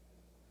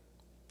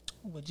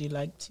Would you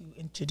like to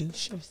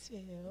introduce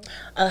yourself?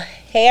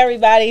 Hey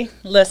everybody,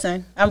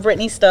 listen, I'm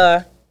Brittany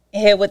Starr,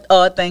 here with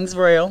All Things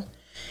Real,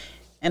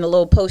 and a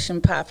little potion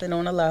popping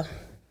on the low.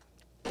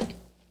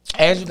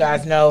 As you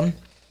guys know,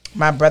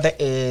 my brother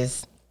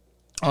is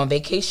on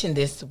vacation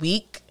this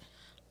week,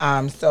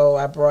 so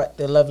I brought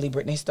the lovely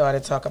Brittany Starr to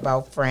talk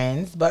about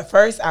Friends. But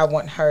first, I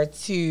want her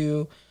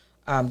to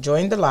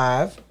join the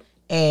live,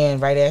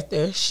 and right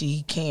after,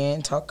 she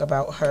can talk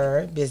about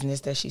her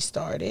business that she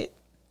started.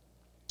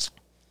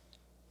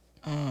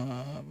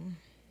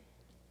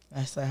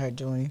 That's what her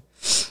doing.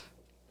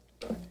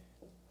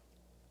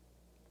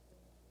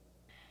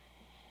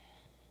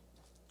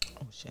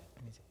 Oh shit!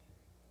 Let me see.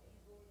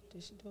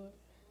 Did she do it?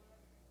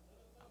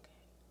 Okay.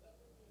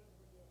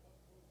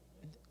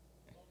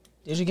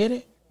 Did you get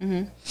it?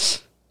 Mm-hmm.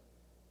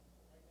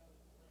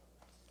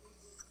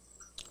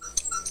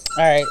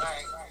 All right.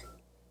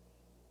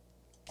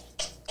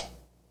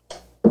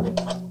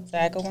 Is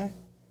that one?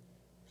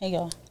 Hey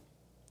y'all.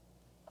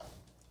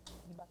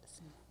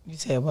 You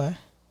said what?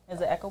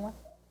 Is it echoing?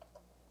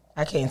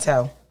 I can't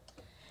tell.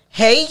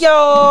 Hey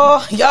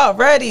y'all, y'all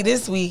ready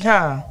this week,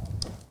 huh?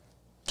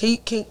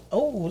 Can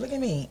oh, look at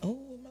me. Oh,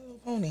 my little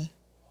pony.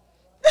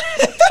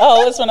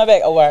 Oh, it's from the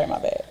back. Oh, all right, my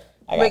bad.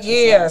 But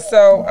yeah,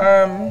 so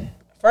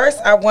first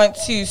I want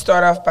to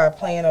start off by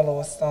playing a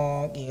little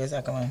song. Yeah, it's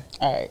echoing.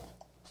 All right.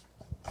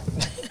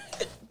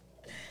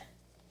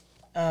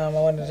 I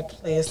wanted to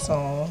play a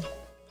song.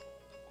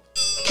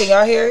 Can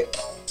y'all hear it?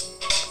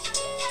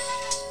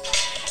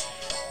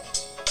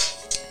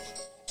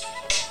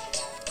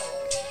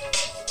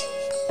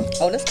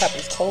 Oh, this cup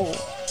is cold.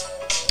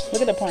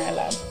 Look at the pouring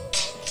light.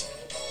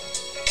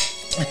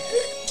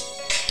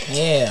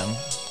 Yeah.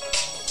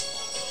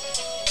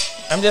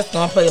 I'm just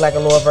going to play like a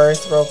little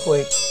verse real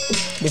quick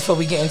before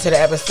we get into the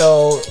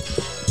episode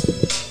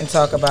and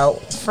talk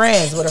about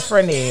friends, what a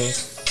friend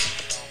is.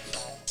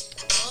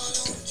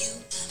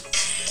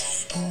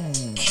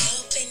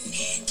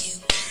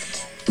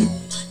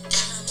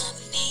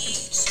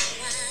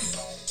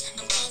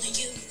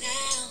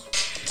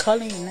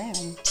 Calling you now.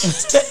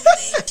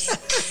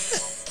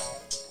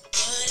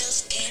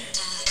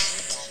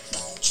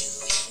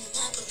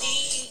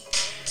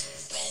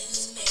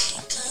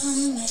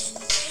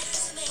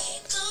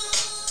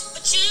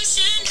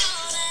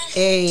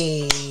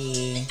 Hey.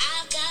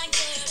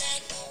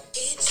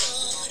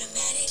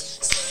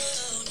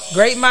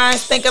 Great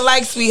minds think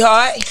alike,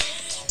 sweetheart.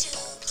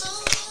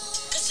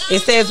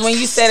 It says, when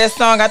you said that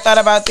song, I thought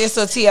about this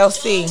or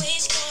TLC.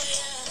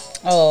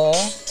 Oh.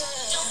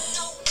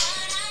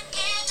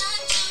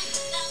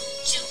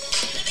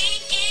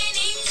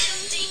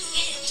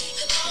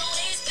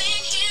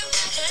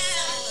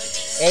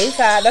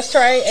 A-Side, that's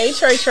Trey.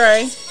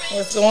 Trey.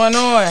 What's going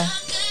on?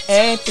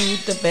 And through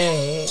the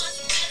bag.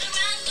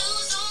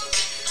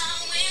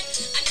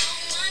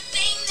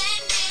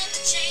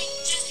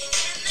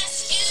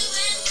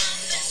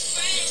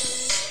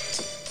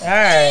 All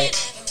right.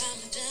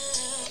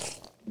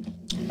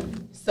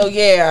 So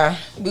yeah,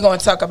 we're gonna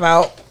talk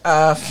about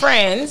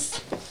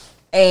friends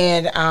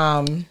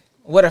and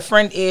what a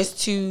friend is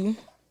to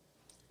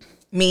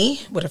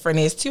me, what a friend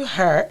is to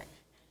her.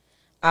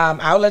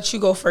 I'll let you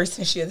go first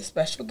since you're the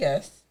special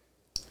guest.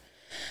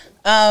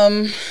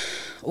 On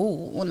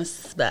the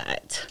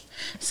spot.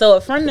 So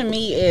a friend to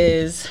me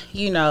is,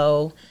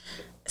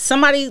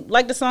 somebody,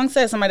 like the song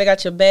says, somebody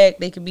got your back.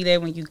 They could be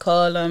there when you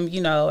call them.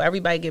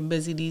 Everybody get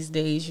busy these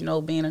days,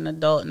 being an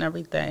adult and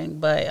everything.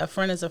 But a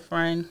friend is a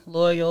friend,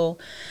 loyal.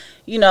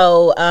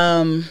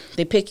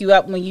 They pick you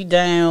up when you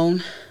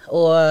down,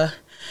 or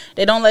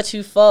they don't let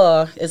you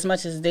fall as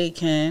much as they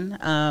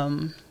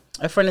can.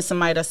 A friend is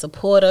somebody that's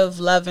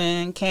supportive,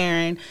 loving,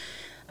 caring.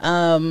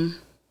 A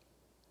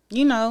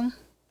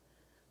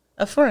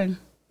friend.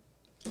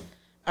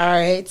 All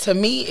right. To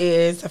me,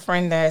 is a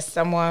friend that's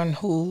someone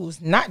who's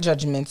not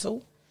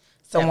judgmental,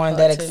 someone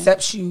that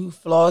accepts you,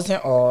 flaws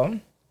and all.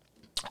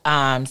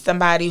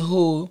 Somebody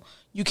who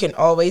you can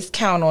always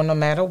count on no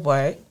matter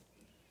what.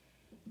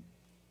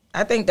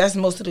 I think that's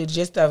most of the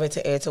gist of it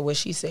to add to what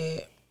she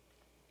said.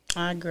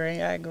 I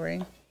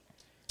agree.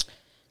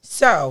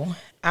 So,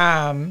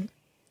 to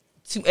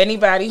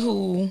anybody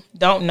who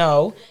don't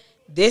know,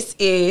 this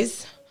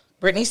is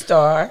Brittany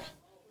Starr.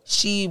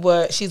 She's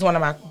one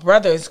of my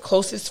brother's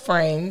closest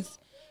friends,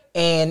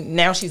 and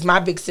now she's my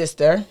big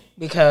sister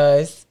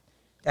because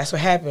that's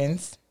what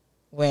happens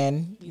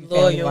when you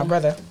family my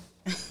brother.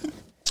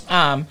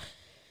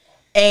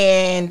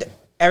 And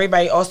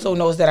everybody also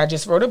knows that I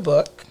just wrote a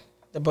book.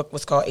 The book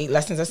was called 8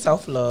 Lessons of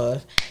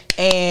Self-Love,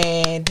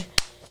 and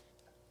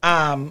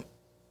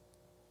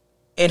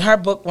in her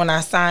book, when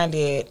I signed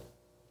it,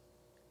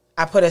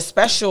 I put a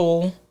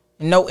special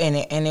note in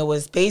it, and it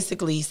was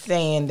basically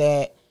saying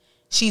that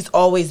she's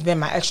always been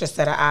my extra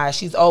set of eyes.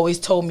 She's always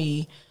told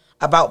me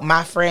about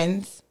my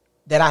friends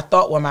that I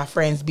thought were my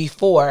friends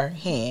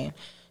beforehand.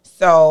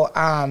 So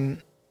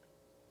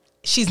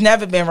she's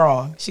never been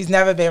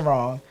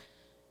wrong.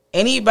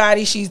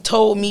 Anybody she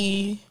told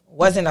me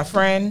wasn't a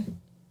friend,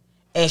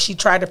 and she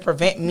tried to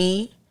prevent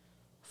me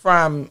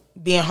from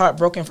being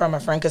heartbroken from a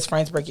friend, because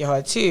friends break your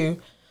heart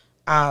too,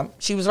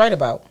 she was right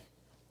about.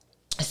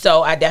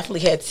 So I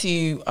definitely had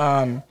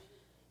to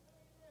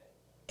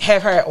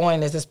have her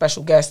on as a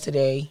special guest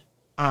today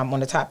on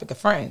the topic of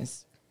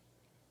friends.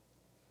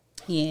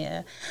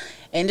 Yeah.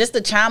 And just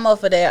to chime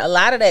off of that, a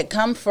lot of that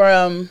come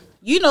from,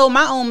 you know,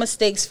 my own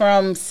mistakes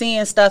from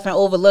seeing stuff and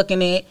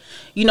overlooking it,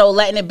 you know,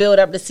 letting it build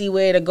up to see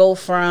where to go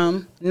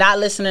from, not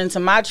listening to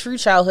my true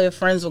childhood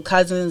friends with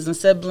cousins and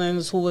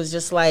siblings who was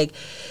just like,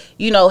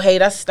 you know, hey,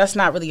 that's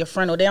not really a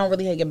friend, or they don't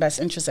really have your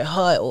best interest at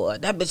heart, or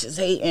that bitch is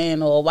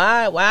hating, or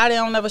why they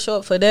don't never show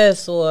up for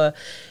this, or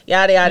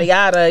yada, yada,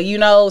 yada, you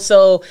know.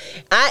 So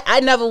I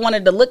never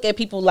wanted to look at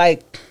people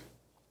like,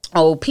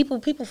 oh, people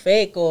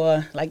fake,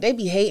 or like they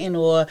be hating,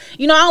 or,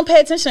 you know, I don't pay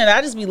attention to that.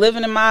 I just be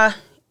living in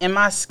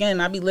my skin.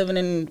 I be living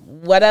in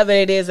whatever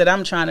it is that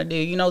I'm trying to do,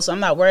 you know, so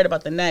I'm not worried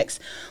about the next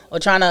or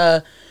trying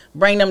to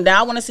bring them down.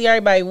 I want to see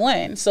everybody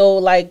win. So,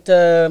 like,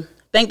 to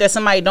think that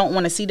somebody don't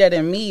want to see that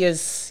in me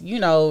is, you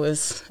know,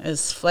 is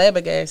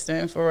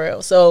flabbergasting for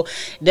real. So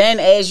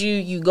then as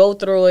you go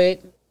through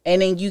it,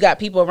 and then you got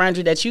people around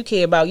you that you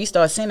care about, you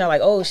start seeing that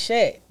like, oh,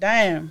 shit,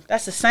 damn,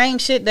 that's the same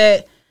shit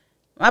that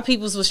my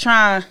peoples was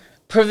trying to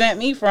prevent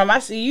me from. I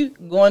see you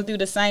going through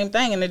the same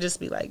thing, and it just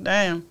be like,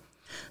 damn.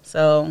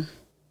 So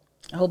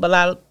I hope a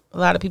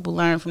lot of people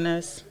learn from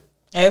this.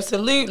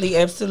 Absolutely,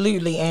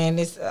 and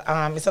it's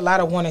a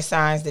lot of warning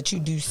signs that you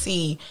do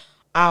see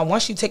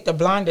once you take the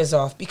blinders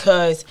off,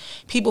 because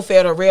people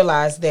fail to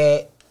realize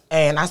that.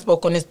 And I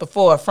spoke on this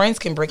before. Friends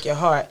can break your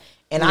heart,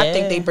 and I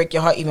think they break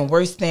your heart even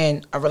worse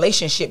than a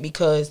relationship,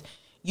 because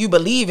you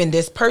believe in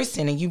this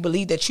person and you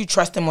believe that you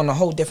trust them on a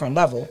whole different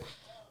level.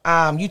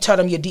 You tell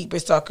them your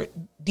deepest,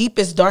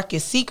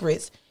 darkest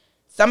secrets.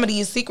 Some of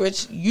these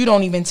secrets you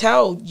don't even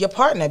tell your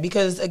partner,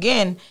 because,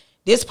 again,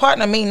 this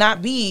partner may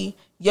not be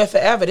your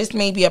forever. This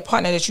may be a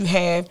partner that you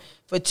have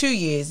for 2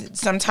 years.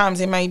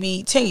 Sometimes it might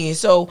be 10 years.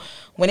 So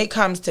when it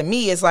comes to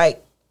me, it's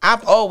like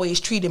I've always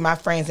treated my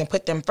friends and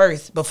put them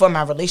first before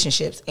my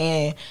relationships.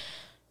 And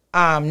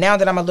now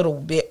that I'm a little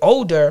bit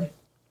older,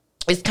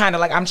 it's kind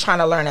of like I'm trying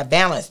to learn a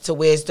balance to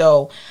where as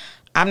though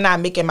I'm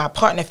not making my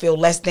partner feel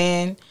less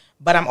than,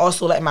 but I'm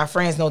also letting my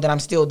friends know that I'm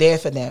still there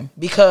for them.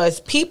 Because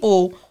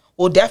people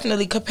will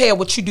definitely compare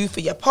what you do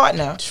for your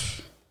partner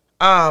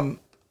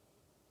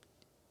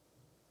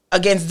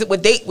against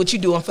what you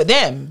doing for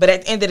them. But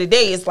at the end of the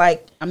day, it's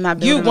like,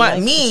 you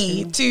want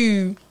me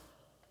to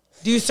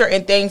do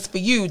certain things for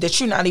you that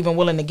you're not even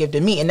willing to give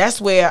to me. And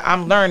that's where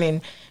I'm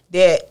learning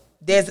that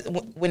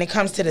when it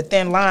comes to the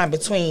thin line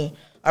between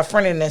a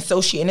friend and an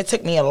associate, and it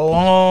took me a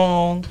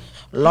long,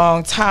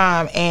 long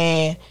time.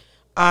 And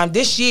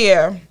this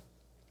year,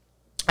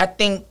 I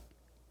think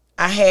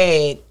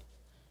I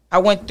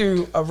went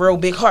through a real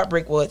big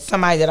heartbreak with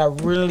somebody that I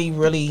really,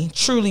 really,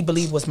 truly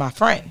believe was my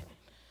friend.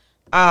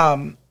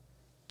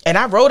 And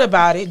I wrote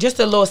about it, just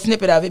a little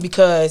snippet of it,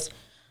 because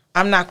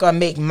I'm not going to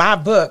make my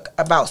book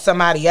about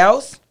somebody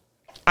else.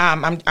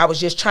 I was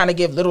just trying to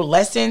give little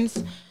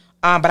lessons,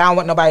 but I don't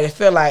want nobody to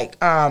feel like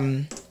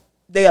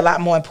they're a lot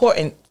more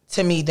important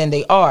to me than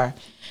they are.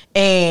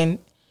 And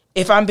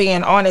if I'm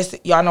being honest,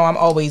 y'all know I'm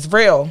always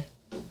real.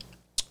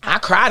 I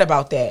cried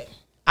about that.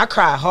 I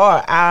cried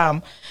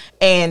hard.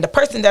 And the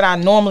person that I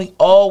normally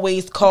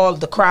always call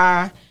to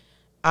cry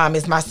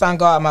is my son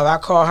godmother. I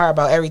call her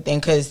about everything,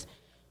 because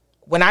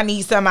when I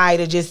need somebody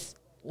to just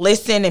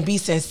listen and be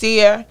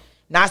sincere,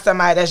 not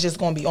somebody that's just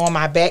going to be on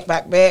my back,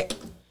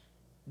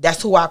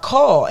 that's who I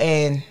call.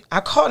 And I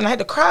called and I had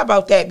to cry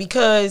about that,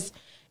 because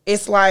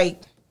it's like,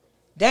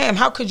 damn,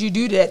 how could you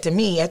do that to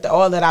me after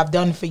all that I've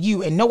done for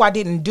you? And no, I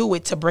didn't do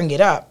it to bring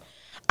it up.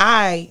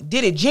 I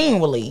did it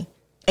genuinely,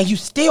 and you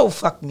still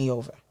fucked me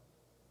over.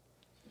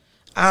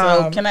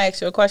 So can I ask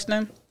you a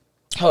question?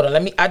 Hold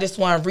on, I just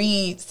want to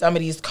read some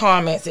of these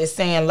comments. It's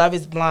saying love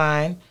is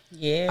blind.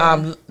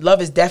 Yeah.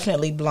 Love is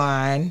definitely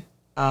blind.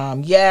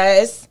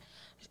 Yes.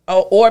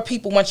 Or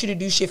people want you to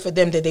do shit for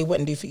them that they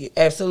wouldn't do for you.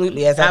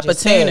 Absolutely, as I just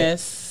said.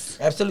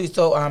 Absolutely.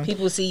 So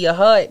people see your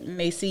heart and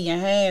they see your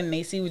hand and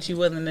they see what you're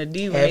willing to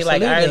do, and they're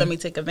like, all right, let me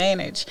take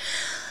advantage.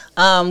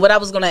 What I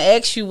was going to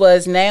ask you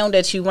was, now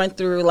that you went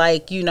through,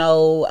 like, you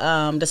know,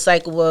 the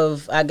cycle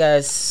of, I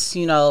guess,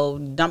 you know,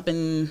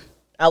 dumping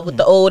out with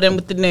the old and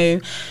with the new,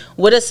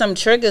 what are some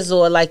triggers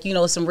or, like, you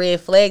know, some red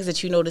flags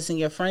that you notice in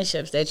your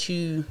friendships that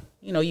you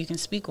know, you can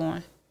speak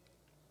on?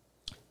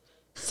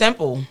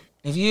 Simple.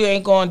 If you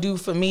ain't going to do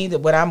for me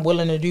what I'm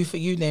willing to do for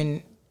you,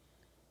 then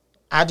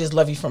I just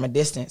love you from a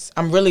distance.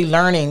 I'm really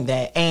learning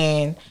that.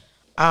 And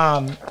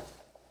I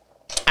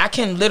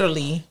can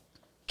literally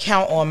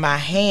count on my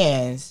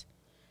hands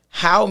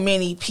how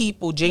many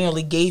people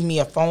genuinely gave me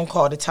a phone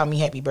call to tell me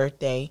happy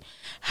birthday,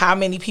 how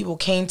many people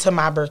came to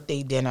my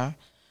birthday dinner.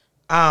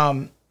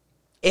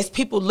 It's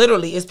people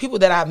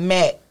that I've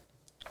met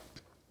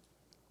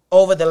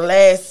over the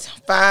last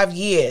 5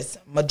 years.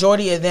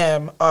 Majority of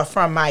them are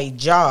from my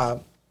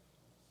job,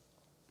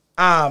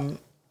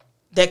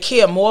 that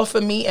care more for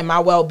me and my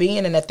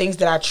well-being and the things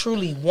that I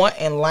truly want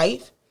in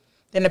life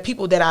than the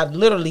people that I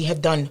literally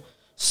have done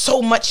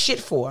so much shit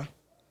for.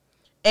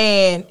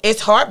 And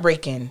it's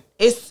heartbreaking.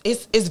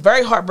 It's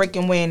very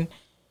heartbreaking when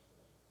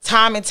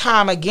time and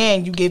time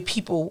again you give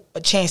people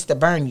a chance to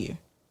burn you.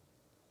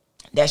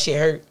 That shit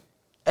hurt.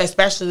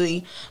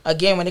 Especially,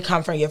 again, when it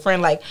comes from your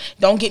friend. Like,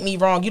 don't get me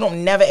wrong. You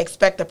don't never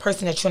expect the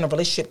person that you're in a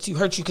relationship to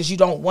hurt you because you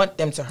don't want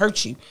them to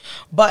hurt you.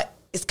 But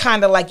it's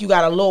kind of like you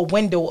got a little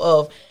window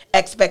of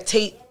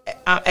expectations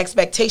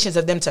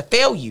of them to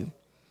fail you.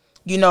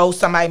 You know,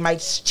 somebody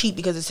might cheat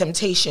because of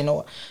temptation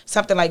or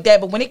something like that.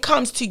 But when it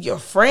comes to your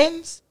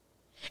friends,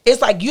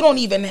 it's like you don't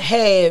even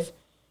have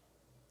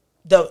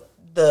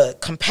the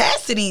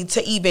capacity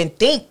to even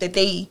think that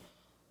they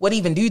would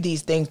even do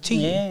these things to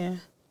you. Yeah.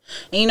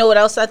 And you know what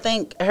else I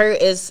think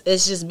hurt is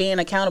just being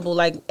accountable.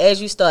 Like,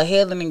 as you start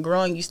healing and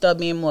growing, you start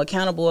being more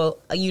accountable,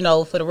 you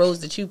know, for the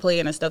roles that you play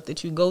and the stuff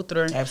that you go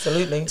through.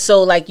 Absolutely.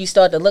 So, like, you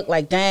start to look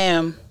like,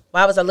 damn,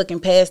 why was I looking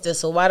past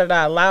this? Or why did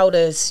I allow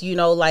this? You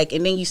know, like,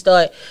 and then you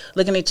start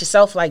looking at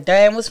yourself like,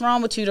 damn, what's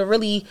wrong with you to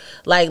really,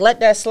 like,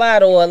 let that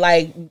slide? Or,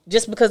 like,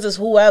 just because it's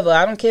whoever.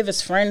 I don't care if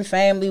it's friend,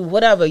 family,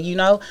 whatever, you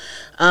know?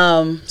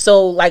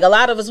 So, like, a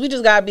lot of us, we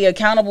just got to be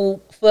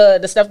accountable for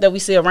the stuff that we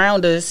see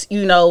around us,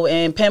 you know,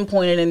 and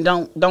pinpoint it, and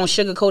don't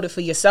sugarcoat it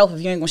for yourself if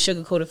you ain't going to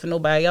sugarcoat it for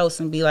nobody else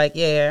and be like,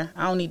 yeah,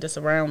 I don't need this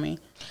around me.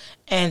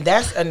 And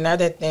that's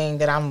another thing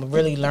that I'm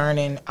really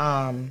learning,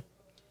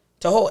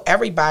 to hold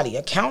everybody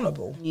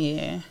accountable.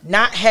 Yeah.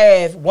 Not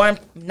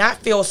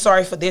feel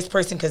sorry for this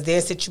person because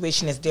their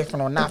situation is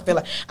different, or not feel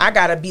like I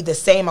got to be the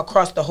same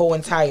across the whole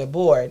entire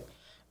board.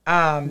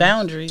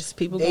 Boundaries.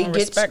 People going to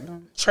respect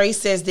them. Trey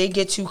says they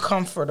get too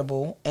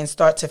comfortable and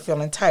start to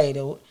feel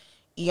entitled.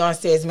 Eon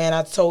says, man,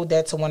 I told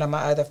that to one of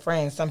my other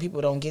friends. Some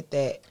people don't get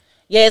that.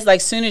 Yeah, it's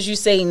like soon as you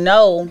say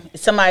no,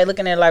 somebody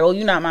looking at it like, oh,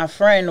 you're not my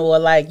friend, or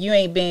like you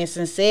ain't being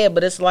sincere.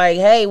 But it's like,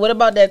 hey, what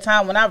about that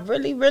time when I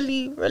really,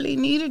 really, really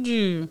needed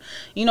you?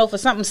 You know, for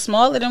something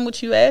smaller than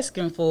what you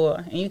asking for,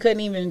 and you couldn't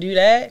even do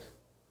that.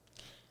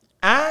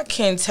 I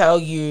can tell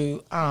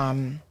you,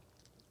 I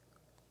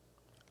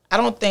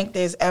don't think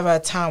there's ever a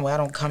time where I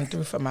don't come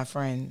through for my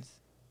friends.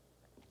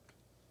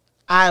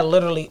 I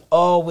literally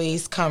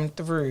always come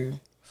through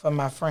for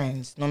my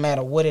friends, no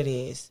matter what it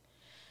is.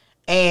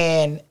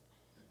 And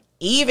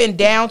even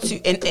down to,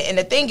 and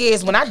the thing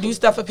is, when I do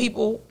stuff for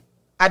people,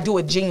 I do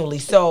it genuinely.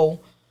 So,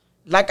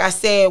 like I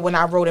said, when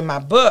I wrote in my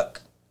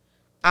book,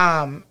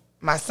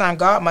 my son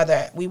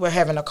godmother, we were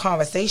having a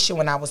conversation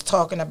when I was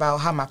talking about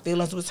how my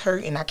feelings was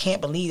hurt, and I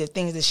can't believe the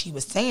things that she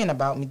was saying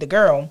about me, the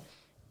girl.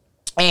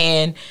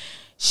 And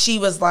she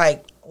was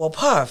like, well,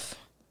 Puff,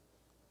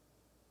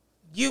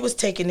 you was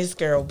taking this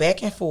girl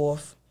back and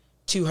forth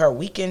to her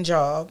weekend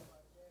job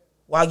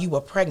while you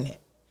were pregnant.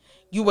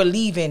 You were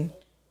leaving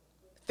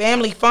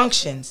family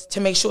functions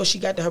to make sure she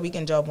got to her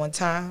weekend job on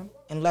time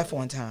and left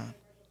on time.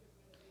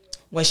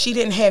 When she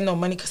didn't have no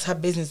money because her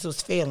business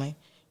was failing,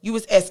 you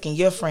was asking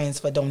your friends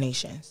for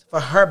donations for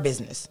her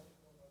business.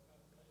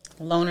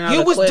 Loaning out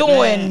you was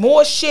doing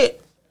more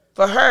shit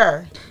for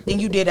her than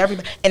you did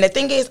everybody. And the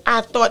thing is,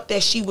 I thought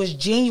that she was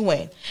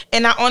genuine.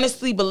 And I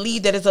honestly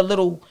believe that it's a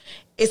little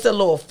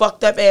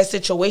fucked up ass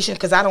situation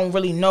because I don't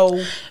really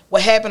know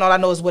what happened. All I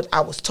know is what I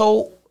was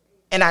told.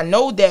 And I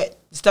know that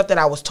the stuff that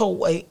I was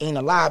told ain't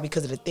a lie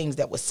because of the things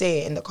that were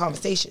said in the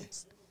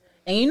conversations.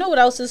 And you know what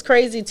else is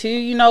crazy too?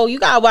 You know, you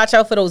gotta watch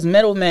out for those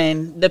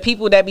middlemen, the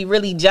people that be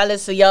really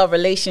jealous of y'all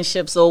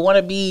relationships or want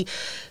to be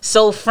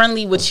so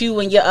friendly with you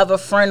and your other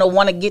friend, or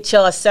want to get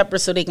y'all separate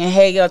so they can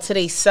have y'all to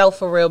themselves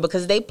for real,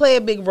 because they play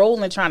a big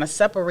role in trying to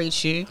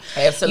separate you.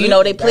 Absolutely. You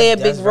know, they play a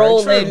big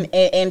role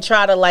in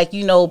try to, like,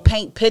 you know,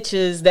 paint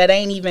pictures that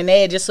ain't even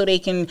there just so they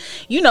can,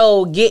 you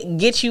know,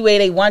 get you where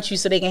they want you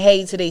so they can have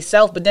you to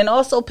themselves. But then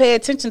also pay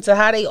attention to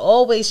how they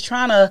always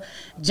trying to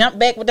jump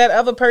back with that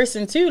other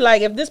person too.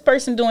 Like, if this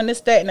person doing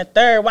this, that, and the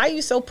third, why are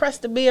you so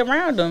pressed to be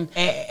around them?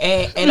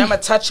 And I'm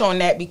gonna touch on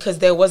that because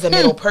there was a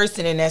middle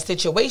person in that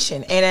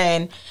situation,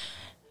 and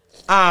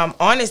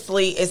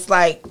honestly, it's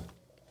like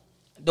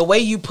the way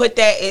you put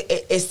that,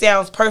 it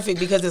sounds perfect,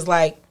 because it's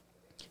like,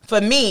 for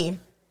me,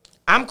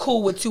 I'm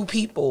cool with two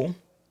people,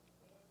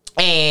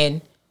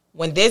 and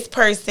when this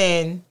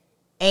person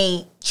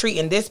ain't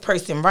treating this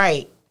person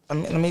right,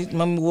 let me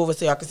move over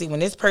so y'all can see. When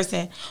this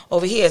person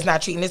over here is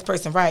not treating this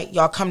person right,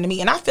 y'all come to me.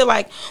 And I feel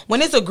like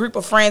when it's a group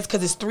of friends,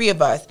 because it's three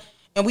of us,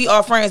 and we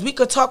all friends, we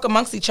could talk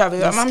amongst each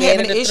other. I'm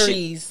having an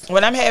issue.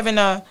 When I'm having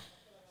a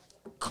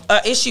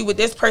issue with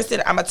this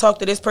person, I'm going to talk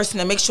to this person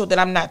to make sure that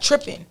I'm not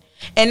tripping.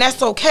 And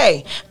that's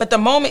okay. But the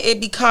moment it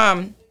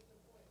become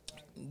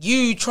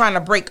you trying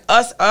to break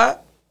us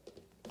up,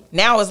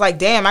 now it's like,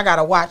 damn, I got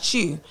to watch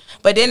you.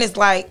 But then it's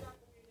like,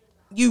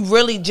 you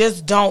really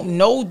just don't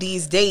know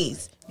these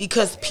days,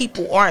 because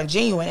people aren't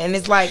genuine. And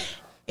it's like,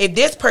 if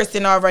this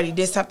person already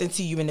did something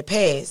to you in the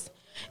past,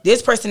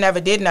 this person never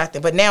did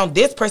nothing, but now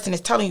this person is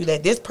telling you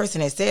that this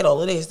person has said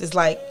all of this. It's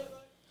like,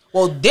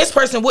 well, this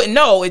person wouldn't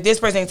know if this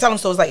person ain't telling them.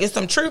 So it's like, it's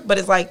some truth, but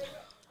it's like,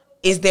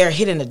 is there a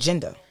hidden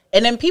agenda?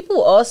 And then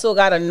people also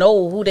got to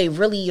know who they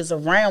really is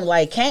around.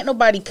 Like, can't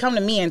nobody come to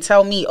me and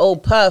tell me, oh,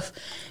 Puff,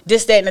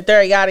 this, that, and the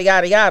third, yada,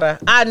 yada, yada.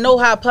 I know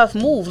how Puff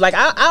move. Like,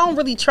 I don't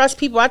really trust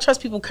people. I trust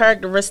people's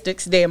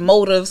characteristics, their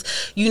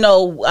motives,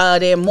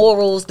 their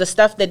morals, the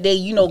stuff that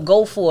they,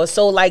 go for.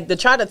 So, like, to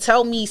try to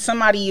tell me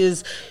somebody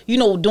is,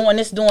 doing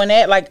this, doing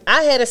that. Like,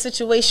 I had a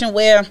situation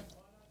where,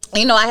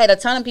 I had a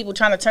ton of people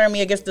trying to turn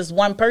me against this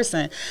one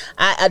person.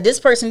 This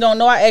person don't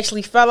know I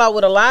actually fell out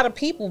with a lot of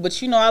people,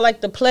 but I like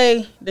to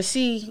play to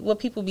see what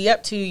people be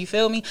up to, you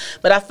feel me?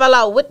 But I fell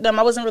out with them.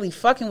 I wasn't really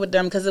fucking with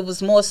them because it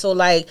was more so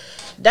like,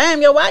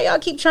 damn, yo, why y'all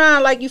keep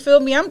trying, like, you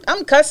feel me?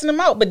 I'm cussing them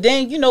out. But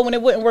then, when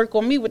it wouldn't work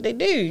on me, what they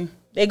do?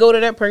 They go to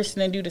that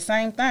person and do the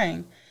same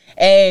thing.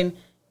 And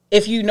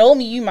if you know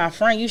me, you my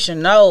friend, you should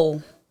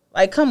know.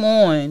 Like, come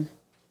on.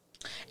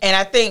 And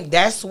I think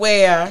that's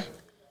where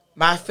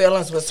my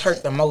feelings was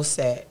hurt the most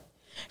at.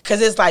 Because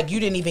it's like you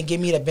didn't even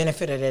give me the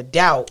benefit of the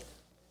doubt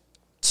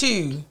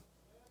to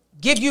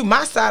give you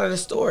my side of the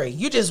story.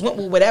 You just went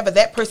with whatever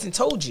that person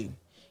told you.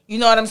 You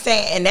know what I'm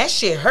saying? And that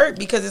shit hurt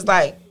because it's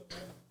like,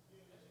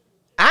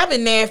 I've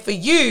been there for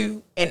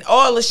you and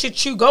all the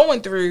shit you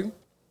going through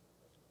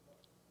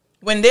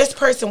when this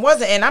person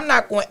wasn't. And I'm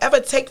not going to ever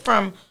take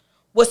from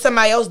what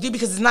somebody else do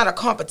because it's not a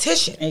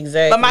competition.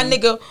 Exactly. But my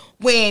nigga,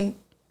 when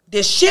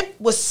the ship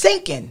was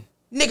sinking,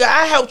 nigga,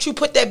 I helped you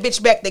put that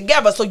bitch back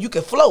together so you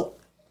could float.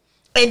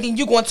 And then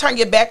you gonna turn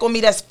your back on me,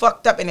 that's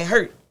fucked up and it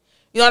hurt.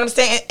 You know what I'm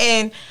saying?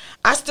 And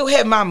I still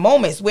have my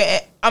moments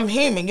where I'm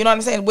human, you know what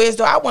I'm saying? Whereas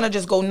though I wanna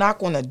just go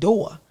knock on the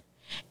door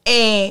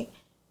and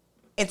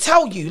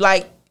tell you,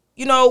 like,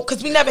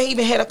 because we never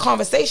even had a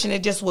conversation.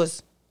 It just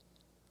was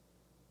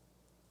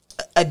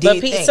a dead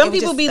thing. Some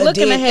people be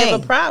looking to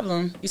have a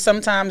problem.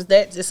 Sometimes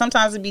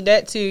it be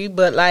that too.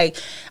 But like,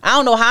 I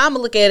don't know how I'm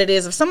gonna look at it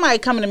is if somebody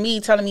coming to me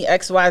telling me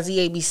X, Y, Z,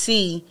 A, B,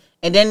 C,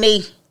 and then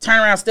they turn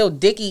around still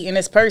dicky in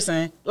this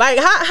person. Like,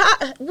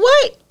 how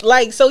what?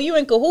 Like, so you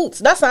in cahoots?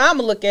 That's how I'm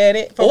gonna look at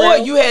it. Or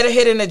real. You had a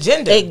hidden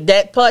agenda.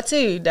 That part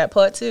too.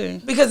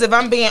 Because if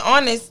I'm being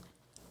honest,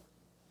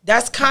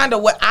 that's kind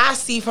of what I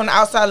see from the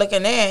outside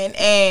looking in,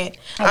 and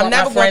I'm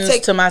never going to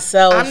take to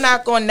myself. I'm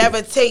not going to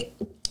never take.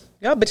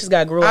 Y'all bitches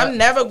gotta grow up. I'm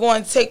never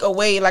going to take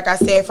away, like I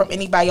said, from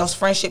anybody else's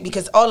friendship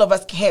because all of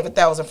us can have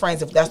 1,000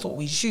 friends if that's what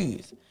we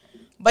choose.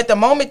 But the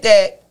moment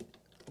that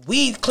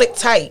we click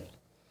tight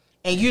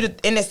and you the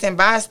innocent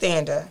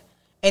bystander,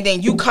 and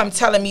then you come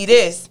telling me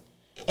this,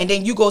 and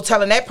then you go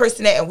telling that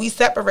person that, and we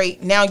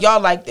separate, now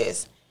y'all like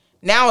this.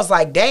 Now it's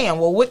like, damn,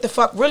 well, what the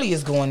fuck really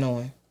is going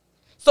on?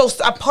 So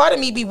a part of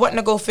me be wanting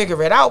to go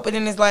figure it out, but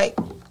then it's like,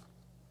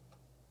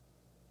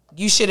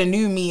 you should have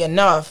knew me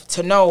enough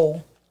to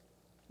know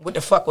what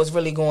the fuck was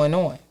really going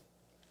on.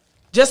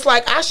 Just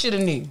like I should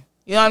have knew.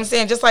 You know what I'm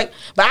saying? Just like,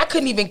 but I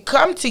couldn't even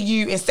come to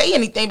you and say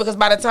anything because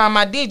by the time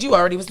I did, you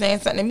already was saying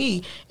something to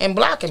me and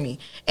blocking me.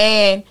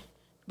 And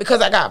because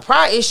I got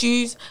pride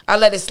issues, I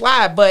let it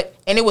slide.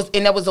 And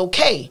that was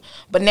okay.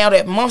 But now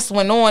that months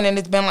went on and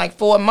it's been like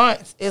 4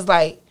 months, it's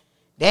like,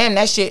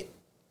 that shit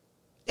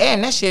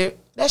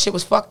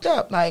was fucked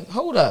up. Like,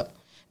 hold up.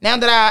 Now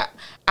that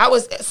I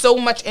was so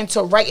much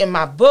into writing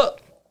my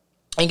book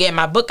and getting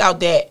my book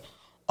out that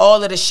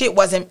all of the shit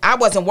I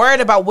wasn't worried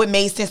about what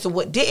made sense or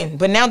what didn't.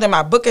 But now that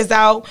my book is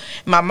out,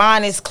 my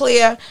mind is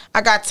clear,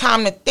 I got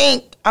time to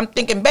think. I'm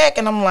thinking back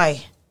and I'm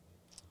like,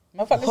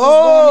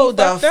 hold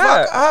the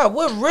fuck up.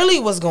 What really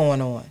was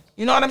going on?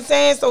 You know what I'm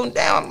saying? So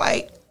now I'm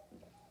like,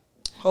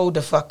 hold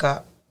the fuck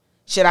up.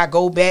 Should I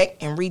go back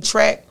and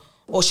retract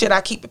or should I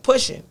keep it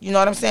pushing? You know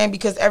what I'm saying?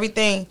 Because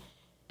everything,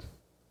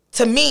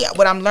 to me,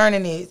 what I'm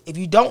learning is if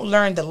you don't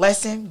learn the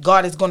lesson,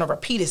 God is going to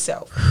repeat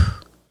itself.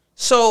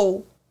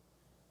 So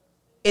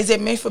is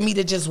it meant for me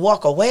to just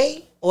walk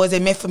away? Or is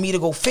it meant for me to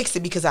go fix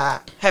it because I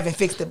haven't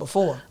fixed it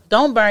before?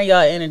 Don't burn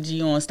your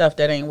energy on stuff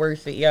that ain't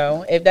worth it,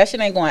 yo. If that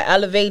shit ain't going to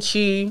elevate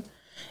you,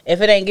 if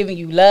it ain't giving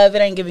you love, it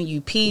ain't giving you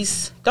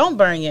peace, don't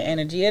burn your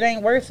energy. It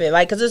ain't worth it.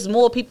 Like, because there's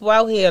more people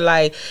out here.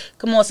 Like,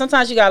 come on,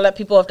 sometimes you got to let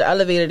people off the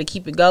elevator to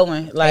keep it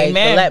going. Like, to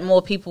let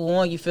more people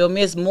on, you feel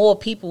me? There's more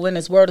people in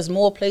this world. There's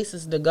more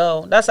places to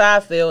go. That's how I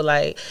feel.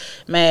 Like,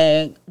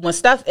 man, when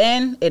stuff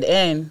end, it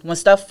end. When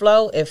stuff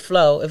flow, it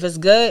flow. If it's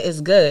good,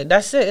 it's good.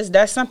 That's it. It's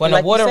that simple. When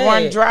the water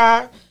run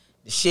dry,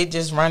 the shit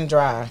just run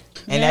dry.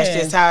 And that's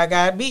just how it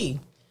got to be.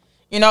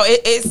 You know,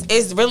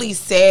 it's really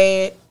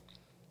sad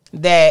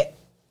that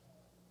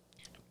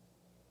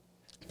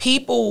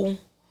people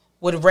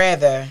would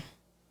rather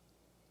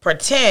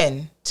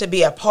pretend to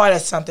be a part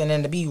of something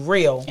than to be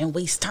real. And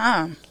waste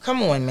time.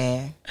 Come on,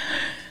 man.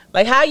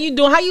 Like, how you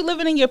doing? How you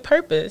living in your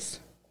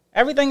purpose?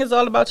 Everything is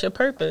all about your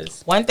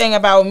purpose. One thing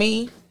about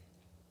me,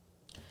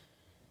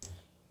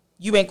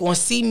 you ain't gonna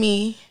see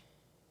me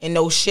in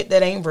no shit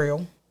that ain't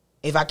real.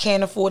 If I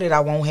can't afford it,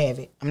 I won't have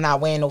it. I'm not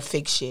wearing no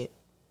fake shit.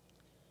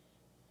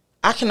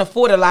 I can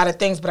afford a lot of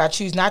things, but I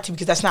choose not to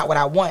because that's not what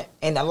I want.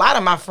 And a lot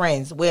of my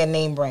friends wear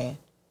name brand.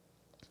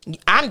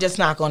 I'm just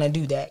not going to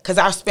do that because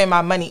I spend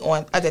my money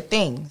on other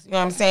things. You know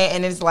what I'm saying?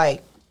 And it's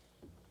like,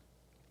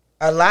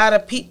 a lot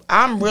of people,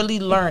 I'm really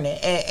learning,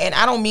 and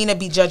I don't mean to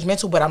be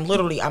judgmental, but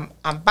I'm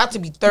about to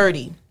be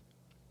 30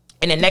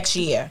 in the next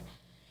year,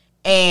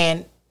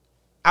 and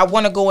I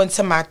want to go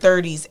into my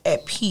 30s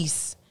at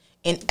peace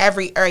in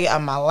every area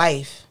of my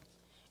life.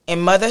 In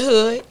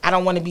motherhood, I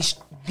don't want to be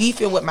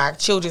beefing with my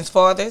children's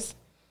fathers.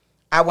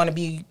 I want to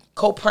be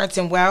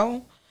co-parenting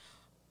well.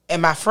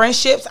 In my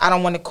friendships, I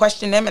don't want to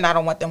question them, and I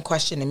don't want them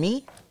questioning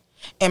me.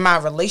 In my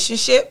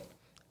relationship,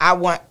 I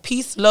want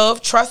peace,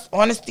 love, trust,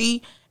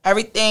 honesty,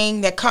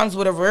 everything that comes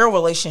with a real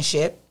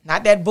relationship,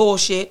 not that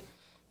bullshit.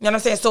 You know what I'm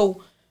saying?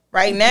 So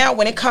right now,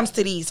 when it comes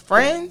to these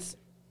friends,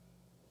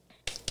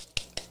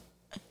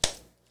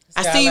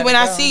 I see you when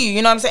I see you.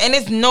 You know what I'm saying? And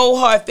it's no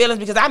hard feelings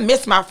because I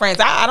miss my friends.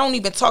 I don't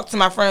even talk to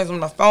my friends on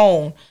the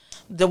phone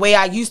the way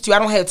I used to. I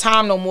don't have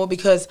time no more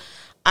because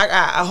I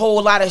got a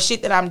whole lot of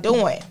shit that I'm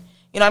doing.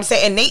 You know what I'm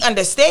saying? And they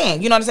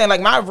understand. You know what I'm saying?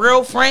 Like my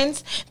real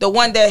friends, the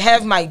one that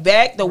have my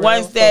back, the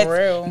ones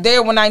that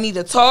there when I need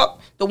to talk,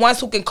 the ones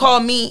who can call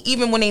me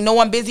even when they know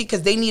I'm busy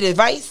because they need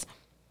advice,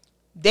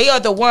 they are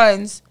the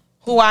ones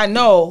who I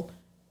know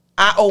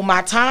I owe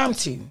my time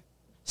to.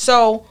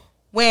 So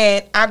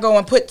when I go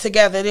and put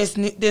together this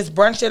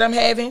brunch that I'm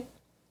having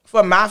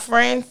for my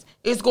friends,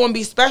 it's going to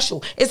be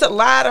special. It's a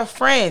lot of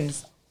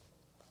friends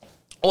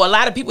or a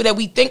lot of people that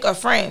we think are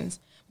friends,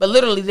 but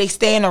literally they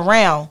stand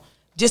around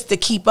just to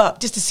keep up,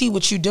 just to see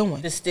what you're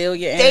doing. To steal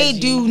your energy. They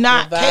do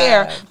not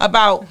care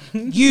about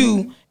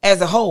you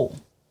as a whole.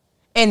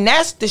 And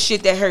that's the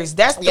shit that hurts.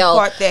 That's the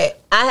part that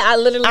I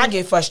literally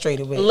get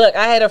frustrated with. Look,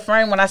 I had a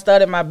friend when I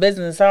started my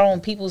business. Her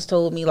own peoples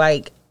told me,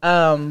 like,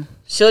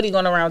 Shorty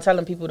going around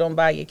telling people don't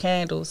buy your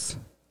candles.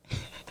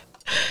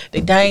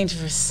 They're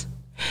dangerous.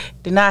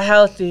 They're not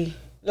healthy.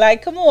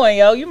 Like, come on,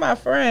 yo, you my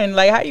friend.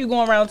 Like, how you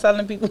going around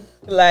telling people,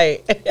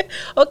 like,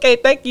 okay,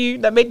 thank you.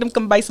 That made them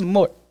come buy some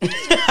more.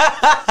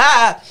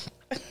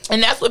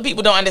 And that's what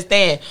people don't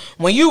understand.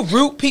 When you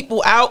root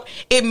people out,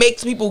 it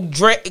makes people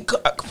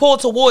pull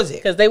towards it.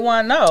 Because they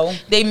want to know.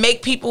 They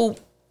make people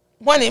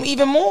want it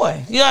even more.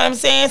 You know what I'm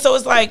saying? So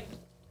it's like,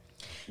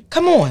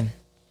 come on.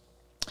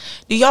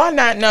 Do y'all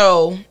not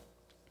know?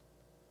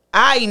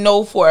 I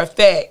know for a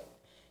fact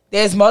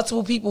there's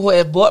multiple people who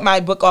have bought my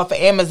book off of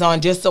Amazon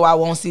just so I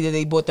won't see that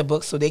they bought the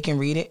book so they can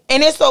read it.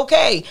 And it's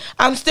okay.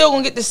 I'm still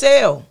going to get the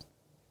sale.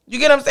 You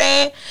get what I'm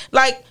saying?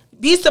 Like,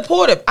 be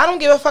supportive. I don't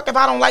give a fuck if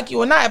I don't like you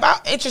or not. If I'm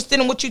interested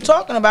in what you're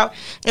talking about,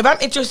 if I'm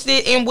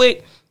interested in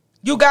what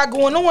you got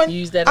going on, I'm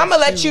going to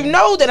let you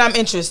know that I'm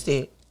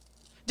interested.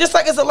 Just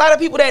like it's a lot of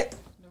people that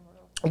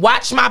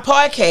watch my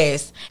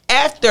podcast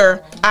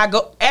after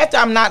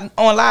I'm not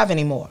on live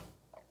anymore.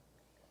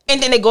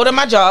 And then they go to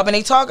my job and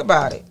they talk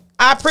about it.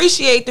 I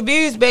appreciate the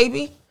views,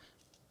 baby.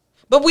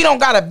 But we don't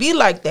got to be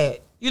like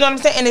that. You know what I'm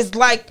saying? And it's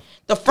like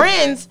the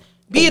friends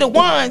be the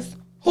ones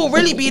who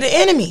really be the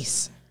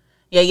enemies.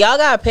 Yeah, y'all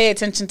got to pay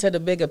attention to the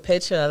bigger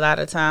picture a lot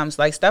of times.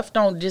 Like, stuff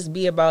don't just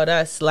be about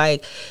us.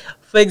 Like,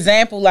 for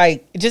example,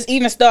 like, just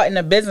even starting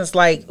a business,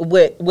 like,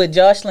 with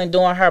Jocelyn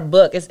doing her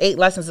book, it's 8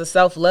 lessons of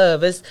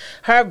self-love. It's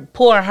her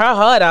pouring her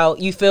heart out,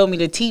 you feel me,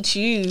 to teach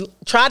you,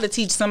 try to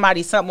teach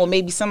somebody something, or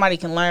maybe somebody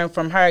can learn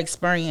from her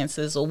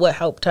experiences or what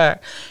helped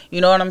her.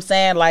 You know what I'm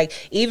saying? Like,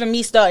 even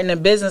me starting a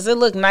business, it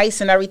looked nice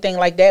and everything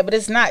like that, but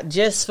it's not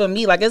just for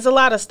me. Like, there's a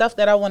lot of stuff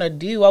that I want to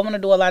do. I want to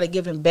do a lot of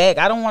giving back.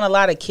 I don't want a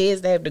lot of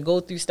kids to have to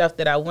go through stuff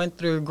that I went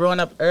through growing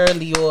up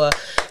early, or,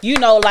 you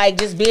know, like,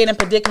 just being in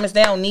predicaments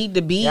they don't need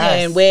to be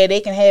in, where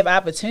they can have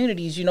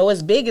opportunities. You know,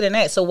 it's bigger than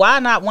that. So why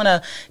not want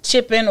to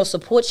chip in or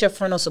support your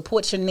friend or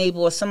support your neighbor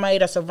or somebody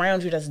that's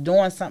around you that's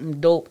doing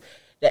something dope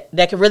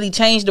that can really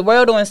change the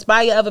world or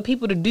inspire other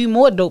people to do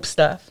more dope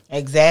stuff.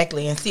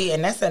 Exactly. And see,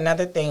 and that's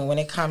another thing when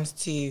it comes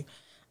to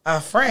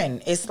a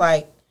friend. It's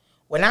like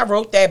when I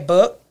wrote that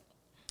book,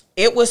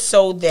 it was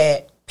so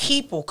that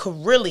people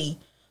could really,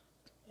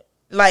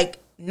 like,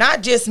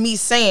 not just me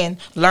saying,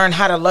 learn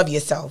how to love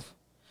yourself,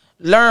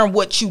 learn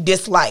what you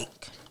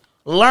dislike,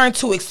 learn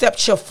to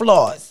accept your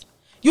flaws.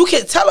 You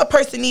can tell a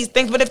person these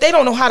things, but if they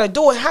don't know how to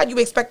do it, how do you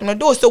expect them to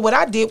do it? So what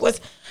I did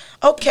was,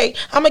 okay,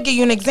 I'm going to give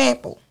you an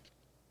example.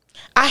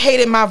 I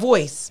hated my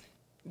voice.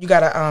 You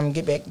got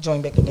to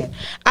join back again.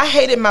 I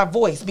hated my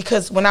voice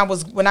because when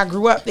I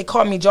grew up, they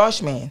called me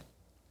Josh Man.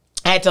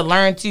 I had to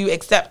learn to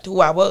accept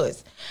who I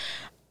was.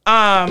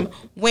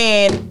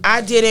 When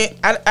I didn't,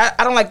 I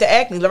don't like the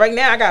acne. Right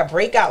now, I got a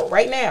breakout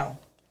right now.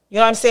 You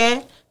know what I'm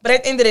saying? But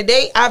at the end of the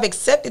day, I've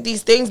accepted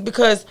these things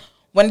because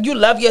when you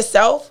love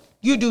yourself,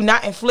 you do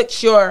not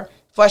inflict your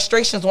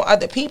frustrations on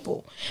other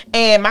people.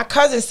 And my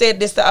cousin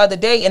said this the other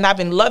day, and I've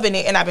been loving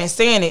it, and I've been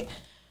saying it.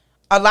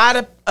 A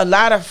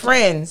lot of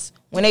friends,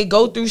 when they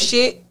go through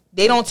shit,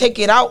 they don't take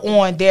it out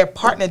on their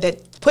partner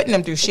that's putting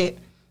them through shit.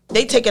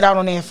 They take it out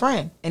on their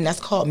friend, and that's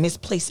called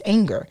misplaced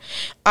anger.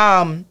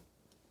 And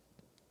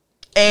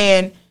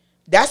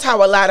that's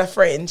how a lot of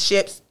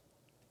friendships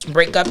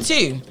break up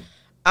too.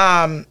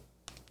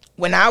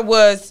 When I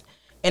was,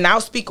 and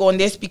I'll speak on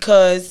this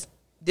because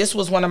this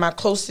was one of my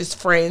closest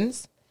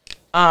friends.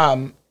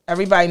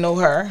 Everybody know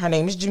her. Her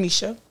name is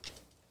Jamisha.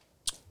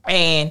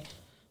 And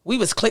we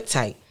was click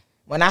tight.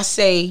 When I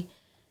say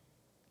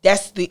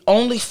That's the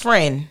only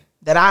friend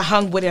that I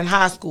hung with in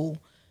high school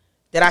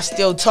that I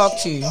still talk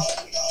to.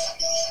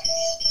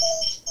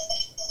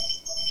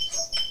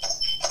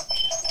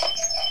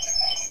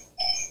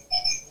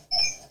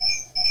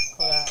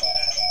 Hold on.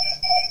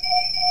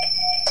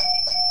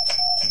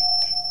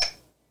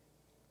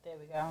 There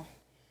we go.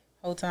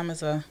 Whole time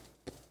is a.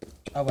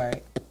 All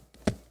right.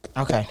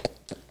 Okay.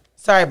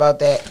 Sorry about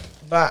that.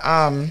 But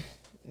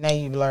now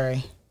you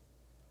blurry.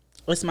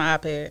 It's my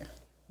iPad,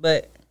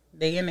 but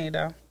they in there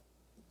though.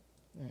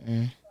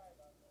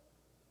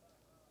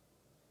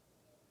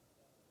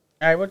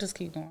 All right, we'll just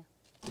keep going.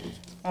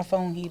 My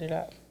phone heated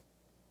up.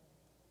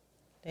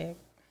 There.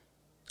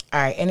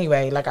 All right.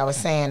 Anyway, like I was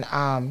saying,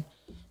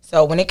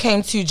 so when it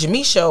came to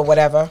Jamisha or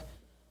whatever,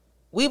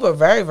 we were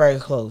very, very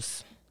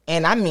close.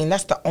 And I mean,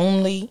 that's the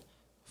only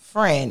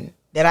friend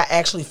that I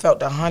actually felt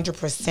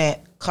 100%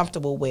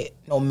 comfortable with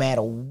no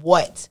matter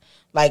what.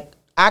 Like,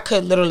 I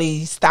could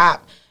literally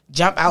stop,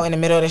 jump out in the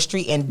middle of the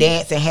street and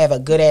dance and have a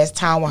good-ass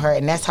time with her,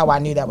 and that's how I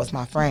knew that was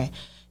my friend.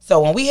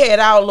 So when we had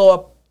our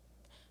little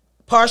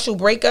partial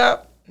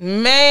breakup,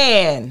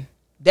 man,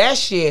 that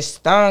shit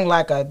stung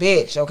like a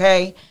bitch,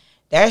 okay?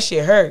 That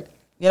shit hurt.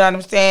 You know what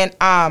I'm saying?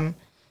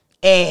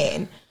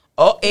 And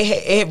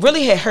it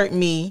really had hurt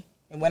me.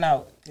 It went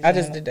out. I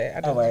just did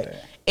that. All right.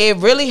 It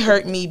really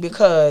hurt me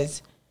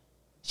because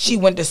she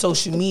went to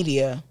social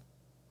media.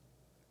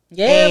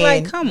 Yeah, and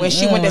like, come on. when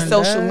she went to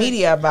social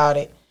media about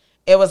it,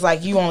 it was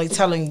like you only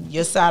telling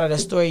your side of the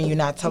story and you're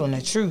not telling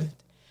the truth.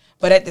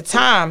 But at the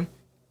time,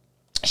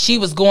 she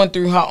was going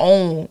through her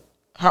own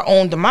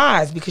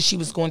demise because she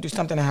was going through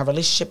something in her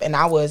relationship, and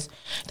I was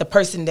the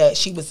person that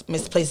she was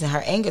misplacing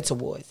her anger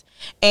towards.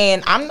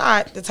 And I'm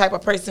not the type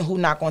of person who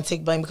not going to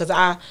take blame, because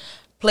I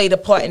played a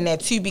part in that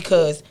too,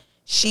 because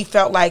she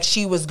felt like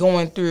she was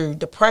going through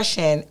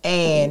depression,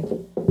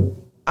 and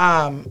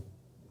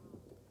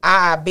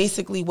I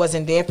basically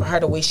wasn't there for her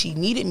the way she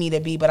needed me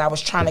to be, but I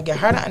was trying to get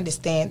her to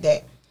understand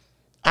that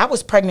I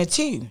was pregnant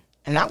too.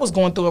 And I was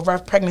going through a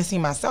rough pregnancy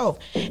myself.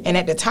 And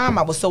at the time,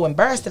 I was so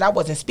embarrassed that I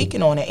wasn't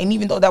speaking on it. And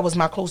even though that was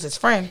my closest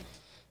friend,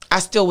 I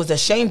still was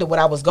ashamed of what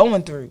I was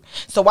going through.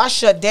 So I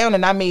shut down,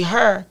 and I made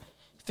her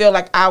feel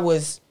like I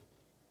was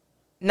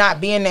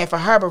not being there for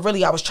her, but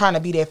really I was trying to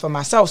be there for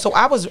myself. So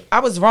I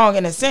was wrong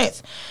in a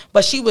sense,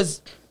 but she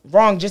was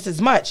wrong just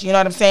as much. You know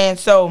what I'm saying?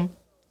 So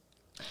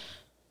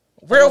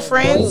real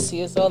friends,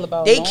 it's all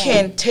about they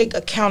can take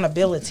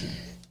accountability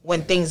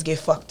when things get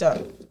fucked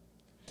up.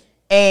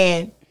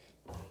 And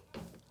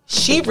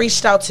she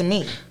reached out to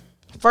me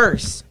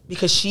first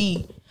because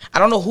I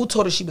don't know who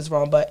told her she was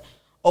wrong, but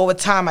over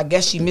time, I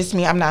guess she missed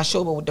me. I'm not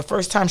sure. But the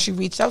first time she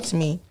reached out to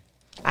me,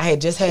 I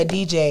had just had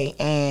DJ,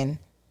 and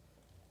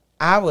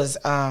I was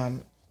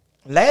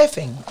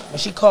laughing. When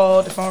she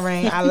called, the phone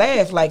rang, I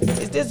laughed. Like,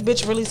 is this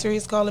bitch really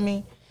serious calling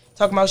me?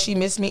 Talking about she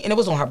missed me. And it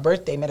was on her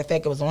birthday. Matter of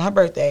fact, it was on her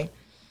birthday.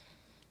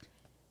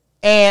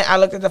 And I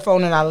looked at the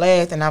phone and I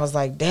laughed, and I was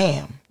like,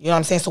 damn. You know what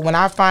I'm saying? So when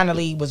I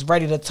finally was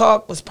ready to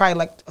talk, was probably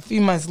like a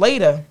few months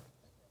later,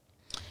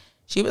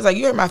 she was like,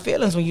 you hurt my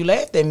feelings when you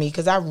laughed at me,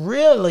 because I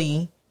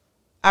really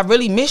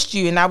missed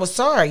you, and I was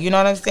sorry. You know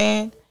what I'm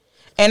saying?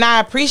 And I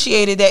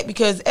appreciated that,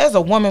 because as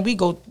a woman, we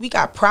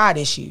got pride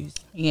issues.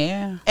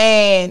 Yeah.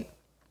 And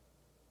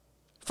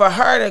for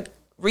her to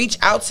reach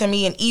out to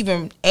me and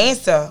even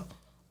answer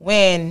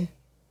when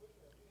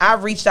I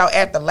reached out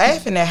after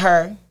laughing at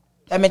her,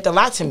 that meant a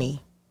lot to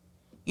me.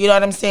 You know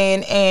what I'm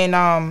saying?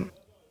 And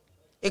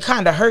it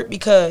kind of hurt,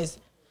 because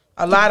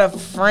a lot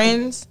of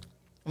friends,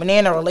 when they're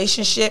in a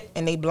relationship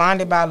and they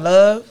blinded by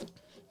love,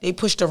 they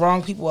push the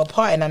wrong people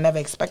apart, and I never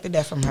expected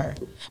that from her.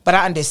 But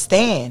I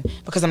understand,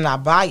 because I'm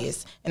not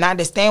biased. And I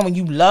understand when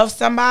you love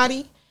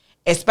somebody,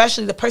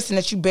 especially the person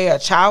that you bear a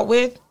child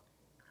with,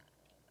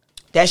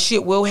 that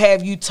shit will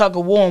have you tug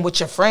of war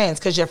with your friends,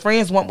 because your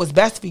friends want what's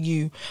best for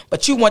you,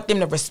 but you want them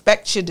to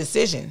respect your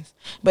decisions.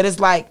 But it's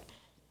like,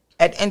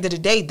 at the end of the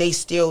day, they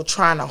still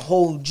trying to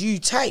hold you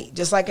tight.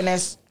 Just like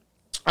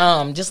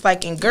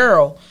in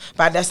Girl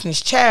by Destiny's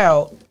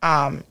Child,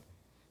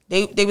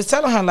 they was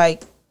telling her,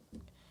 like,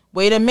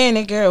 wait a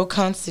minute, girl,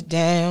 come sit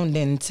down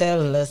and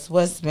tell us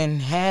what's been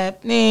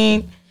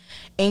happening.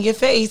 In your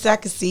face, I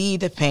can see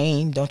the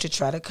pain. Don't you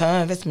try to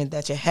convince me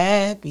that you're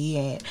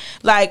happy.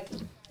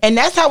 And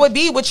that's how it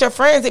be with your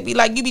friends. It be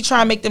like you be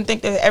trying to make them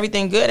think that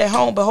everything good at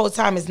home, but the whole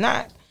time it's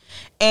not.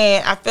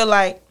 And I feel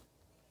like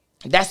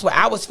that's what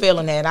I was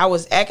feeling at. I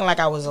was acting like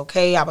I was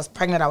okay. I was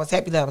pregnant. I was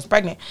happy that I was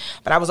pregnant.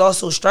 But I was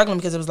also struggling,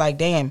 because it was like,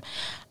 damn,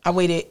 I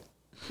waited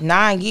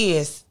 9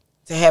 years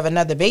to have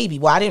another baby.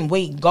 Well, I didn't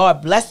wait.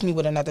 God blessed me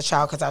with another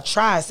child, because I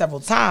tried several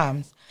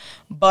times.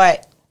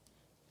 But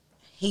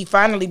he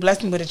finally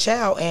blessed me with a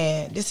child,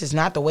 and this is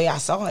not the way I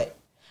saw it.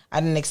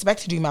 I didn't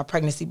expect to do my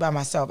pregnancy by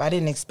myself. I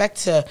didn't expect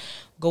to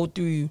go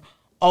through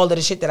all of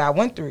the shit that I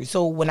went through.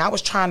 So when I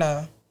was trying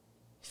to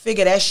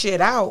figure that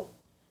shit out,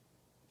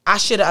 I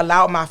should have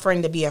allowed my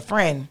friend to be a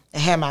friend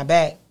and have my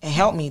back and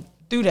help me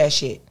through that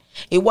shit.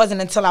 It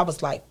wasn't until I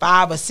was like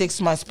 5 or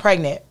 6 months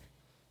pregnant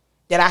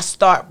that I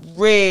start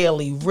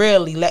really,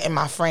 really letting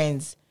my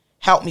friends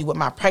helped me with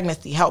my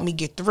pregnancy, helped me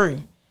get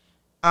through.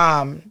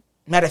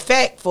 Matter of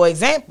fact, for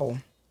example,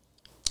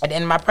 at the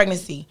end of my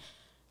pregnancy,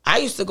 I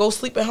used to go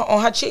sleep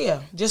on her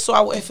chair just so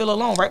I wouldn't feel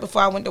alone right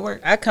before I went to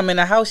work. I come in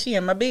the house, she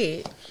in my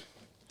bed.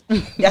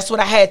 That's what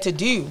I had to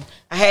do.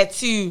 I had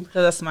to, 'Cause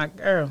that's my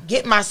girl,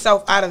 get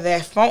myself out of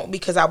that funk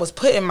because I was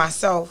putting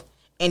myself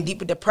in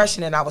deeper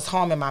depression and I was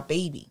harming my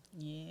baby.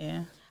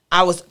 Yeah.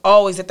 I was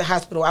always at the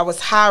hospital. I was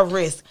high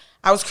risk.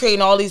 I was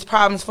creating all these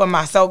problems for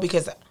myself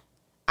because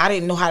I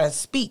didn't know how to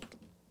speak.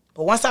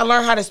 But once I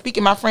learned how to speak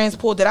and my friends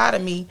pulled it out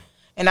of me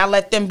and I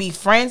let them be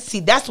friends, see,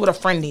 that's what a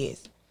friend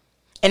is.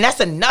 And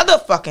that's another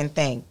fucking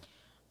thing.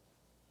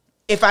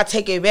 If I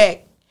take it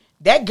back,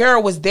 that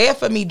girl was there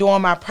for me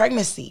during my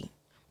pregnancy,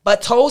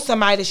 but told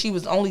somebody that she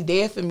was only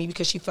there for me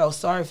because she felt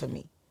sorry for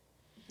me.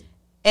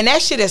 And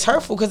that shit is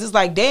hurtful because it's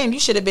like, damn, you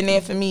should have been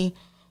there for me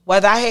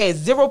whether I had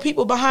 0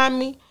 people behind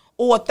me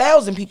or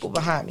 1,000 people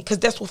behind me, because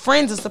that's what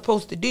friends are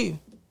supposed to do.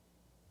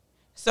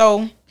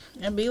 So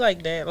It be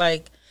like that.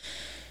 Like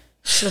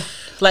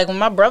when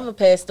my brother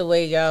passed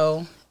away,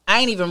 yo, I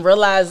ain't even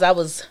realize I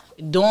was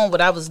doing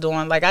what I was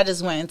doing. Like, I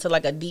just went into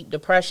like a deep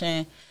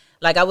depression.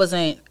 Like, I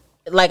wasn't,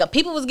 like,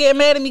 people was getting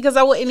mad at me because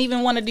I wouldn't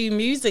even want to do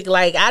music.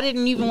 Like, I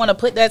didn't even want to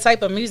put that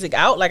type of music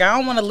out. Like, I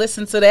don't want to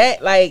listen to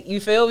that. Like, you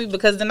feel me?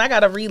 Because then I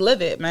got to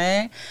relive it,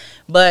 man.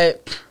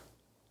 But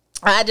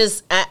I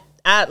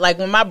like,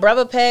 when my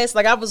brother passed,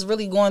 like, I was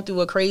really going through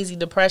a crazy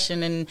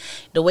depression, and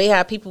the way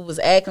how people was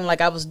acting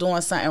like I was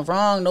doing something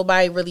wrong,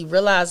 nobody really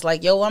realized,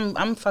 like, yo,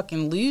 I'm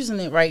fucking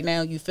losing it right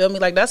now, you feel me?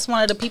 Like, that's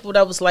one of the people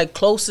that was, like,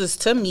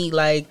 closest to me,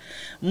 like,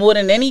 more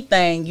than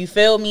anything, you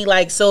feel me?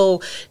 Like,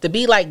 so to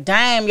be like,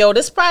 damn, yo,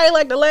 this probably,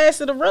 like, the last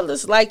of the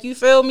realest, like, you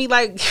feel me?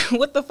 Like,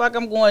 what the fuck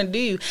I'm going to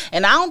do?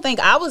 And I don't think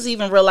I was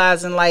even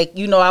realizing, like,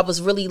 you know, I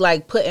was really,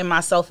 like, putting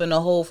myself in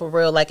a hole for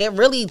real. Like, it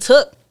really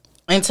took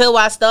until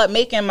I start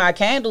making my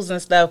candles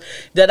and stuff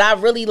that I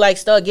really, like,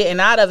 start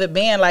getting out of it,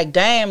 being like,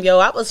 damn, yo,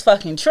 I was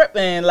fucking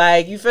tripping.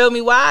 Like, you feel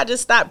me? Why I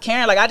just stopped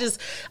caring? Like,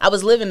 I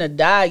was living to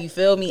die, you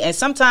feel me? And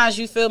sometimes,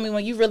 you feel me,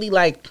 when you really,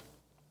 like,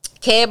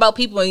 care about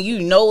people and you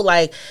know,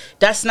 like,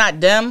 that's not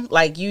them,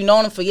 like, you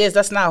know them for years,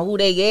 that's not who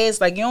they is,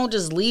 like, you don't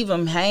just leave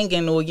them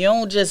hanging, or you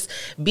don't just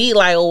be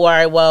like, oh, all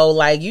right, well,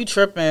 like, you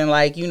tripping,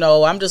 like, you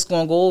know, I'm just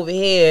gonna go over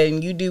here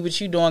and you do what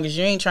you doing because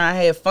you ain't trying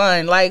to have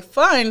fun. Like,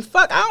 fun,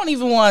 fuck, I don't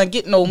even want to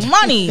get no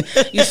money.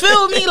 You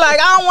feel me? Like,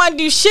 I don't want to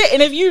do shit.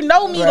 And if you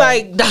know me,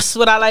 right, like, that's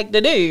what I like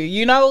to do,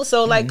 you know?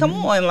 So, like, come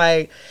on,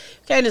 like,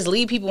 can't just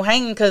leave people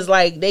hanging because,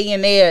 like, they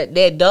in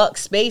their dark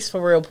space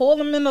for real. Pull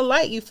them in the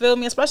light, you feel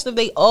me? Especially if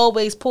they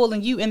always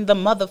pulling you in the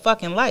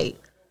motherfucking light.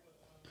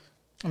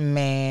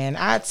 Man,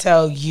 I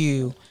tell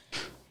you,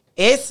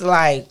 it's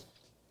like,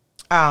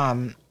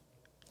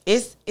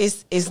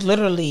 it's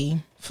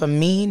literally, for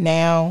me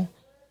now,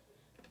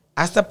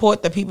 I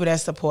support the people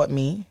that support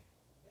me.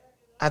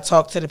 I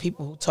talk to the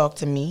people who talk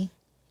to me.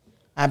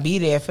 I be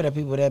there for the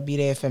people that be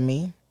there for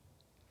me.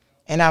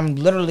 And I'm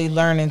literally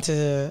learning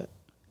to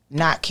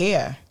not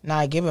care,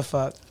 not give a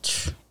fuck.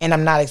 And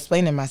I'm not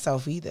explaining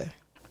myself either.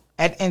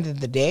 At the end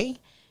of the day,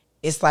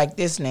 it's like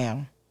this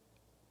now.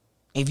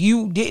 If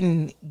you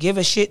didn't give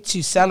a shit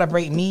to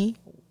celebrate me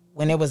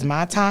when it was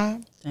my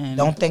time,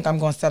 don't think I'm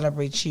going to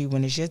celebrate you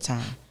when it's your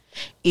time.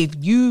 If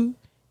you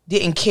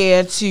didn't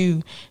care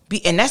to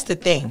be, and that's the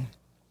thing.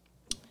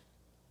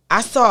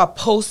 I saw a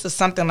post or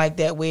something like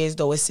that where as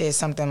though it said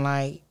something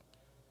like,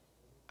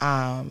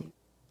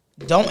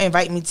 don't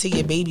invite me to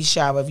your baby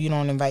shower if you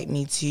don't invite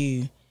me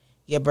to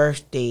your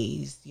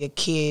birthdays, your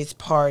kids'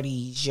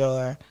 parties,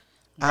 your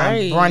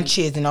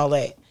brunches and all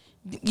that.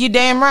 You're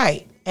damn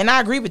right. And I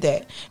agree with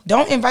that.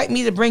 Don't invite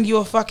me to bring you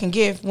a fucking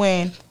gift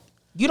when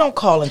you don't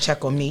call and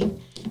check on me.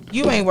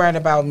 You ain't worried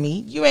about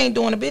me. You ain't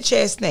doing a bitch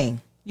ass thing.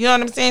 You know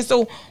what I'm saying?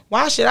 So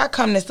why should I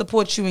come to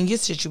support you in your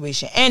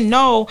situation? And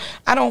no,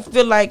 I don't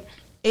feel like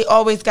it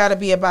always got to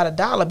be about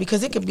 $1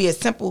 because it could be a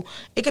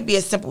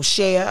simple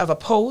share of a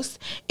post.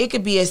 It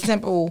could be a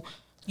simple,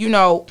 you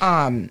know,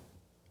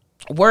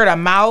 word of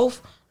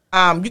mouth.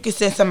 You can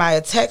send somebody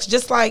a text,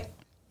 just like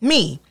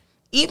me.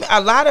 Even a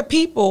lot of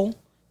people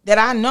that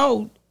I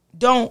know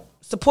don't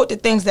support the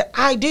things that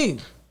I do.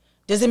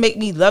 Does it make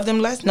me love them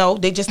less? No,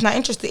 they're just not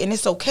interested, and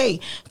it's okay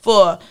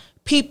for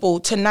people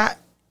to not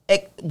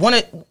want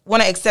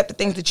to accept the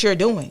things that you're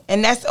doing,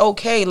 and that's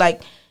okay.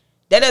 Like,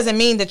 that doesn't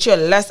mean that you're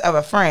less of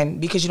a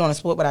friend because you don't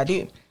support what I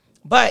do.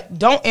 But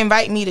don't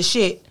invite me to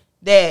shit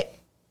that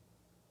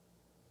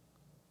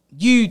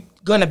you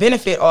gonna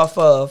benefit off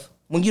of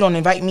when you don't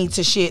invite me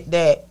to shit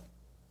that,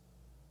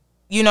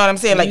 you know what I'm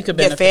saying? Like, your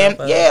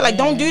family. Yeah, like,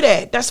 don't do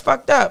that. That's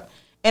fucked up.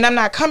 And I'm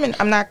not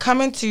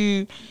coming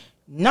to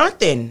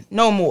nothing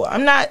no more.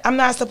 I'm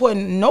not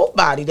supporting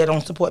nobody that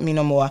don't support me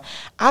no more.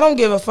 I don't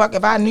give a fuck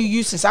if I knew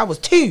you since I was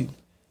 2.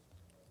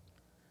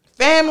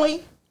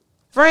 Family,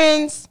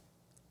 friends,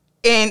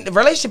 and the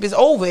relationship is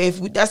over.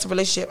 If that's a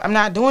relationship, I'm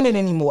not doing it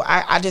anymore.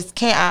 I just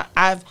can't.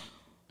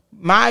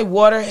 My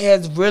water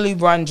has really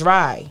run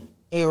dry.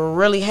 It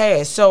really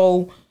has.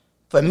 So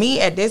for me,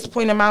 at this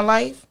point in my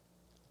life,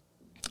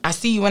 I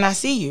see you when I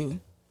see you.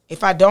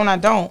 If I don't, I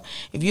don't.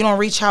 If you don't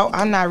reach out,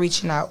 I'm not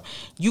reaching out.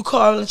 You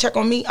call and check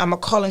on me, I'm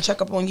going to call and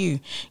check up on you.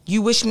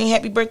 You wish me a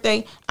happy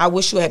birthday, I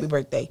wish you a happy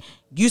birthday.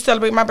 You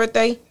celebrate my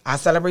birthday, I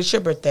celebrate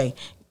your birthday.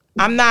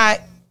 I'm not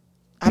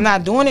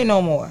doing it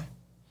no more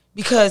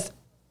because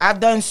I've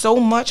done so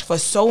much for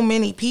so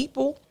many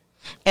people,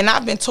 and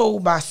I've been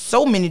told by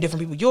so many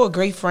different people, you're a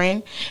great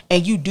friend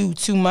and you do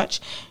too much.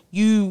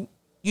 You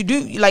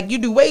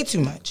do way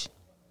too much.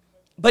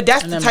 But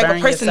that's the type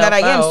of person that I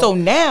am. So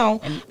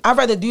now I'd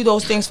rather do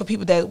those things for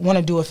people that want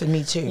to do it for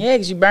me too. Yeah,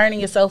 because you're burning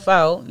yourself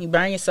out. You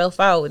burn yourself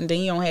out, and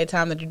then you don't have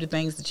time to do the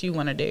things that you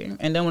want to do.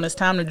 And then when it's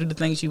time to do the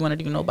things you want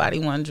to do, nobody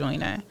want to join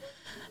that.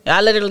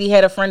 I literally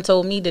had a friend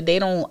told me that they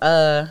don't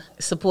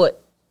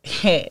support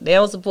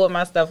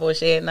my stuff or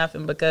share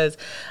nothing because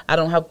I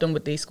don't help them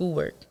with their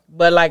schoolwork.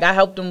 But like I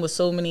helped them with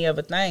so many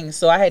other things,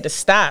 so I had to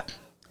stop.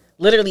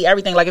 Literally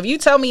everything. Like if you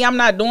tell me I'm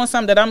not doing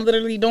something that I'm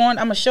literally doing, I'm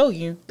gonna show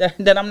you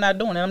that I'm not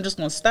doing it. I'm just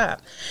gonna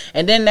stop.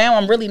 And then now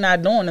I'm really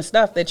not doing the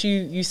stuff that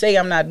you say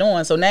I'm not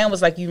doing. So now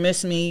it's like you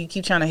miss me, you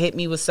keep trying to hit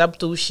me with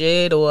subtle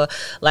shit or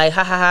like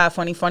ha ha ha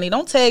funny.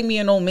 Don't tag me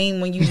in no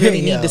meme when you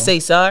really need to say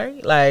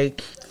sorry.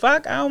 Like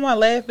fuck, I don't wanna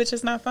laugh, bitch,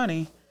 it's not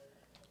funny.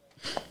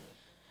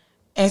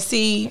 And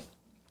see,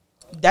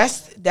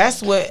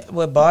 that's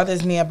what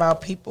bothers me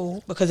about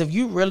people, because if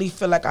you really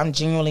feel like I'm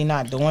genuinely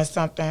not doing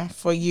something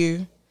for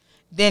you,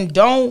 then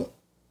don't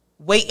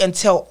wait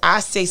until I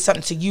say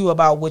something to you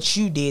about what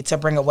you did to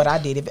bring up what I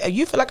did. If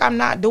you feel like I'm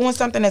not doing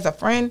something as a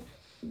friend,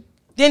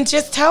 then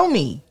just tell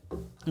me.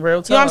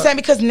 Real talk. You know what I'm saying?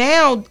 Because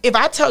now, if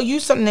I tell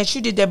you something that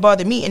you did that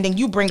bothered me, and then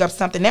you bring up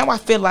something, now I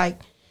feel like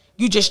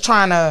you just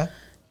trying to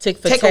tick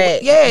for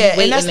tat. Yeah,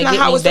 and that's not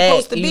how it's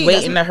supposed to be. You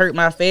waiting to hurt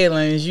my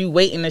feelings. You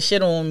waiting to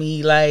shit on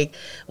me. Like,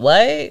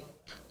 what?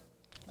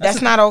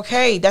 That's not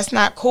okay. That's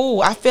not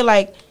cool. I feel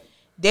like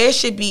there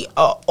should be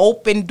an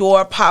open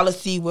door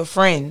policy with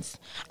friends.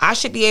 I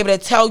should be able to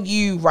tell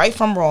you right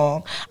from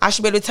wrong. I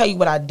should be able to tell you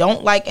what I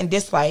don't like and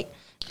dislike.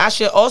 I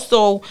should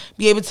also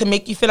be able to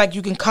make you feel like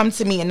you can come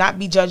to me and not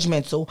be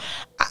judgmental.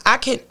 I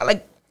can,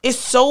 like, it's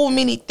so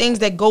many things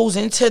that goes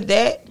into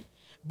that,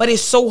 but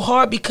it's so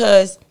hard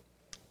because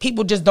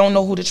people just don't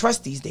know who to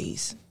trust these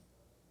days.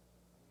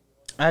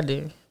 I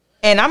do.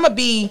 And I'm gonna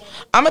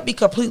be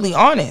completely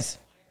honest.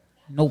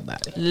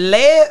 Nobody.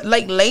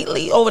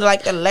 Lately, over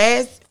like the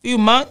last few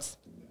months,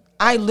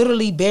 I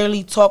literally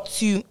barely talk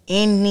to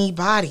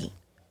anybody.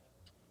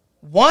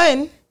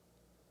 One,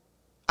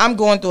 I'm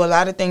going through a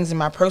lot of things in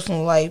my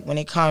personal life when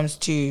it comes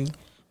to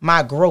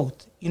my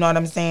growth. You know what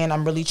I'm saying?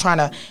 I'm really trying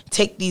to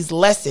take these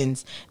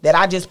lessons that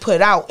I just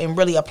put out and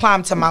really apply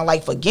them to my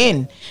life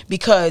again.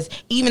 Because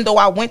even though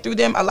I went through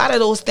them, a lot of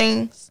those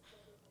things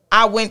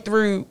I went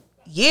through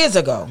years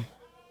ago.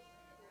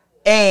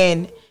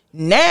 And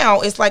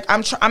now it's like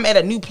I'm at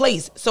a new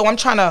place. So I'm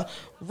trying to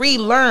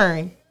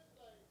relearn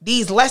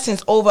these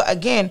lessons over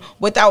again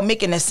without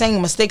making the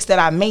same mistakes that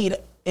I made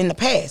in the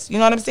past. You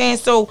know what I'm saying?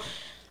 So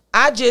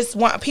I just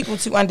want people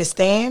to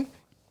understand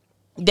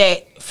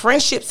that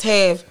friendships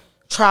have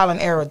trial and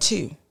error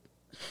too.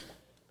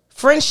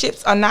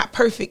 Friendships are not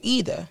perfect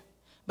either.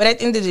 But at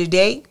the end of the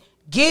day,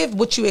 give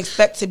what you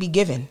expect to be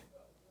given.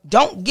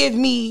 Don't give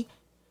me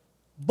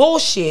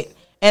bullshit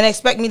and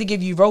expect me to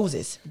give you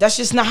roses. That's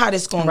just not how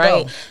this going to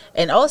go.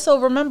 And also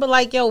remember,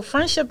 like,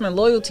 friendship and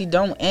loyalty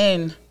don't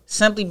end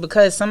simply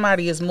because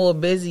somebody is more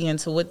busy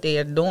into what they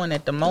are doing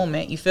at the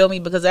moment. You feel me?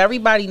 Because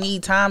everybody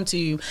need time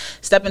to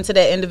step into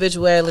their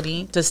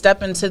individuality, to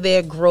step into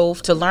their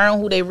growth, to learn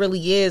who they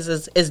really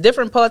is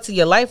different parts of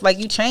your life. Like,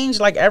 you change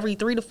like every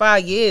 3 to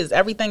 5 years.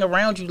 Everything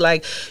around you,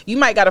 like, you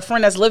might got a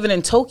friend that's living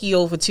in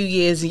Tokyo for 2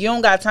 years and you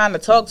don't got time to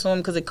talk to him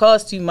because it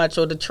costs too much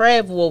or to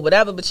travel or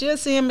whatever, but you'll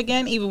see him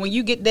again even when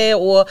you get there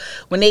or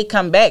when they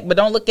come back. But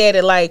don't look at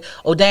it like,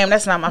 oh damn,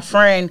 that's not my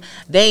friend,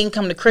 they ain't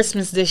come to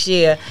Christmas this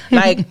year.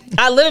 Like,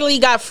 I literally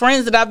got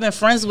friends that I've been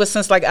friends with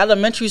since like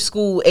elementary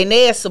school, and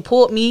they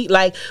support me.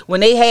 Like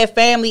when they have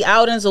family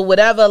outings or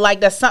whatever,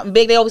 like that's something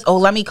big, they always, oh,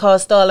 let me call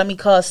Star.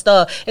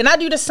 And I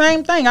do the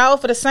same thing. I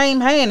offer the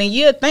same hand, and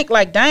you'd think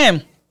like,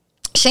 damn,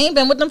 she ain't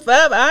been with them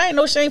forever. I ain't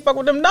know she ain't fuck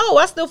with them. No,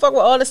 I still fuck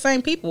with all the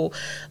same people.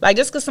 Like,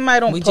 just because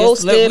somebody don't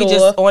post it, we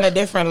just on a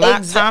different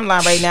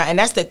timeline right now, and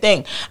that's the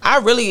thing. I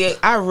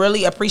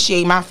really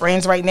appreciate my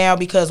friends right now,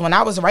 because when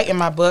I was writing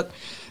my book,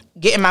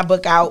 getting my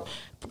book out,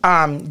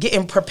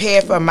 getting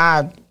prepared for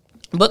my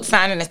book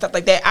signing and stuff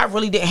like that, I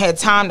really didn't have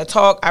time to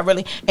talk.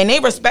 And they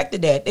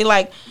respected that. They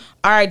like,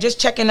 all right, just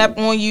checking up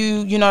on you.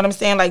 You know what I'm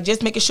saying? Like,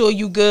 just making sure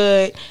you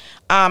good.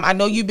 I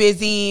know you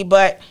busy,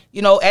 but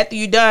after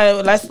you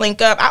done, let's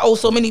link up. I owe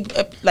so many,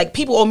 like,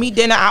 people owe me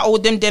dinner. I owe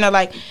them dinner,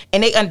 like,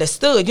 and they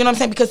understood. You know what I'm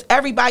saying? Because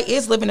everybody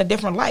is living a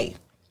different life.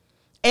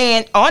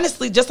 And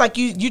honestly, just like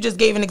you just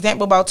gave an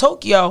example about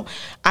Tokyo,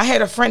 I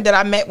had a friend that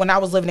I met when I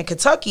was living in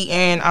Kentucky,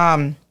 and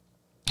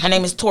her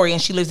name is Tori,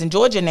 and she lives in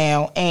Georgia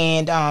now.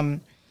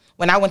 And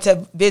when I went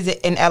to visit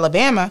in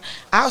Alabama,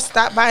 I'll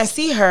stop by and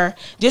see her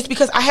just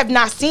because I have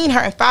not seen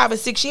her in 5 or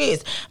 6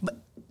 years. But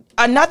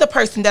another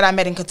person that I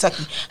met in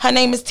Kentucky, her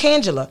name is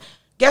Tangela.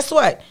 Guess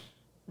what?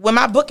 When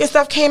my book and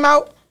stuff came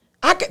out,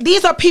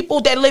 These are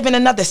people that live in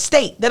another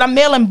state that I'm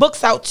mailing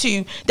books out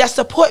to that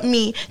support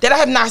me that I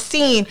have not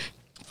seen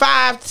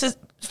 5,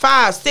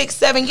 6,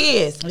 7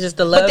 years. It's just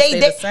the love stay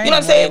the same. You know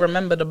what I'm saying? They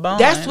remember the bond.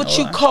 That's what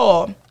you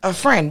call a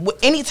friend.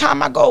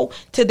 Anytime I go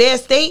to their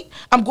state,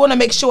 I'm going to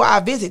make sure I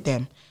visit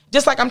them.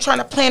 Just like I'm trying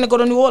to plan to go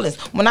to New Orleans.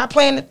 When I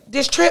plan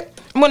this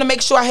trip, I'm going to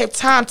make sure I have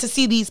time to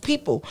see these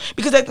people.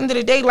 Because at the end of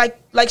the day,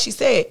 like she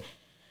said,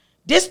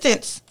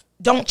 distance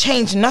don't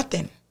change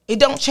nothing. It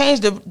don't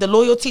change the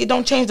loyalty. It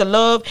don't change the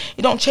love.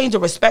 It don't change the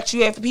respect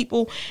you have for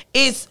people.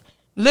 It's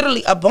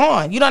literally a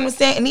bond. You know what I'm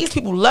saying? And these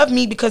people love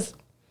me because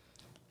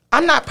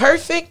I'm not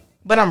perfect,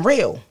 but I'm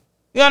real.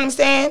 You know what I'm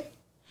saying?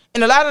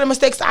 And a lot of the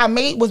mistakes I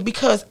made was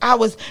because I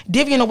was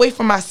divvying away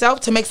from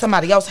myself to make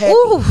somebody else happy.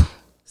 Ooh.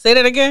 Say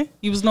that again.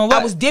 You was doing what?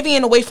 I was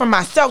divvying away from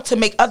myself to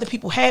make other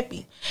people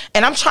happy.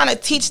 And I'm trying to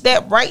teach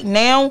that right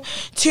now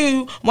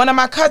to one of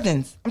my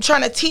cousins. I'm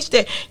trying to teach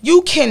that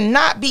you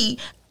cannot be,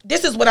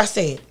 this is what I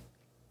said.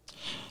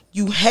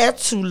 You have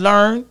to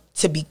learn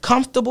to be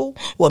comfortable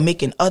while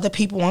making other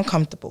people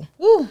uncomfortable.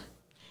 Ooh.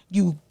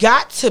 You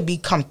got to be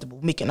comfortable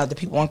making other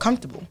people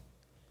uncomfortable.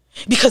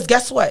 Because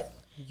guess what?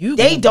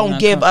 They don't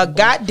give a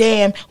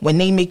goddamn when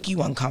they make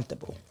you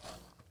uncomfortable.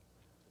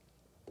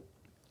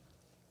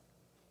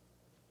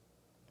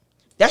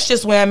 That's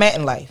just where I'm at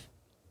in life.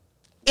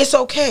 It's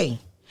okay.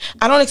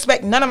 I don't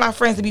expect none of my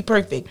friends to be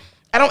perfect.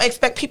 I don't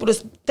expect people to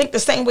think the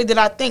same way that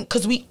I think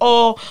because we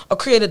all are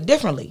created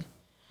differently.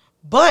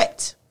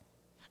 But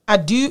I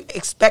do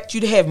expect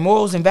you to have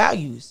morals and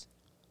values.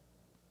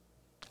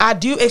 I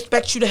do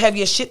expect you to have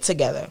your shit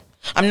together.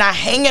 I'm not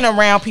hanging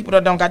around people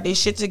that don't got their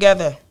shit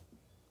together.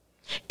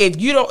 If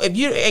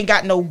you ain't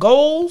got no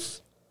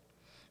goals,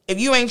 if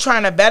you ain't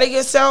trying to better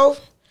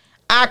yourself,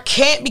 I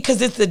can't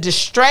because it's a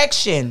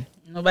distraction.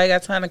 Nobody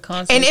got time to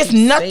constantly. And it's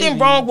nothing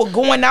wrong with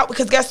going out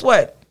because guess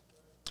what?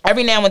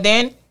 Every now and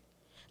then,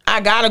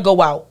 I gotta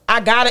go out. I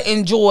gotta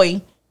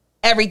enjoy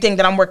everything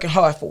that I'm working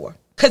hard for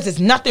because there's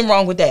nothing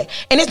wrong with that.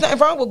 And there's nothing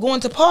wrong with going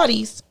to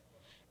parties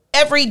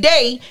every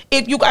day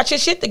if you got your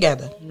shit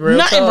together.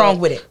 Nothing wrong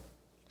with it.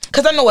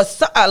 Because I know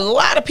a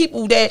lot of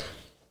people that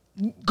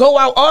go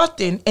out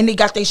often and they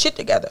got their shit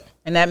together.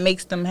 And that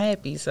makes them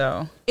happy,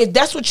 so. If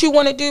that's what you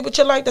want to do with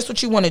your life, that's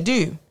what you want to do.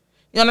 You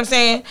know what I'm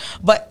saying?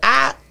 But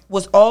I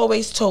was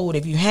always told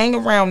if you hang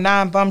around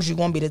 9 bums, you're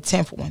going to be the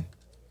 10th one.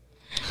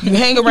 You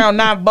hang around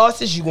 9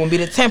 bosses, you're going to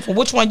be the 10th one.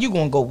 Which one you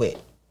going to go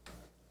with?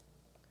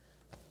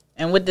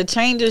 And with the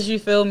changes, you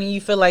feel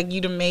like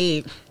you done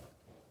made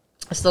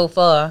so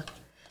far.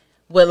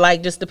 With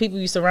like just the people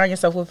you surround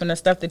yourself with and the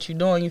stuff that you're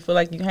doing, you feel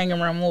like you hang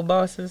around more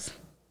bosses?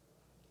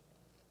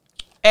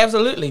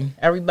 Absolutely.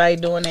 Everybody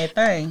doing their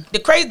thing. The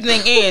crazy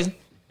thing is,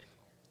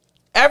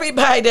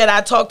 everybody that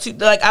I talk to,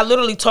 like I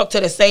literally talk to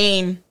the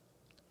same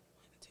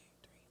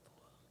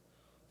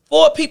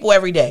 4 people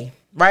every day,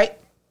 right?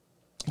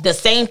 The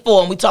same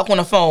 4, and we talk on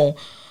the phone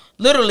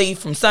literally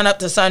from sun up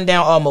to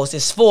sundown almost.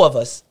 It's 4 of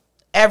us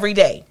every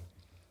day.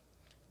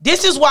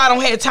 This is why I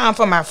don't have time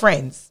for my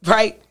friends,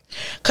 right?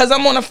 Because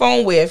I'm on the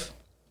phone with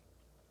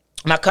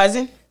my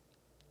cousin,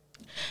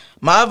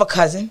 my other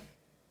cousin,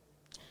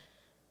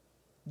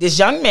 this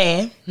young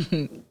man.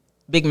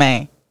 Big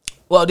man.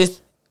 Well,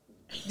 this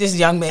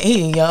young man,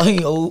 he ain't young,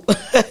 he old.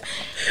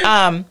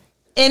 And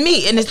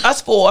me, and it's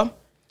us 4.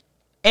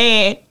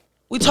 And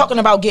we talking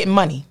about getting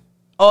money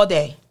all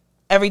day,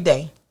 every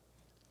day.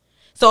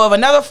 So if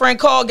another friend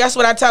called, guess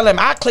what I tell him?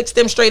 I clicks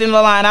them straight in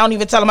the line. I don't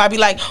even tell them. I be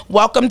like,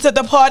 welcome to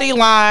the party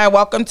line.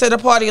 Welcome to the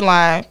party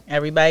line.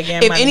 Everybody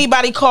getting money. If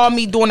anybody call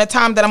me during the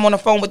time that I'm on the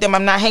phone with them,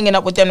 I'm not hanging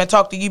up with them to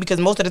talk to you because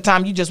most of the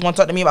time you just want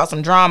to talk to me about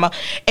some drama.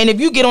 And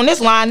if you get on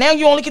this line, now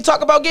you only can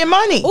talk about getting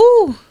money.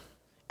 Ooh.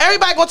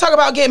 Everybody gonna talk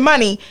about getting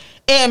money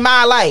in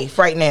my life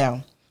right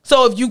now.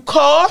 So if you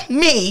call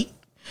me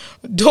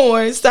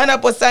during sun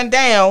up or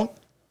sundown,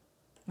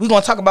 we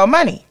gonna talk about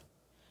money.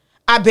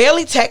 I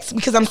barely text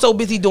because I'm so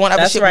busy doing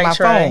other shit with my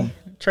phone.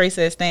 Trey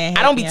says staying.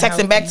 I don't be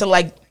texting back till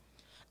like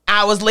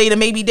hours later,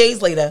 maybe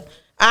days later.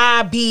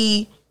 I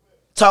be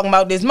talking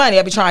about this money.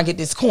 I be trying to get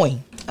this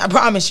coin. I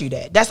promise you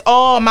that. That's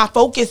all my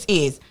focus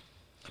is.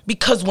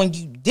 Because when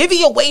you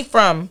divvy away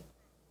from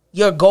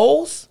your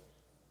goals,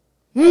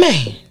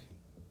 man,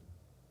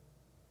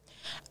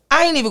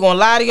 I ain't even gonna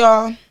lie to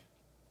y'all.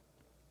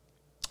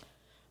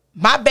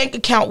 My bank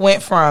account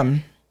went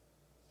from,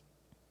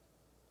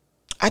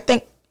 I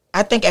think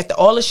after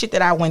all the shit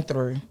that I went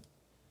through,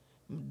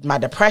 my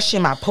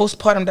depression, my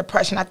postpartum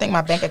depression, I think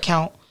my bank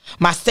account,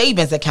 my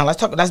savings account,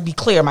 let's be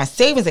clear, my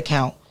savings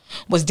account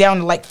was down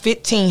to like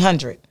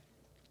 $1,500.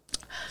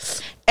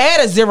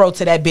 Add a 0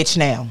 to that bitch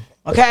now,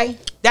 okay?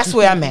 That's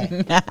where I'm at.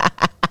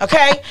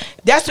 Okay?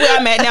 That's where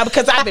I'm at now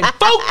because I've been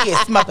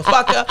focused,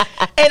 motherfucker.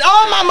 And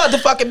all my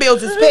motherfucking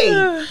bills is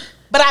paid.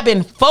 But I've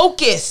been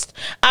focused.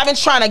 I've been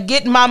trying to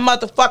get my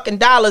motherfucking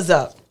dollars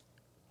up.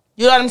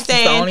 You know what I'm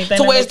saying?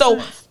 To where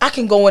so I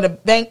can go in the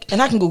bank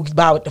and I can go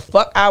buy what the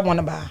fuck I want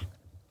to buy.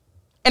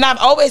 And I've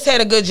always had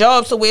a good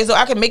job so where so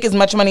I can make as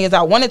much money as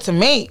I wanted to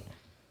make.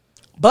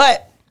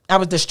 But I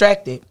was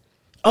distracted.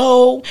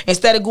 Oh,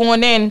 instead of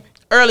going in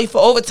early for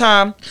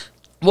overtime,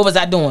 What was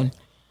I doing?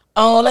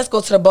 Oh, let's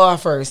go to the bar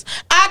first.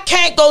 I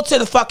can't go to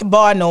the fucking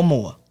bar no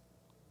more.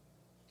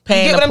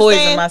 Paying to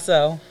poison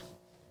myself.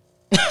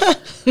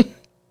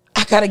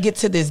 I gotta get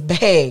to this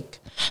bag.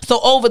 So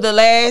over the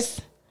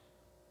last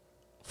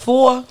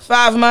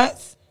 4-5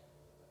 months,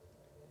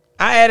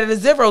 I added a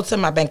 0 to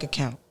my bank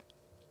account.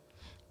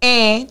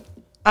 And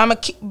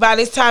by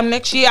this time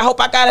next year, I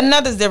hope I got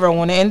another 0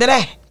 on the end of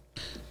that.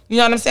 You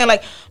know what I'm saying?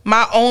 Like,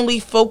 my only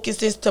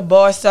focus is to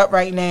boss up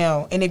right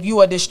now. And if you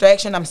a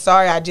distraction, I'm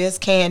sorry, I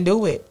just can't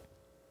do it.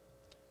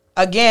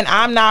 Again,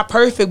 I'm not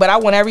perfect, but I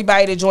want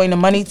everybody to join the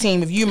money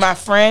team. If you my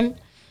friend,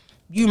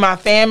 you my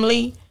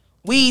family,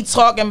 we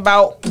talking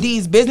about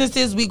these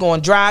businesses, we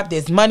gonna drive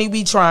this money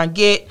we try and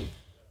get.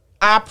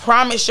 I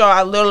promise y'all,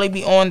 I literally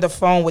be on the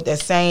phone with the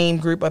same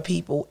group of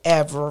people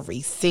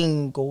every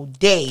single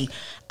day.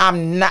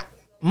 I'm not,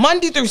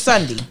 Monday through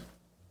Sunday.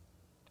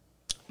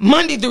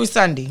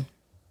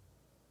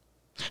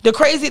 The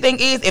crazy thing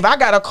is, if I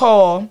got a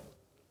call,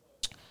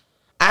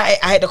 I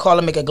had to call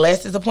and make a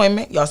glasses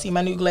appointment. Y'all see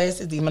my new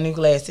glasses? These my new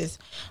glasses.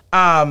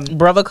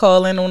 Brother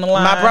calling on the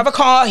line. My brother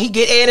called. He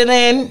get added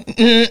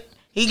in.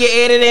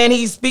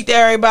 He speak to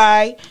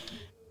everybody.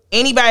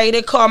 Anybody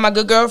that call my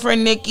good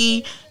girlfriend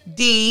Nikki,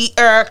 D,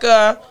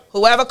 Erica,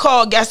 whoever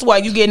called, guess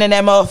what? You getting in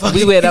that motherfucker.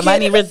 We where the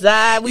money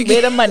reside. We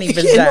where the money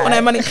reside. On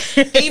that money.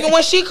 Even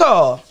when she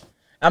called.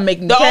 I'm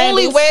making the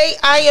only way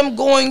I am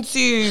going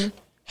to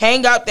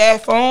hang up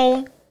that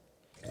phone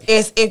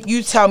is if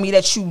you tell me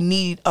that you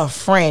need a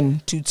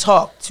friend to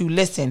talk, to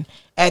listen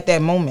at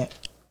that moment.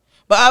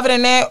 But other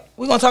than that,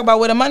 we're going to talk about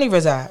where the money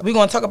resides. We're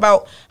going to talk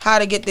about how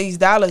to get these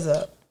dollars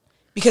up.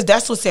 Because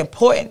that's what's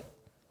important.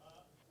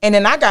 And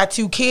then I got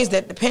 2 kids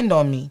that depend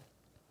on me.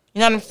 You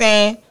know what I'm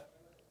saying?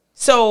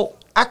 So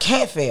I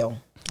can't fail.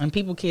 And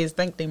kids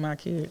think they my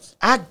kids.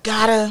 I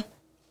got to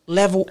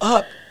level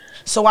up.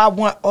 So I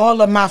want all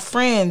of my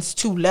friends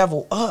to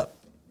level up.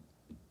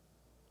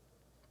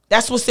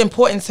 That's what's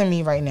important to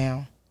me right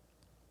now.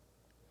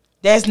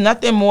 There's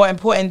nothing more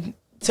important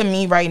to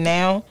me right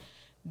now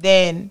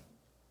than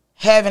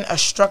having a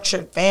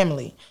structured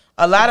family.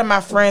 A lot of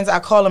my friends, I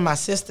call them my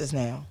sisters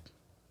now.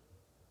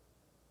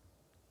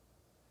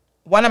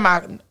 One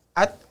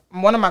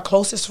of my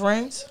closest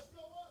friends,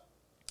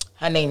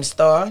 her name's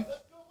Star.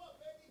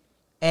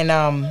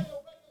 And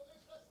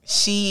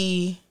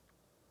she's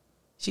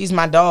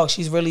my dog.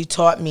 She's really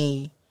taught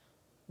me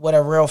what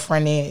a real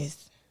friend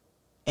is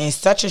in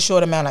such a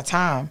short amount of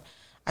time.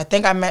 I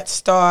think I met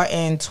Star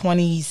in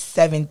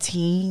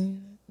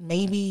 2017,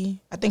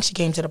 maybe. I think she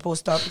came to the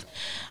post office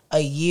a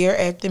year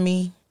after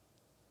me,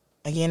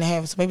 a year and a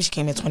half. So maybe she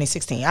came in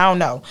 2016. I don't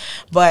know.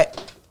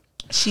 But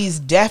she's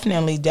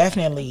definitely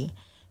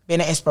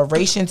been an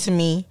inspiration to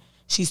me.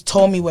 She's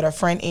told me what a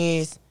friend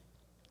is.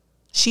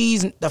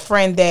 She's the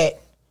friend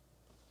that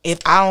if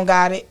I don't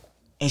got it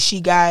and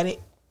she got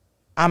it,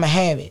 I'ma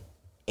have it.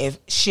 If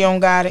she don't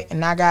got it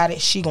and I got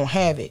it, she gonna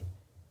have it.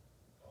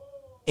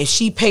 If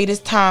she pay this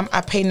time, I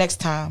pay next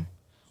time.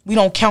 We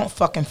don't count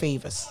fucking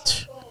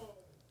favors.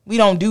 We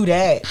don't do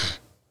that.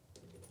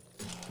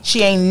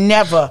 She ain't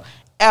never,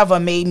 ever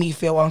made me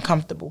feel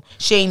uncomfortable.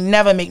 She ain't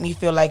never make me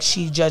feel like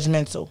she's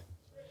judgmental.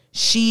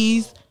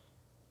 She's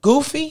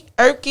goofy,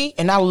 irky,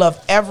 and I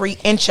love every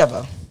inch of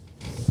her.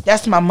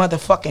 That's my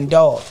motherfucking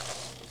dog.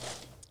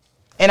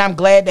 And I'm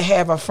glad to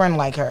have a friend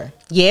like her.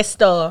 Yes,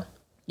 Star.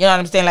 You know what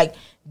I'm saying? Like,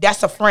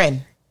 that's a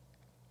friend.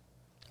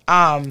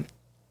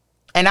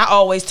 And I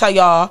always tell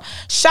y'all,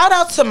 shout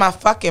out to my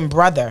fucking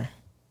brother.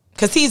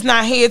 Because he's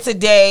not here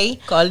today.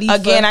 Khalifa.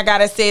 Again, I got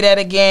to say that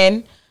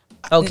again.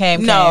 Okay.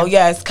 No,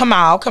 yes. Come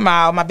out.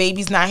 My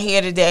baby's not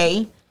here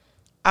today.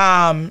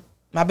 My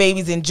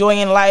baby's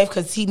enjoying life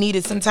because he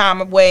needed some time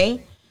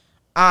away.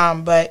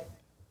 But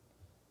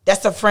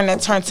that's a friend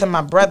that turned to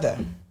my brother.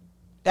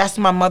 That's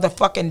my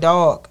motherfucking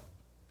dog.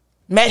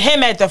 Met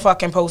him at the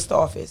fucking post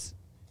office.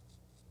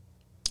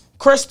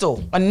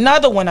 Crystal,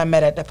 another one I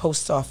met at the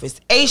post office.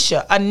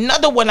 Aisha,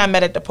 another one I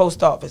met at the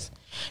post office.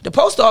 The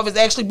post office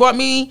actually brought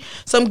me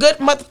some good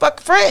motherfucking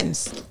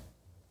friends.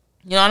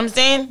 You know what I'm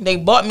saying? They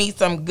bought me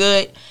some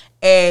good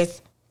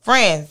ass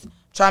friends.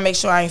 Try to make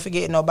sure I ain't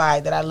forgetting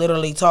nobody that I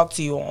literally talk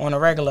to you on a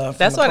regular.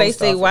 That's why they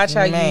say watch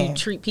how you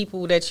treat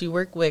people that you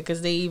work with,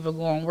 because they either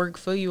going to work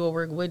for you or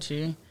work with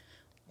you.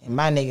 And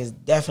my niggas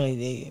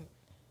definitely,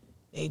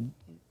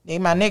 they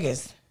my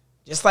niggas.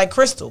 Just like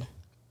Crystal.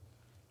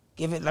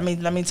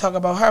 Let me talk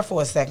about her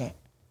for a second.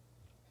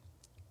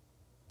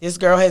 This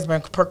girl has been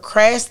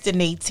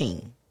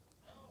procrastinating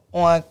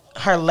on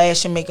her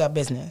lash and makeup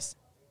business.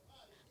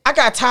 I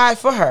got tired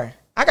for her.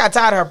 I got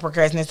tired of her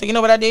procrastinating. So you know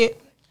what I did?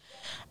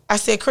 I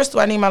said, Crystal,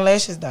 I need my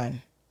lashes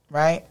done,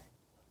 right?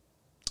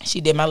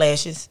 She did my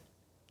lashes.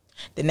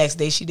 The next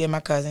day she did my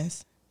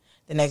cousins.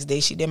 The next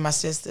day she did my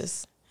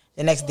sisters.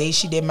 The next day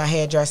she did my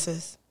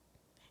hairdressers.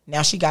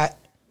 Now she got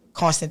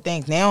constant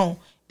things. Now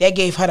that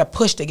gave her the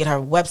push to get her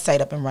website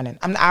up and running.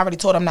 I already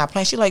told her I'm not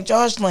playing. She's like,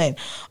 Jocelyn,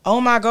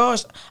 oh my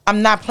gosh,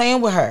 I'm not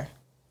playing with her.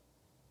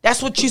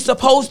 That's what you're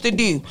supposed to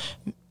do.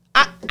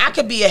 I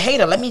could be a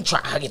hater. Let me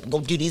try. I get to go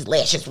do these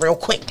lashes real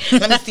quick.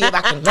 Let me see if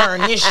I can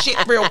learn this shit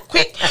real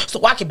quick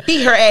so I can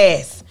beat her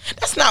ass.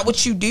 That's not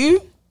what you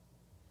do.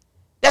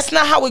 That's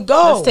not how it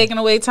goes. That's taking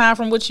away time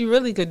from what you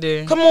really could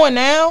do. Come on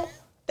now.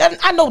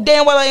 I know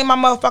damn well I ain't my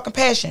motherfucking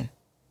passion.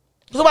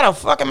 So why the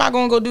fuck am I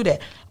going to go do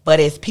that? But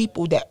it's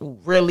people that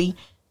really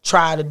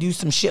try to do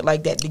some shit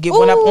like that to get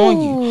one up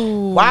on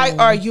you. Why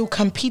are you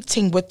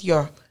competing with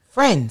your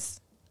friends?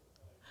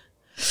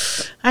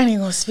 I ain't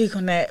gonna speak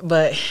on that,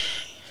 but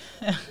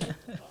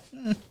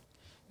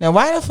now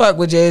why the fuck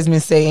would Jasmine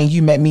say and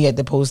you met me at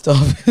the post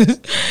office?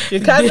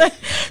 Your cousin?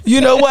 You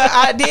know what?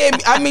 I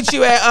did. I met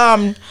you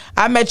at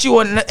I met you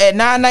at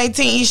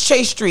 919 East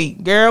Chase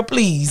Street. Girl,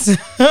 please.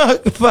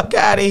 Fuck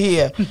out of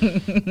here.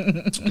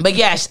 But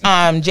yes,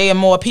 Jay and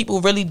more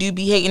people really do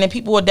be hating and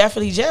people are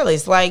definitely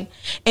jealous. Like,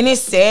 and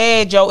it's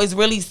sad, Joe. It's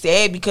really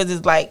sad because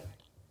it's like,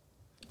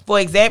 for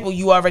example,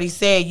 you already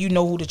said you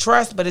know who to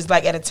trust, but it's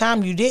like at a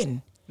time you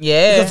didn't.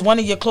 Yeah. Because one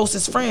of your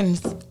closest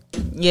friends.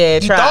 Yeah,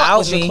 try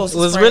out me. Was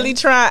friend. really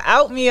trying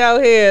out me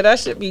out here. That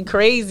should be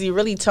crazy.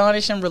 Really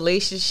tarnishing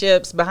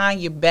relationships behind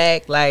your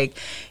back, like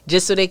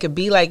just so they could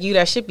be like you.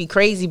 That should be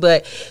crazy.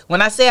 But when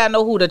I say I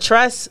know who to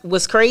trust,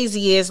 what's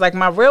crazy is like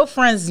my real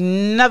friends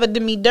never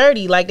did me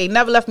dirty. Like they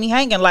never left me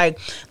hanging. Like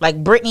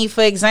Brittany,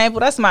 for example,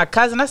 that's my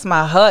cousin. That's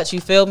my hutch.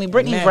 You feel me?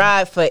 Brittany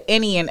ride for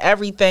any and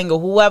everything or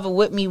whoever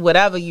with me,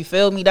 whatever. You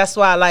feel me? That's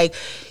why, like,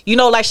 you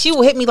know, like she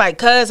will hit me like,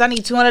 "Cuz I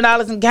need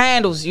 $200 in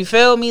candles." You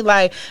feel me?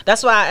 Like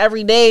that's why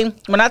every day.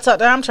 When I talk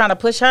to her, I'm trying to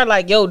push her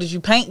like, yo, did you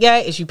paint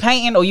yet? Is you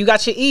painting? Or you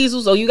got your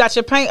easels? Or you got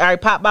your paint? All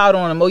right, pop out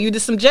on them. Or you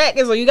did some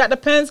jackets? Or you got the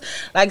pens?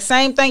 Like,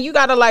 same thing. You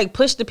got to, like,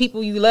 push the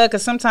people you love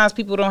because sometimes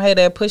people don't have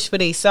that push for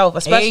themselves,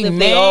 especially if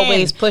they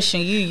always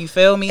pushing you. You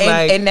feel me?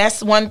 And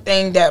that's one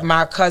thing that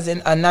my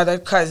cousin, another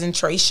cousin,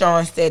 Trey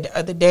Sean, said the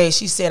other day.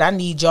 She said, I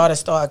need y'all to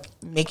start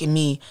making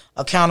me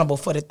accountable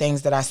for the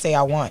things that I say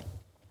I want.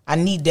 I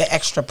need that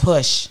extra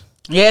push.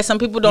 Yeah, some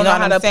people don't know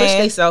how to push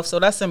themselves, so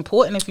that's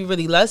important if you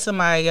really love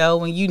somebody, yo.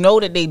 When you know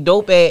that they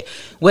dope at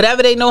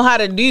whatever they know how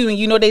to do, and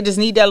you know they just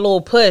need that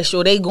little push,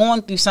 or they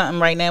going through something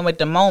right now at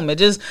the moment,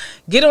 just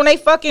get on their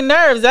fucking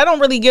nerves. I don't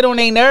really get on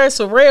their nerves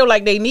for real.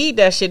 Like they need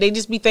that shit. They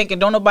just be thinking,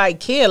 don't nobody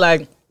care.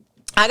 Like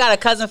I got a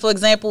cousin, for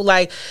example,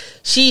 like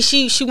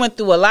she went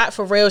through a lot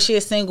for real. She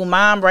a single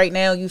mom right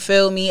now, you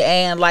feel me?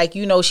 And like,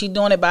 you know, she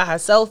doing it by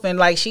herself. And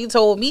like she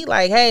told me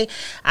like, hey,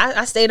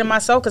 I stay to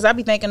myself because I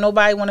be thinking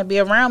nobody want to be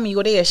around me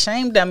or they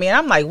ashamed of me. And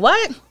I'm like,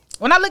 what?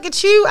 When I look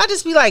at you, I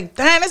just be like,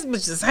 damn, this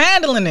bitch is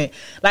handling it.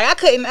 Like I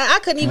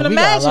couldn't even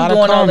imagine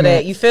doing all of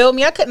that. You feel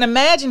me? I couldn't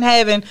imagine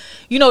having,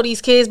 you know,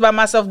 these kids by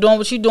myself doing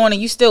what you doing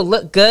and you still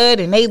look good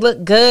and they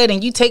look good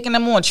and you taking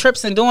them on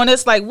trips and doing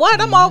this. Like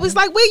what? I'm always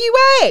like, where you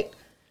at?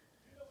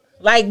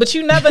 Like, but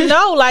you never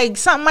know. Like,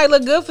 something might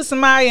look good for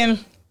somebody,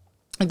 and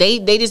they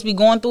just be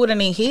going through it in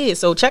their head.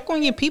 So check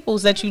on your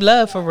peoples that you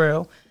love for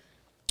real.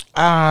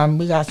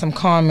 We got some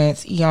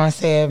comments. Eon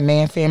said,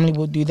 "Man, family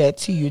will do that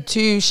to you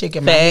too.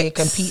 Shaking my head,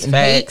 competing,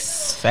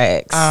 facts.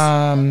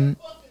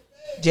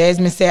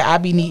 Jasmine said, "I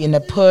be needing a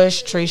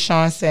push." Trey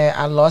Sean said,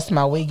 "I lost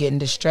my way getting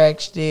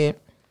distracted."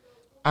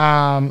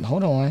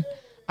 Hold on.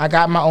 I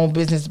got my own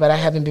business, but I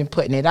haven't been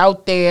putting it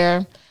out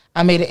there.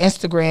 I made an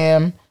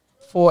Instagram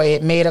for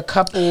it, made a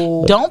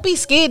couple. Don't be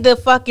scared to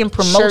fucking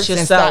promote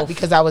yourself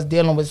because I was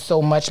dealing with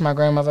so much. My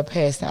grandmother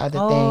passed and other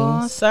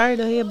things. Sorry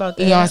to hear about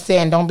that. Eon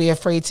saying, "Don't be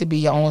afraid to be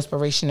your own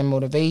inspiration and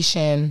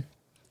motivation."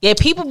 Yeah,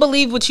 people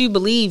believe what you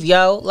believe,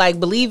 yo.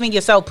 Like, believe in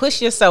yourself.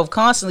 Push yourself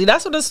constantly.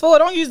 That's what it's for.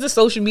 Don't use the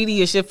social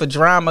media shit for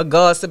drama,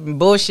 gossip, and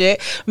bullshit.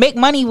 Make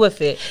money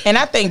with it. And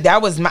I think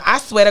that was I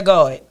swear to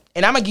God,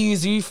 and I'm going to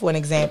use you for an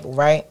example,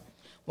 right?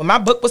 When my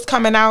book was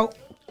coming out,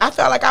 I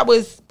felt like I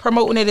was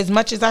promoting it as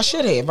much as I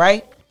should have,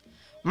 right?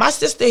 My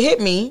sister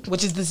hit me,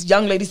 which is this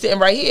young lady sitting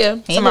right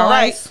here to my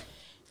right,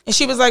 and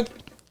she was like,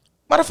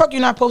 "Why the fuck you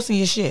not posting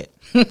your shit?"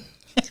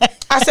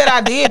 I said,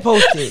 "I did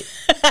post it."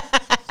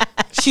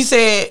 She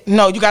said,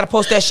 "No, you got to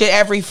post that shit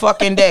every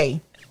fucking day."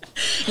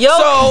 Yo.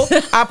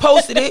 So I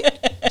posted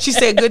it. She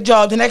said, "Good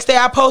job." The next day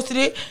I posted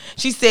it.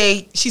 She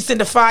said she sent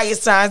the fire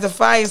sign.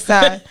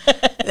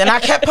 And I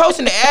kept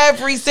posting it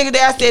every single day.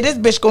 I said, this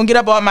bitch gonna get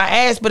up on my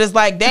ass. But it's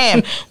like,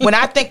 damn, when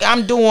I think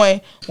I'm doing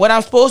what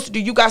I'm supposed to do,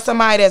 you got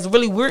somebody that's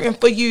really rooting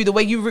for you the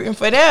way you rooting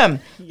for them.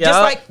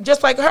 Yep.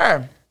 Just like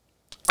her.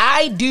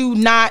 I do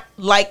not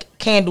like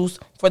candles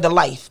for the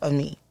life of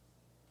me.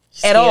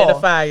 Scared at all.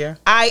 Of fire.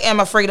 I am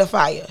afraid of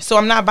fire. So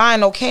I'm not buying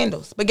no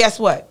candles. But guess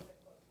what?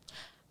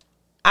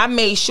 I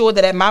made sure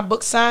that at my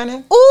book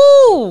signing,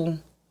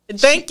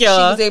 thank y'all.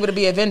 She was able to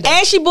be a vendor.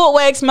 And she bought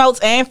wax melts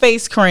and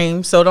face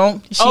cream. So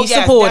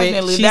supported.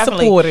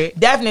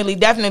 Definitely.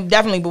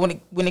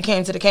 But when it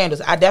came to the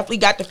candles, I definitely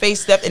got the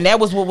face stuff, and that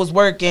was what was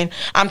working.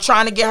 I'm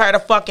trying to get her to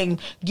fucking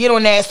get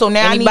on that. So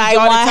now Anybody I need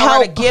y'all to tell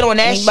her to get on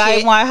that shit.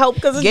 Anybody want help?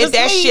 Because get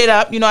that shit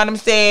up. You know what I'm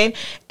saying?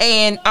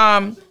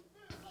 And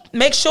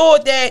make sure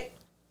that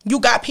you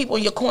got people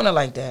in your corner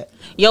like that.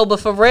 Yo, but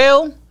for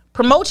real,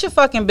 Promote your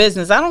fucking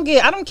business. I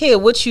don't care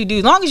what you do.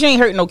 As long as you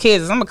ain't hurting no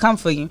kids, I'm gonna come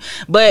for you.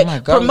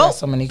 But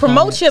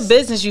promote your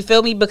business, you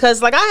feel me?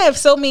 Because like I have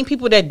so many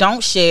people that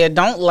don't share,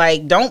 don't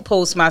like, don't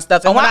post my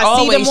stuff. And when I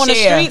see them on the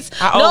streets,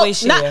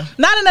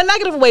 not in a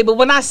negative way, but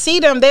when I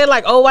see them, they're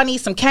like, oh, I need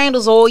some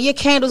candles, or your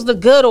candles look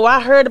good, or I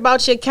heard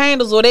about your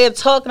candles, or they're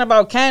talking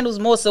about candles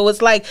more. So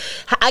it's like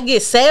I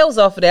get sales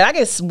off of that. I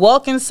get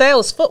walking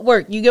sales,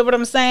 footwork. You get what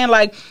I'm saying?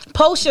 Like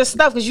post your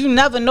stuff because you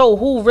never know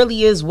who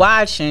really is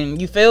watching.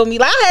 You feel me?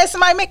 Like I had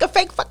somebody make a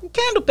fake fucking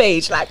candle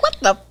page. Like, what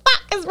the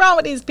fuck is wrong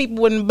with these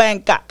people in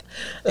Bangkok?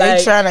 Like,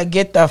 they trying to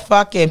get the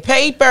fucking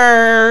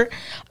paper.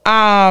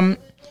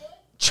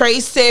 Trey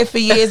said for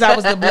years I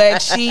was the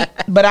black sheep,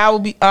 but I will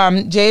be.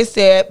 Jay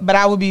said, but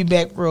I will be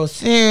back real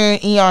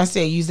soon. Eon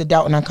said, use the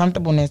doubt and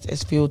uncomfortableness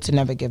as fuel to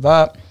never give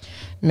up.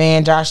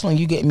 Man, Jocelyn,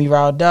 you getting me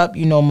riled up.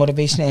 You know,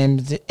 motivation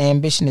and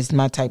ambition is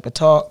my type of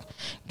talk.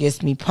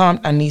 Gets me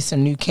pumped. I need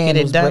some new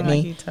candles, get it done, Brittany.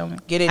 like you tell me.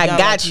 Get it I done,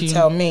 got like you.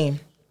 Tell me.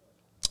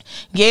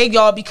 Yeah,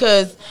 y'all,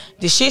 because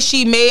the shit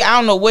she made, I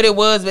don't know what it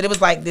was, but it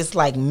was like this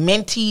like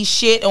minty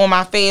shit on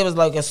my face. It was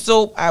like a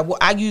soap.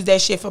 I used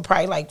that shit for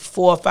probably like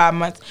 4 or 5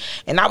 months,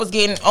 and I was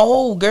getting,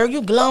 oh girl,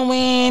 you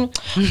glowing.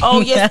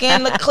 Oh, your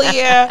skin look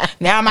clear.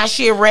 Now my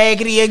shit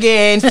raggedy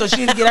again. So she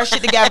needs to get her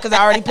shit together because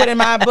I already put in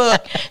my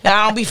book.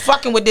 Now I don't be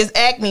fucking with this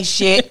acne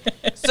shit.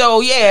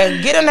 So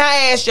yeah, get in her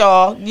ass,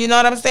 y'all. You know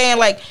what I'm saying?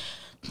 Like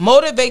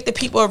motivate the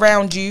people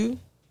around you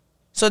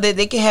so that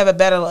they can have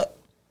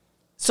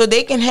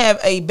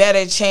a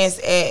better chance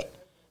at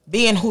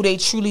being who they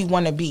truly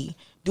want to be,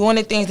 doing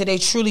the things that they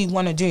truly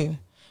want to do.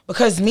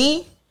 Because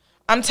me,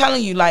 I'm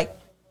telling you, like,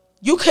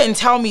 you couldn't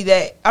tell me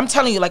that. I'm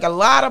telling you, like, a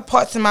lot of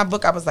parts in my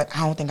book, I was like, I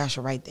don't think I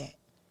should write that.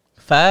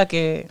 Fuck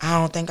it. I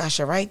don't think I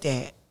should write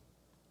that.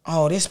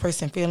 Oh, this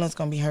person's feelings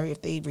going to be hurt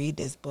if they read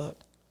this book.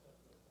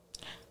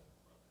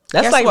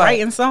 That's Guess like what?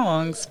 writing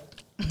songs.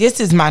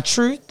 This is my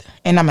truth,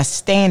 and I'm going to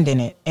stand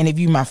in it. And if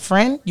you my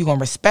friend, you're going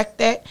to respect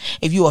that.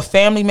 If you a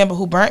family member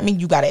who burnt me,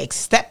 you got to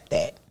accept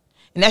that.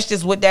 And that's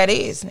just what that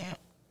is now.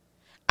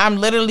 I'm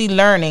literally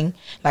learning,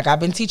 like I've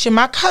been teaching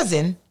my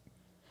cousin,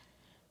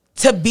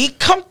 to be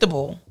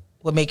comfortable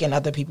with making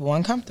other people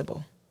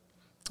uncomfortable.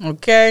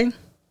 Okay.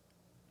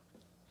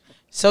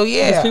 So,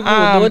 yeah. People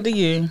will do it to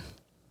you.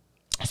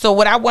 So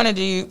what I want to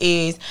do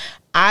is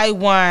I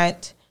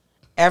want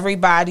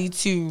everybody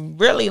to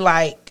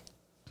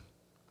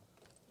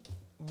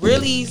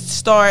really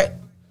start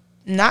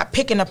not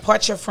picking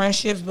apart your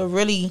friendships, but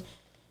really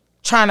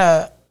trying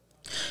to...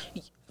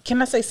 Can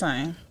I say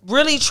something?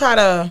 Really try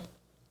to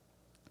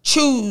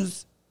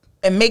choose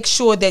and make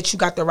sure that you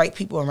got the right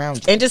people around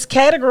you. And just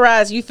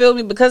categorize, you feel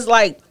me? Because,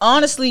 like,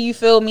 honestly, you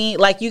feel me?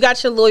 Like, you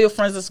got your loyal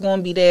friends that's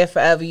going to be there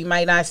forever. You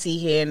might not see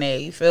here and there,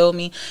 you feel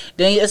me?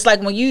 Then it's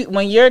like when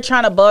you're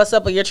trying to bust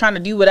up or you're trying to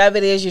do whatever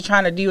it is you're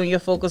trying to do and you're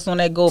focused on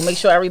that goal, make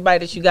sure everybody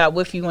that you got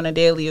with you on a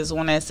daily is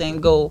on that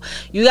same goal.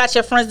 You got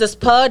your friends that's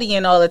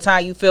partying all the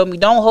time, you feel me?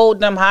 Don't hold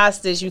them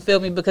hostage, you feel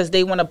me? Because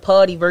they want to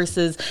party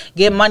versus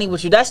get money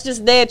with you. That's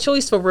just their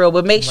choice for real.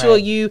 But make sure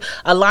you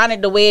align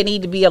it the way it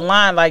need to be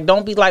aligned. Like,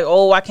 don't be like,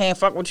 oh, I can't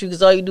fuck with you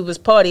because all you do is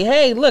party.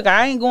 Hey, look,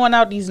 I ain't going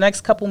out these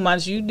next couple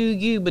months. You do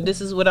you, but this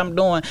is what I'm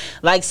doing.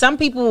 Like, some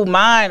people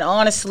mind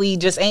honestly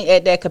just ain't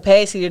at that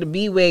capacity to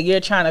be where you're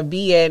trying to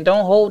be at. And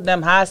don't hold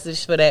them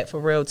hostage for that, for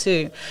real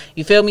too.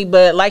 You feel me?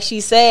 But like she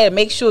said,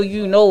 make sure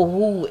you know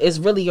who is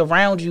really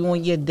around you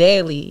on your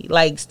daily,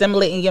 like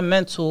stimulating your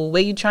mental,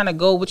 where you trying to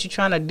go, what you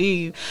trying to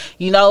do,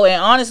 you know.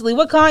 And honestly,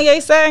 what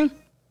Kanye saying?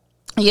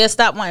 Yeah,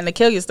 stop wanting to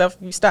kill yourself.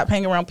 You stop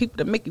hanging around people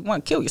that make you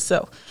want to kill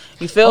yourself.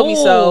 You feel me?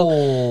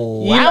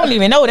 So I don't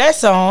even know that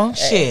song.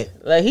 Shit,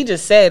 like he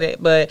just said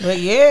it, but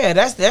yeah,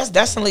 that's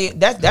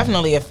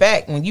definitely a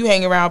fact. When you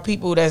hang around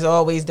people that's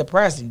always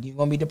depressed, you're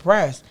gonna be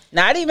depressed.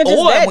 Not even just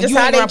or that, when just you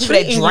how hang they around people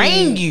that treating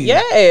drain you,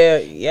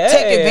 yeah,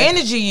 take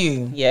advantage of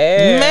you,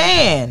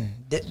 man.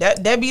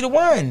 That be the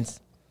ones.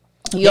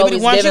 You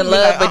always giving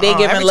love, but they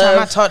giving every love. Every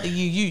time I talk to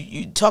you,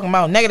 you talking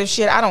about negative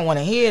shit. I don't want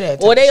to hear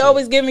that. Or they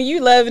always giving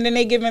you love, and then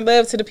they giving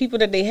love to the people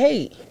that they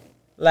hate.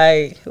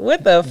 Like,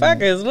 what the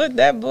fuck is with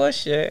that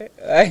bullshit?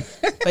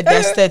 But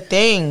that's the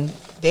thing.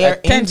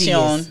 They're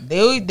envious.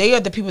 They are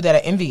the people that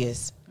are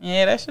envious.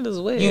 Yeah, that shit is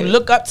weird. You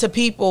look up to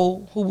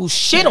people who will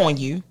shit on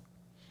you,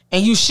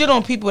 and you shit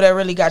on people that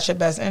really got your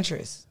best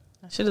interest.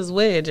 That shit is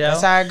weird, yo.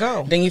 That's how I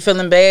go. Then you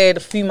feeling bad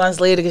a few months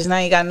later because now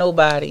you got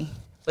nobody.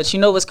 But you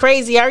know what's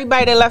crazy?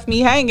 Everybody that left me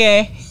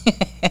hanging,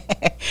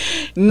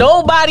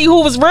 nobody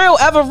who was real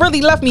ever really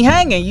left me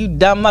hanging. You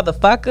dumb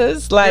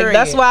motherfuckers. Like,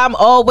 that's why I'm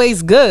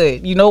always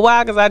good. You know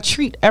why? Because I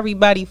treat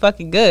everybody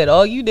fucking good.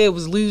 All you did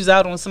was lose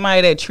out on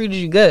somebody that treated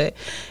you good.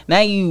 Now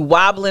you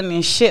wobbling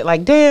and shit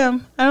like,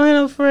 damn, I don't have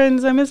no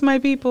friends. I miss my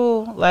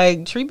people.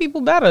 Like, treat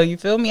people better. You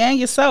feel me? And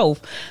yourself.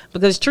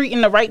 Because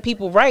treating the right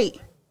people right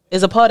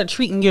is a part of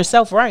treating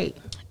yourself right.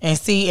 And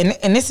see,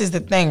 and this is the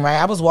thing, right?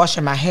 I was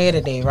washing my hair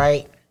today,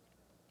 right?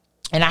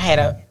 And I had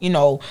I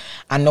know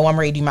I'm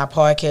ready to do my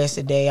podcast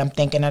today. I'm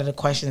thinking of the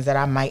questions that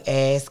I might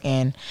ask.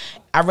 And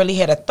I really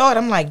had a thought.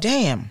 I'm like,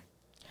 damn,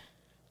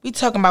 we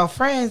talking about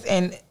friends.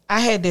 And I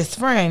had this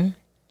friend,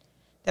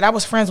 that I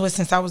was friends with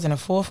since I was in the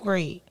 4th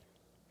grade.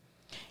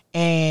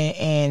 And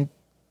in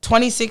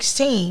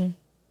 2016,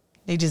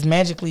 they just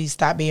magically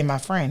stopped being my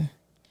friend.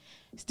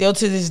 Still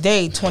to this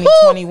day,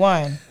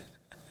 2021,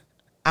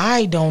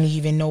 I don't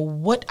even know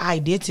what I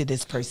did to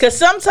this person. Because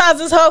sometimes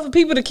it's hard for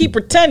people to keep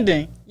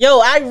pretending. Yo,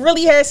 I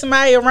really had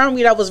somebody around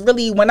me that was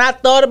really, when I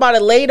thought about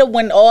it later,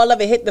 when all of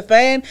it hit the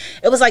fan,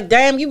 it was like,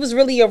 damn, you was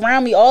really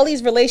around me. All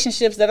these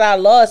relationships that I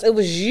lost, it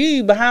was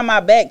you behind my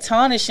back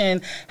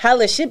tarnishing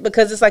hella shit,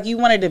 because it's like you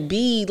wanted to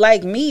be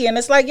like me. And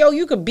it's like, yo,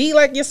 you could be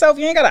like yourself.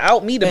 You ain't got to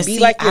out me to be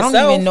like yourself. I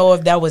don't even know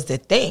if that was the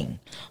thing.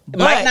 It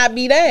might not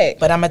be that.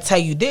 But I'm going to tell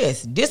you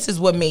this. This is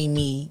what made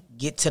me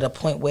get to the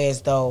point where,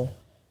 as though,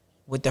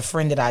 with the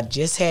friend that I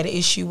just had an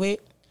issue with,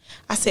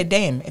 I said,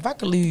 damn, if I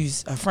could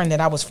lose a friend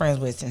that I was friends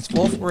with since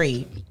 4th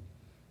grade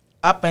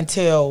up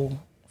until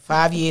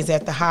 5 years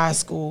after high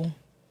school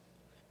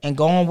and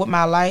go on with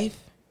my life,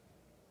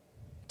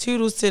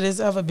 toodles to this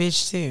other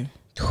bitch too.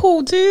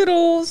 Who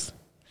toodles?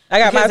 I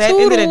got because my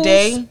toodles. At the end of the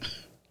day,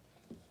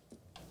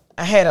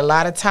 I had a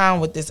lot of time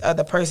with this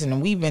other person,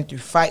 and we went through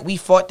fight. We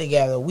fought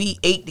together. We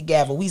ate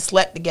together. We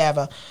slept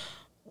together.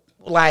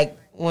 Like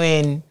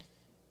when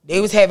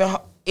they was having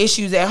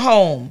issues at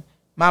home,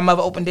 my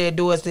mother opened their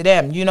doors to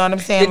them. You know what I'm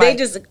saying? Did they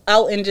just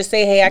out and just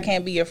say, hey, I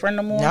can't be your friend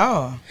no more?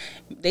 No.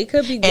 They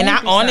could be. And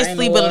I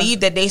honestly believe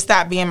that they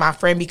stopped being my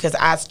friend because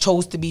I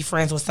chose to be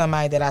friends with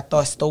somebody that I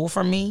thought stole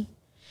from me.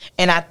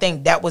 And I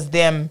think that was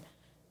them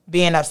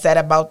being upset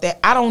about that.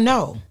 I don't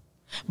know.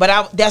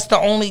 But that's the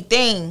only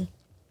thing.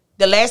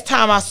 The last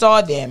time I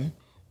saw them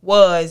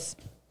was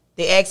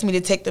they asked me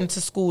to take them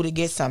to school to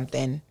get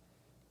something.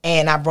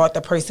 And I brought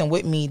the person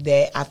with me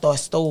that I thought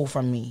stole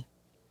from me.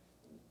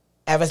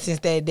 Ever since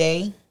that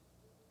day,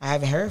 I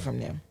haven't heard from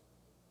them.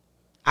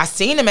 I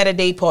seen them at a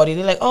day party.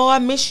 They're like, oh, I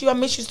miss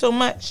you so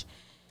much.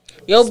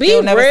 Yo, be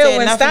real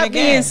and stop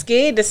being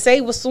scared to say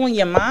what's on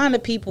your mind to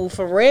people,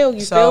 for real.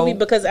 You feel me?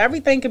 Because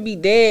everything can be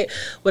dead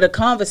with a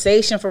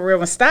conversation, for real.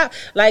 And stop,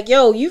 like,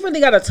 yo, you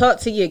really got to talk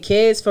to your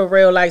kids, for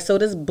real. Like, so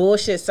this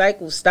bullshit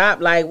cycle stop,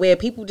 like, where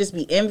people just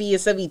be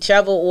envious of each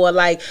other, or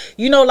like,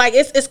 you know, like,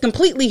 it's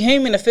completely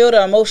human to feel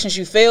the emotions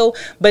you feel.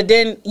 But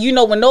then, you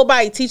know, when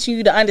nobody teaching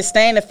you to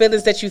understand the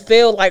feelings that you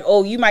feel, like,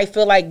 oh, you might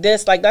feel like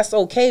this, like, that's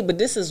okay, but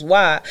this is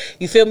why.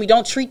 You feel me?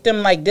 Don't treat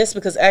them like this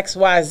because X,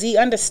 Y, Z.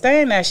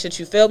 Understand that shit,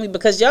 you feel me?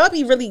 Because y'all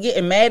be really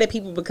getting mad at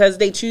people because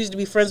they choose to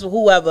be friends with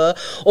whoever,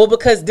 or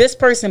because this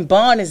person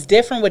bond is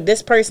different with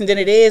this person than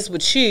it is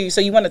with you,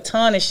 so you want to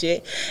tarnish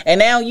it. And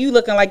now you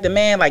looking like the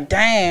man, like,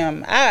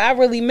 damn, I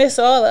really miss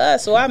all of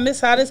us, so I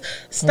miss how this.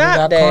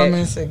 Stop that.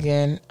 Comments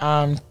again.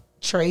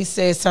 Trey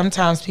says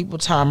sometimes people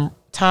time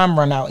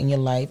run out in your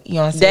life. You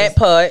know what I'm saying? That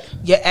part.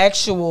 Your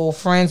actual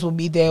friends will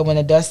be there when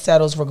the dust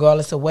settles,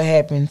 regardless of what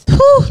happens.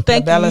 Whew,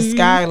 thank Bella, you.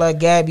 Skylar,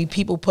 Gabby,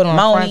 people put on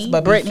Moni, fronts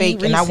but Brittany, be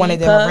fake, and I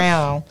wanted them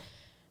around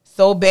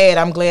so bad.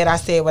 I'm glad I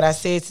said what I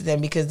said to them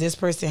because this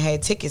person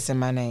had tickets in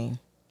my name.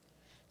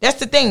 That's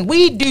the thing.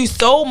 We do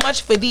so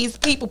much for these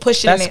people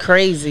pushing. That's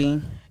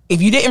crazy.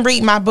 If you didn't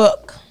read my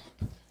book,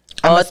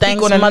 all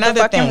things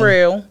motherfucking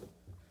real.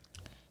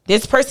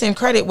 This person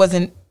credit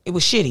wasn't. It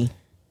was shitty.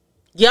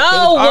 Yo, they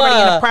was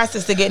already in the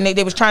process of getting.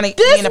 They was trying to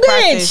be in the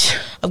process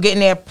of getting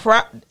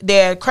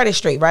their credit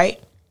straight, right?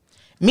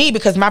 Me,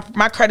 because my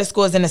credit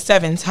score is in the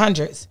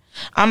 700s.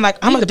 I'm like,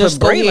 I'm gonna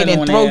just go ahead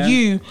and throw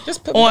you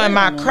on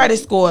my credit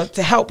score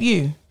to help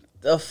you.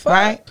 The fuck?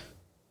 Right?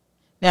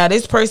 Now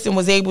this person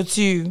was able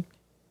to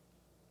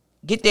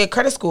get their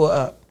credit score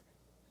up.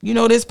 You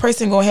know, this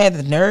person gonna have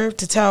the nerve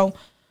to tell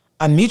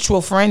a mutual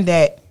friend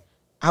that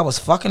I was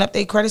fucking up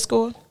their credit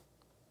score.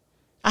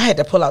 I had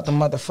to pull out the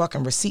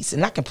motherfucking receipts,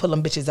 and I can pull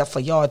them bitches up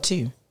for y'all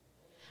too.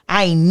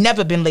 I ain't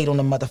never been late on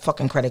a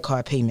motherfucking credit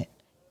card payment.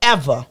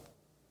 Ever.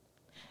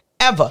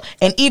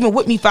 And even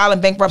with me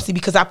filing bankruptcy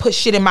because I put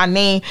shit in my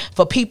name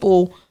for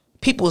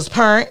people's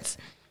parents,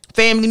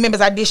 family members,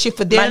 I did shit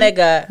for them. My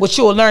nigga. Which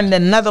you'll learn in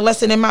another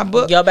lesson in my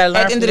book. Y'all better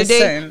learn at the end from of the day,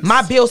 sentence.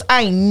 my bills,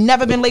 I ain't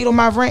never been late on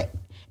my rent.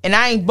 And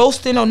I ain't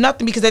boasting or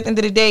nothing because at the end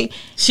of the day,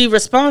 she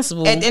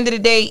responsible. At the end of the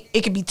day,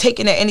 it could be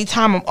taken at any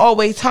time. I'm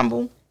always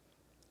humble.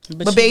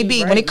 But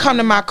baby, when it come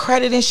to my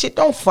credit and shit,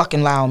 don't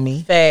fucking lie on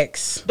me.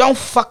 Facts. Don't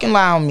fucking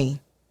lie on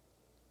me.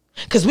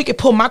 Because we could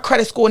pull my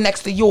credit score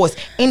next to yours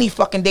any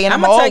fucking day, and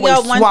I'm always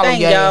tell y'all one swallow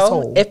thing, your yo.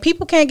 asshole. If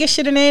people can't get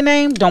shit in their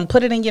name, don't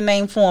put it in your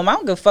name for them. I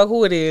don't give a fuck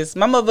who it is.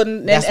 My mother,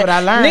 that's what I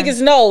learned.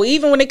 Niggas know,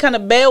 even when they kind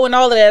of bail and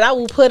all of that, I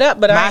will put up,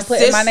 but I ain't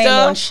putting my name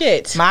on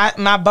shit.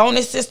 My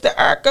bonus sister,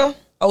 Erica,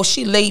 oh,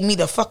 she laid me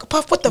the fuck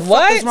up. What the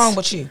fuck is wrong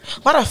with you?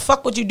 Why the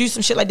fuck would you do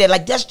some shit like that?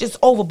 Like, that's just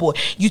overboard.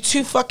 You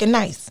too fucking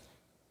nice.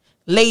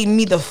 Laid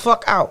me the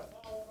fuck out.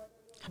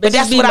 But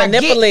that's what I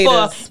get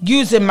for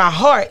using my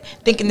heart,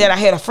 thinking that I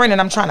had a friend and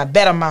I'm trying to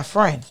better my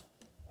friend.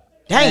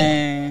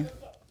 Dang.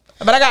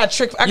 But I got a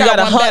trick. I got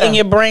a heart in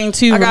your brain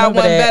too. I got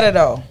one better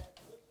though.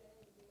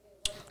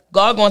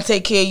 God gonna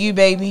take care of you,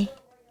 baby,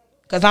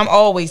 because I'm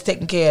always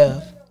taken care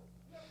of.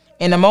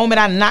 And the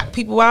moment I knock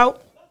people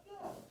out,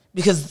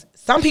 because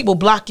some people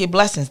block your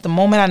blessings. The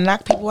moment I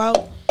knock people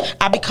out,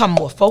 I become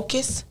more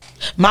focused.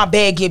 My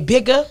bag get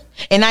bigger,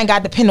 And I ain't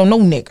got to depend on no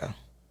nigga.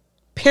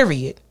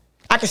 Period.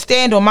 I can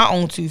stand on my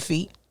own 2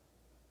 feet.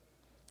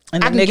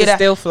 And the nigga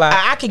still fly.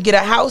 I can get a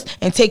house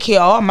and take care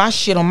of all my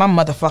shit on my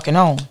motherfucking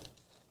own.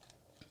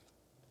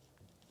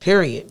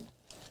 Period.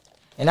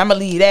 And I'm going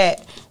to leave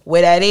that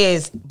where that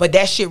is. But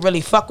that shit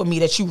really fuck with me,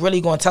 that you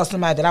really going to tell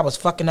somebody that I was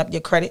fucking up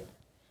your credit.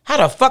 How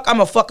the fuck I'm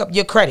going to fuck up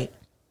your credit?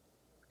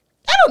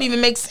 That don't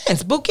even make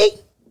sense, Bookie.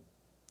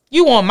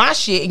 You on my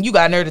shit and you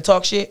got nerve to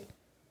talk shit.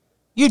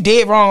 You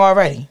did wrong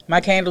already.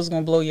 My candle's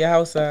going to blow your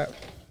house up.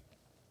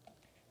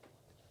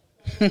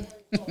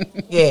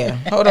 Yeah,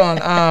 hold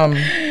on.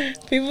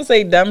 People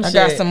say dumb shit.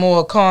 I got some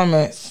more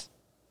comments.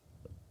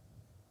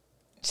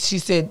 He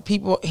said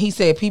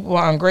people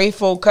are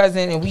ungrateful,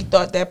 cousin, and we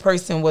thought that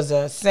person was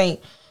a saint.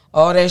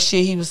 All that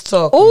shit he was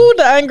talking. Ooh,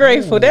 the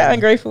ungrateful. Ooh. That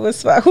ungrateful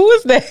was fine. Who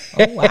was that?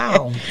 Oh,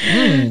 wow.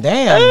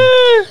 Damn.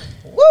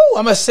 Woo,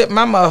 I'm going to sip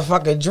my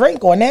motherfucking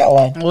drink on that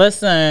one.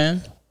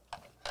 Listen.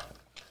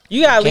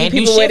 You got to leave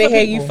people where they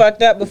had you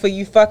fucked up before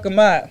you fuck them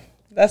up.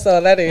 That's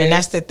all that is. And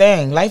that's the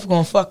thing. Life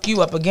going to fuck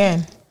you up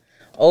again.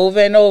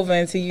 Over and over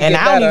until you get better.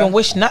 And I don't even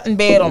wish nothing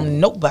bad on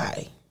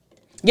nobody.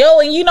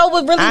 Yo, and you know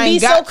what really be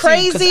so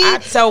crazy? I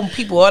tell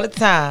people all the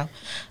time,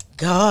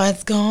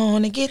 God's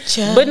gonna get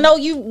you. But no,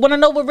 you want to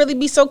know what really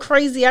be so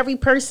crazy? Every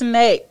person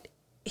that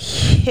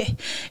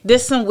did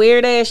some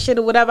weird ass shit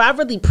or whatever, I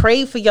really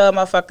prayed for y'all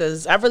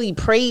motherfuckers. I really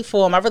prayed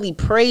for them. I really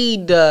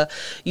prayed,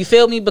 you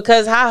feel me?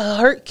 Because how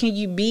hurt can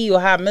you be, or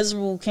how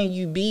miserable can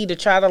you be to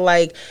try to,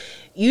 like,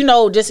 you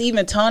know, just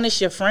even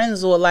tarnish your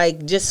friends, or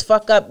like just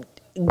fuck up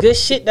good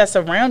shit that's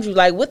around you?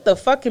 Like, what the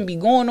fuck can be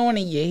going on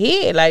in your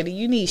head? Like, do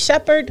you need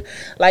shepherd?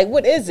 Like,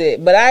 what is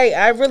it? But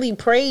I really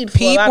prayed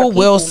for a lot of people,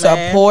 will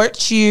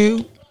support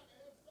you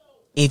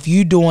if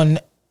you doing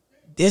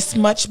this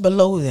much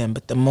below them,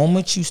 but the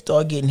moment you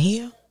start getting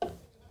here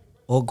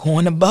or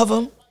going above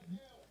them,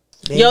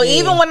 yo,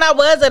 even when I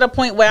was at a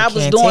point where I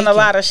was doing a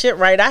lot of shit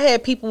right, I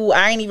had people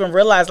I ain't even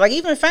realize, like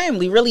even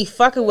family, really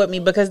fucking with me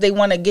because they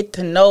want to get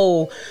to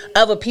know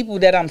other people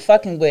that I'm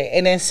fucking with.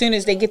 And then as soon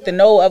as they get to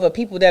know other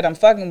people that I'm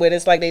fucking with,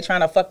 it's like they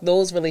trying to fuck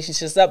those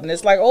relationships up. And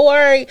it's like, oh, all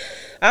right,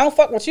 I don't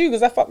fuck with you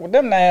because I fuck with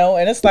them now.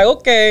 And it's like,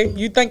 okay,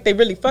 you think they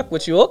really fuck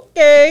with you?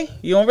 Okay,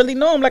 you don't really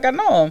know them like I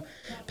know them.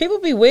 People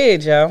be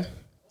weird, yo.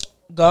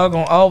 God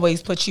gonna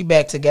always put you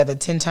back together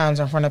 10 times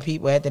in front of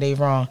people after they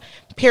wrong.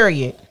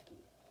 Period.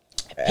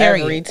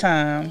 Every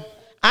time.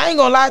 I ain't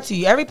gonna lie to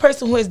you. Every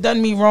person who has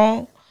done me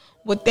wrong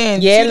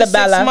within 2 to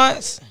 6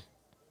 months,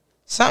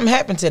 something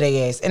happened to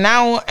their ass. And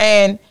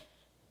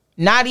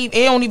not even,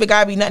 it don't even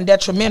gotta be nothing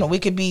detrimental.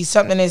 It could be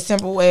something as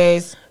simple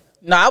as,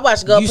 no, I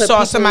watched God. You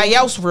saw somebody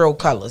else real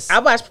colors. I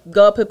watched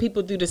God put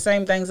people through the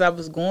same things I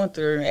was going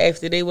through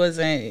after they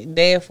wasn't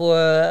there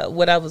for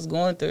what I was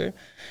going through.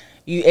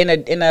 You in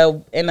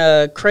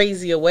a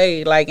crazier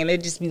way, like, and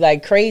it just be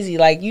like crazy,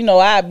 like, you know,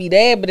 I'd be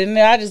there, but then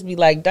I just be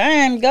like,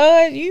 damn,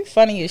 God, you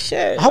funny as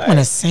shit. I want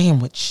a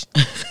sandwich.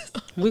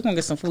 We gonna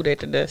get some food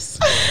after this.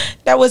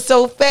 That was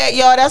so fat,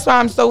 y'all. That's why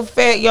I'm so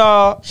fat,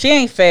 y'all. She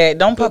ain't fat.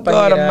 Don't put her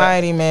God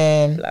Almighty,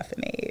 man.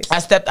 Bluffing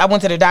ass. I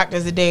went to the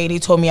doctors today. They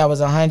told me I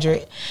was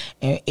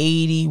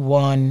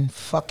 181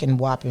 fucking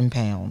whopping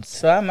pounds.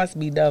 So I must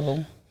be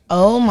double.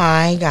 Oh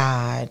my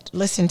God!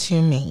 Listen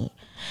to me.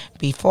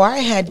 Before I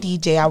had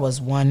DJ, I was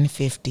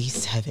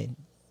 157.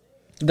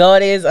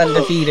 God is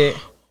undefeated.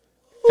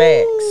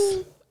 Facts.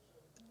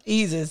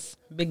 Jesus.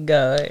 Big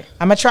God.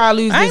 I'm going to try to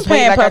lose this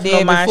weight like I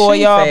did before,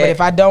 y'all. But if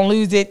I don't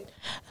lose it,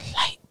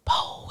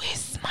 Lipo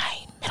is my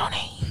middle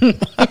name.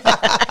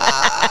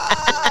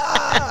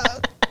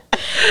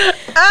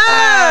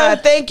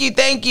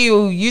 Thank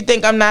you. You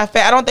think I'm not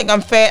fat? I don't think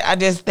I'm fat. I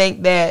just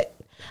think that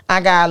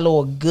I got a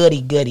little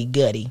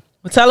goody.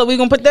 Well, tell her we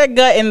gonna put that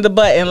gut in the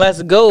butt and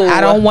let's go. I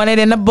don't want it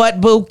in the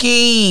butt,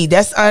 Bookie.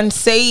 That's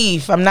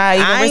unsafe. I'm not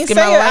even risking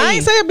my life. I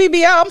ain't saying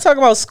BBL. I'm talking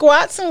about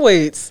squats and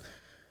weights.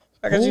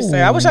 Like you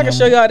say, I wish I could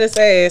show y'all this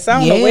ass. I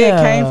don't know where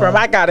it came from.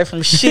 I got it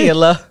from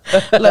Sheila.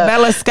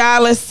 LaBella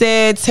Scholar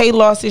said Tay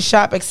lost his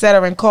shop,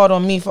 etc., and called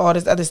on me for all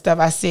this other stuff.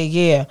 I said,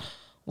 yeah.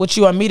 What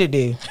you want me to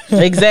do?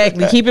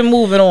 Exactly. Keep it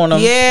moving on them.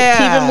 Yeah.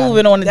 Keep it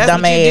moving on the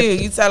dumb what ass. you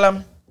do. You tell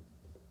them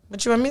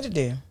what you want me to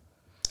do.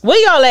 Where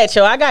y'all at,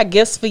 y'all? I got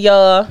gifts for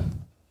y'all.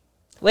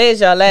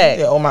 Where's y'all at?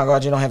 Yeah, oh my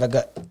God, you don't have a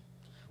gut.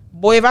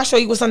 Boy, if I show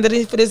you what's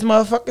underneath for this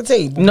motherfucking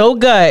table. No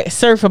gut,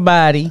 surfer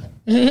body.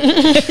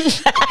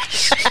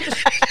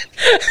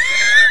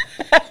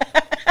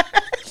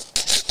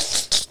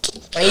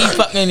 Hey,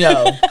 fucking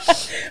yo.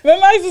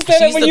 Remember I used to say she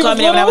that used when to you call was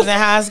me when I was in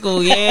high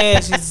school. Yeah,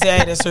 she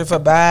said a surfer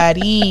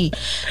body.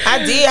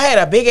 I did. I had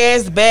a big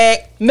ass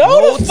back.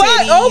 No, the fuck.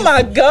 Titties. Oh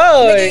my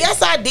God. Nigga,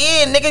 yes, I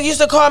did. Nigga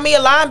used to call me a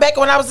linebacker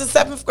when I was in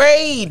 7th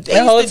grade.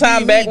 The whole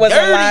time back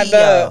wasn't lined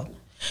up.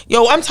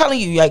 Yo, I'm telling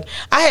you, like,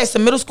 I had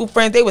some middle school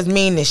friends. They was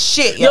mean as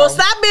shit, yo. Yo,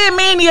 stop being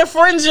mean to your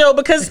friends, yo,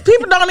 because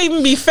people don't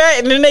even be fat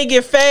and then they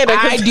get fatter.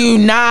 I do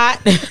not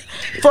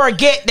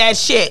forget that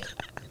shit.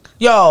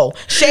 Yo,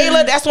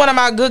 Shayla, that's one of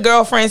my good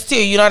girlfriends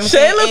too. You know what I'm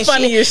saying? Shayla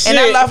funny as shit. And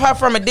I love her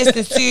from a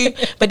distance too.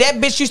 But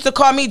that bitch used to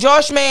call me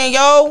Josh Man,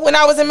 yo. When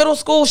I was in middle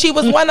school, she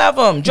was one of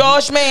them,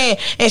 Josh Man.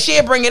 And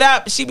she'd bring it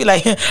up. She'd be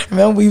like,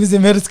 remember we was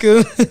in middle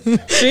school?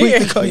 We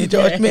used to call you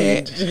Josh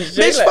Man.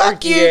 Bitch,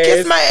 fuck you.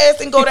 Kiss my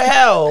ass and go to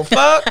hell.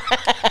 Fuck.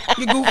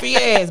 You goofy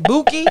ass.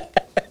 Bookie.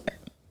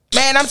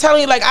 Man, I'm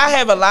telling you, like, I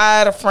have a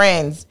lot of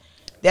friends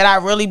that I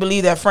really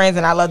believe they're friends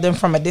and I love them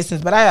from a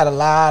distance, but I got a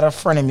lot of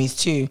frenemies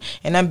too.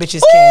 And them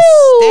bitches can't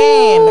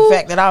stand the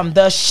fact that I'm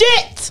the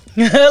shit.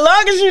 As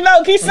long as you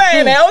know, keep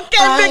saying that.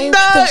 Okay, big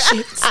dog.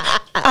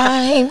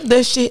 I'm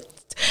the shit.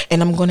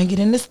 And I'm gonna get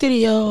in the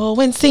studio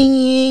and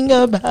sing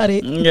about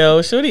it.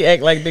 Yo, shorty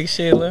act like Big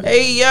Sheila.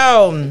 Hey,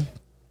 yo.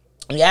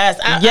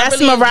 Yes, I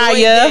really Mariah.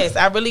 enjoyed this.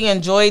 I really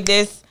enjoyed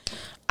this.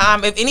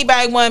 If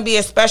anybody want to be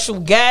a special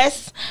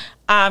guest,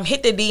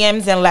 hit the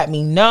DMs and let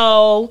me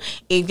know.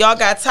 If y'all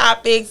got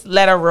topics,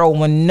 let a real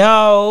one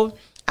know.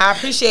 I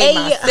appreciate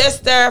my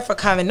sister for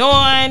coming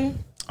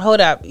on. Hold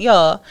up,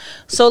 y'all.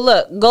 So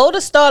look, go to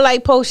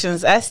Starlight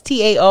Potions,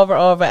 STARLITE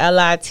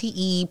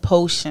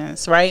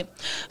Potions, right?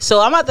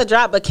 So I'm about to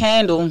drop a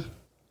candle.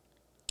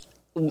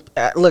 Look,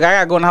 I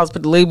gotta go in the house,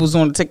 put the labels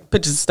on, to take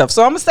pictures and stuff.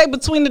 So I'm gonna stay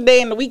between the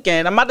day and the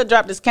weekend. I'm about to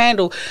drop this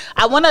candle.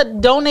 I want to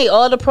donate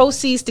all the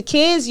proceeds to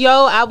kids,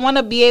 yo. I want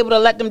to be able to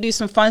let them do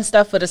some fun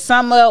stuff for the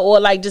summer, or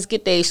like just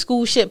get their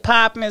school shit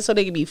popping so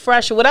they can be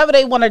fresh or whatever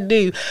they want to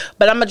do.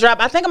 But I'm gonna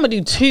drop. I think I'm gonna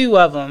do 2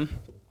 of them.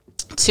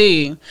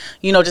 2,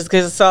 you know, just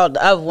because it's all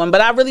the other one.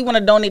 But I really want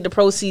to donate the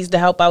proceeds to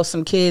help out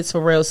some kids for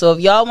real. So if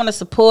y'all want to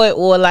support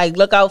or like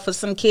look out for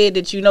some kid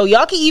that you know,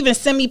 y'all can even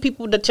send me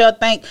people that y'all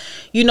think,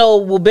 you know,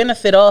 will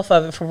benefit off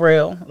of it for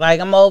real. Like,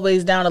 I'm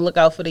always down to look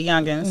out for the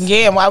youngins.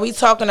 Yeah, and while we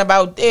talking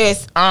about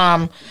this,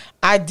 I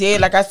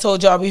did, like I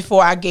told y'all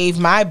before, I gave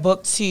my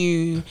book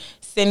to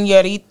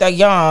Senorita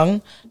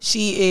Young.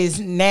 She is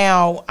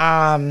now,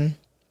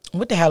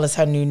 what the hell is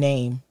her new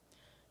name?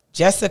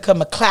 Jessica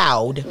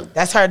McLeod.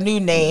 That's her new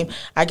name.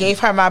 I gave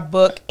her my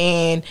book,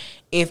 and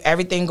if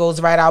everything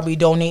goes right, I'll be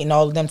donating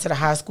all of them to the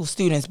high school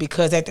students,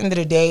 because at the end of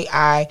the day,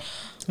 I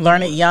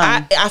learn it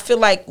young. I feel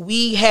like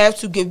we have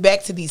to give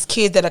back to these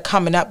kids that are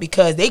coming up,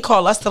 because they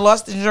call us the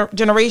lost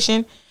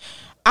generation.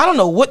 I don't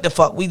know what the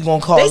fuck we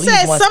gonna call these ones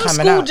coming up. They said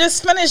some school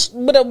just finished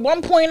with a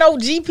 1.0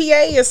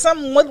 GPA or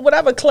something,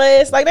 whatever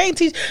class. Like, they ain't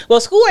teach. Well,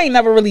 school ain't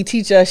never really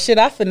teach us shit.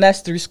 I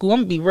finessed through school.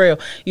 I'm gonna be real.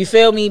 You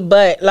feel me?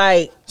 But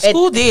like,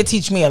 school did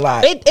teach me a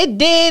lot. It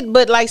did,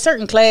 but like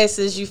certain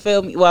classes, you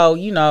feel me? Well,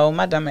 you know,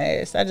 my dumb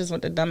ass. I just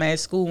went to dumb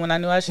ass school when I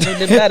knew I should have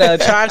did better.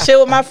 Trying to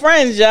chill with my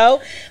friends, yo.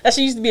 That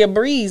shit used to be a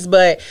breeze.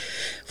 But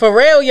for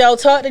real, yo,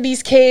 talk to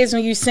these kids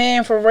when you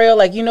saying for real,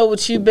 like, you know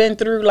what you've been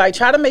through. Like,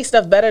 try to make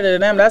stuff better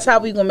than them. That's how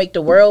we gonna make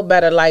the world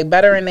better. Like,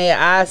 better in their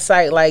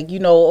eyesight. Like, you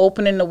know,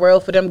 opening the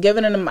world for them,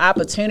 giving them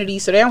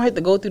opportunities so they don't have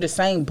to go through the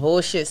same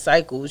bullshit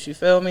cycles. You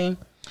feel me?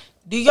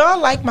 Do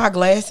y'all like my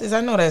glasses? I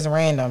know that's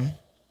random.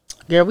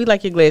 Girl, we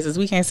like your glasses.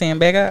 We can't see them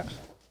back up.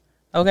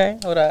 Okay,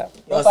 hold up.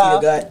 Y'all see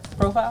the gut?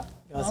 Profile?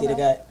 Y'all see the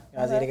gut?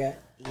 Y'all see the gut?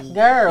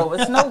 Girl,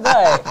 it's no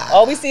gut.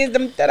 All we see is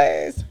them that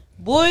ass.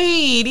 Boy,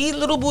 these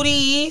little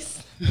booties.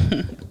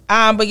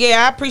 But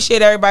yeah, I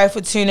appreciate everybody for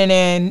tuning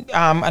in.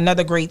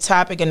 Another great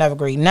topic, another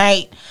great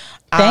night.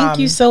 Thank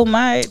you so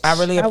much. I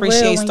really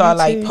appreciate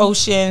Starlight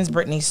Potions,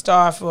 Brittany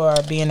Starr, for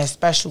being a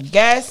special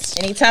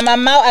guest. Anytime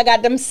I'm out, I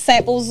got them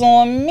samples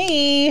on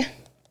me.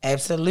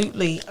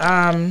 Absolutely.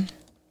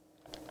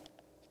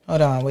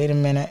 Hold on, wait a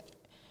minute.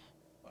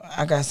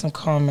 I got some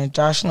comments.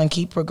 Jocelyn,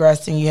 keep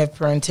progressing. You have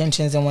pure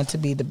intentions and want to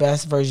be the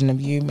best version of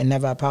you, and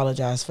never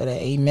apologize for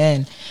that.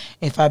 Amen.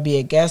 If I be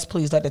a guest,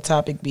 please let the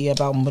topic be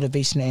about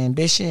motivation and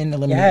ambition,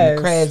 eliminating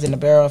the crabs and the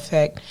barrel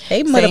effect.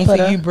 Hey, same for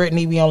you,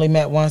 Brittany. We only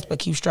met once, but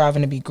keep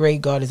striving to be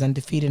great. God is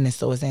undefeated, and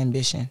so is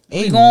ambition.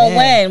 Amen. We gonna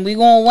win. We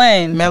gonna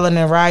win. Melon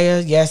and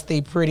Raya, yes,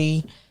 they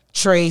pretty.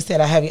 Trey said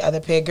I have the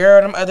other pair.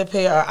 Girl, them other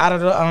pair are out of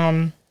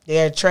the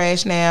they're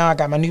trash now. I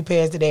got my new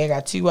pairs today. I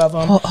got 2 of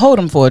them. Hold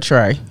them for a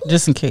try,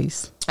 just in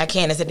case. I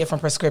can't. It's a different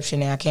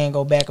prescription now. I can't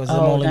go backwards. I'm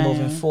only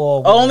moving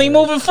forward. Only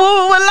moving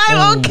forward with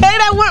life. Okay,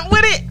 that went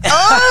with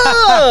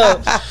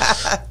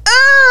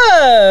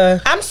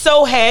it. I'm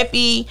so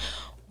happy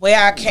where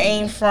I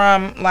came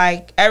from.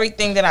 Like,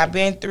 everything that I've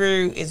been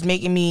through is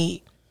making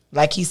me,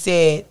 like he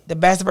said, the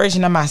best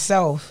version of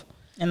myself.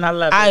 And I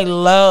love it. I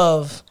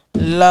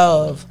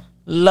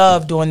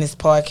love doing this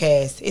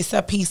podcast. It's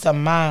a peace of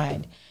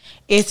mind.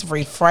 It's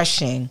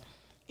refreshing.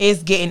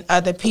 It's getting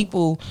other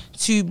people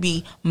to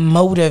be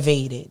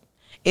motivated.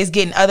 It's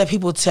getting other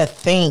people to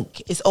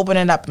think. It's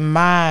opening up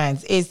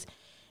minds. It's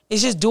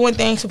just doing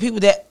things for people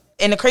that,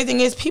 and the crazy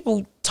thing is,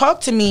 people talk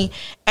to me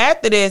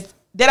after this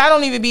that I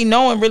don't even be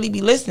knowing really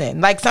be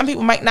listening. Like, some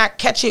people might not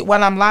catch it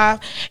while I'm live,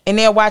 and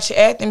they'll watch it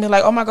after and be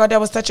like, oh my God, that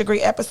was such a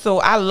great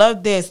episode. I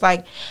love this.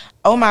 Like,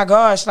 oh my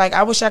gosh, like,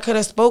 I wish I could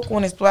have spoke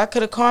on this, but I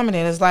could have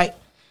commented. It's like,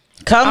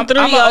 Come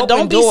through, y'all.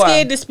 Don't be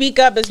scared to speak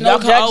up. It's no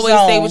judge zone. Y'all can always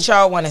say what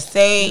y'all want to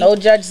say. No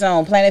judge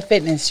zone. Planet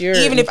Fitness.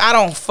 Even if I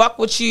don't fuck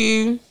with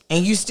you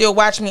and you still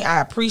watch me,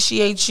 I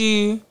appreciate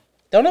you.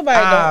 Don't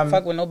nobody don't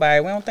fuck with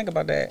nobody. We don't think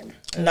about that.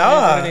 No,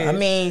 I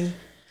mean,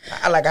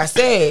 like I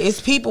said, it's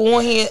people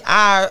on here.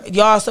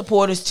 Y'all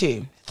supporters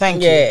too.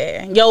 Thank you.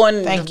 Yeah, yo,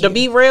 and to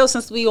be real,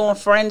 since we on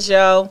Friends,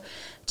 yo,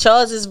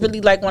 Charles is really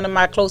like one of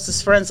my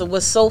closest friends. And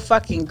what's so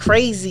fucking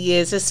crazy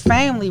is his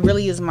family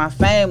really is my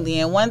family.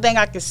 And one thing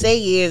I can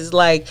say is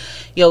like,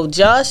 yo,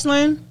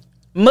 Jocelyn,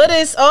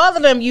 Muddis, all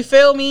of them, you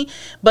feel me?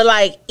 But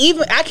like,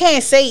 even I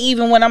can't say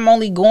even when I'm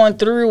only going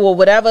through or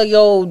whatever,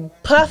 yo,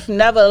 Puff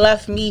never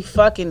left me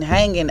fucking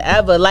hanging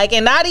ever. Like,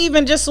 and not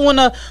even just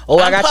wanna,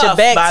 I got Puff, your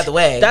back. by the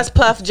way. That's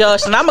Puff,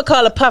 Josh, and I'm gonna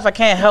call her Puff. I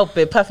can't help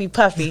it, Puffy.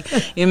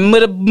 And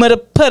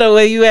mudda putter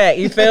where you at?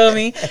 You feel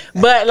me?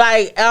 But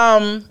like,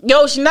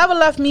 yo, she never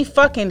left me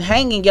fucking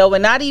hanging, yo,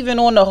 and not even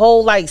on the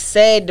whole like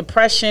sad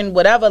depression,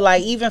 whatever.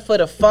 Like even for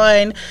the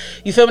fun,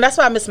 you feel me? That's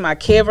why I miss my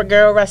Kira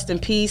girl. Rest in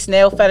peace,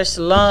 Nail Fetish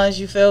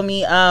Salons. You feel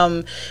me?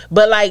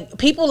 But like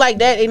people like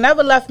that, they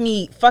never left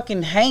me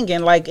fucking hanging.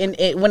 Like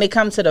when it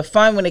comes to the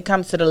fun, when it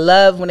comes to the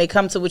love, when it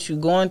comes to what you're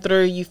going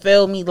through, you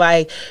feel me?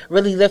 Like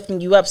really lifting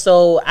you up.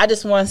 So I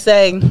just want to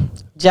say,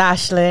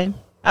 Jocelyn,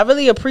 I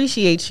really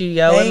appreciate you,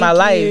 yo, in my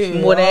life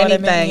more than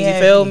anything. You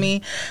feel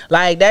me?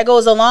 Like that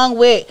goes along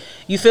with,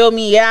 you feel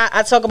me? Yeah,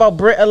 I talk about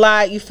Brit a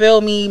lot. You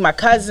feel me? My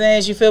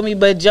cousins, you feel me?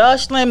 But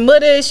Jocelyn,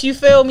 Muddish, you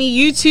feel me?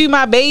 You two,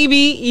 my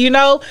baby, you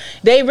know,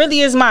 they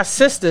really is my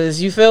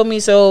sisters. You feel me?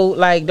 So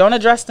like, don't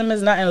address them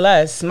as nothing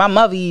less. My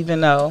mother even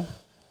though.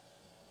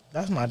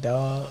 That's my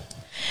dog.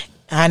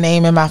 Her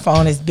name in my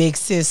phone is Big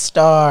Sis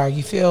Star.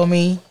 You feel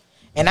me?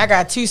 And I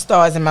got 2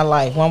 stars in my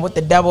life. One with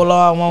the double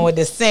R, one with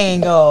the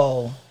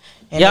single.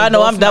 And y'all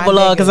know I'm double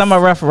R because I'm a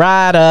rough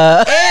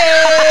rider.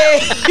 Hey,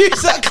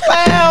 you's a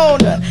clown.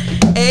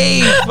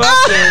 Hey,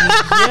 fucking,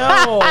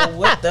 yo,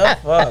 what the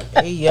fuck?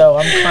 Hey, yo,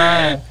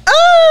 I'm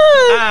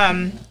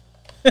crying.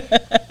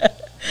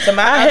 To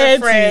my other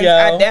friends,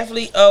 I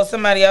definitely,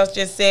 somebody else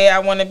just said I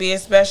want to be a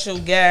special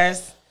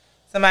guest.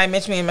 Somebody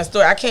mentioned me in my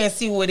story. I can't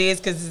see who it is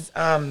because it's,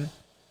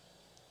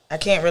 I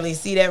can't really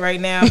see that right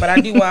now, but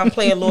I do want to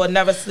play a little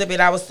Never Slip It.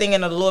 I was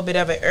singing a little bit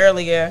of it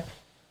earlier.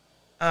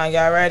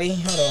 Y'all ready?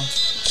 Hold on.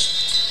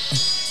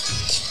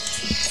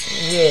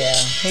 Yeah,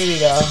 here we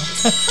go.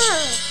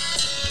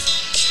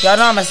 Y'all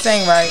know I'm going to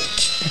sing, right?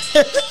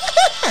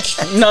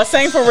 No,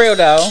 sing for real,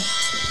 though.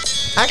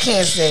 I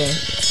can't sing,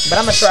 but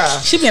I'm going to try.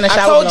 She be in the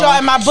shower. I told y'all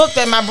in my book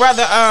that my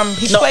brother,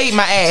 he played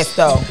my ass,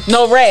 though.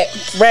 No, rap,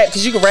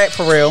 because you can rap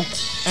for real.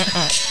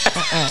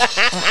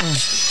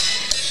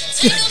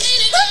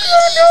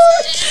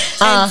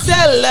 And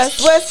tell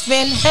us what's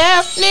been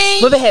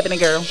happening. What been happening,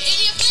 girl?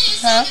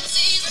 Huh?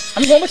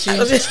 I'm going with you. I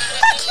can't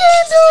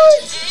do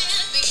it.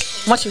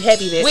 Once you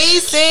happy, bitch. We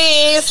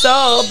seen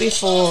so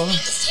before.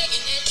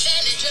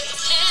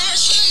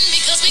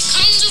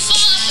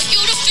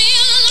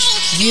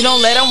 You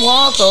don't let them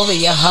walk over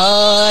your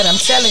heart. I'm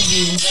telling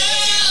you.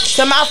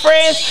 To my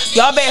friends,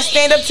 y'all better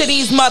stand up to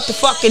these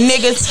motherfucking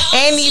niggas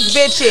and these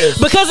bitches.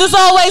 Because it's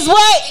always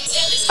what?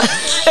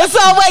 It's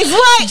always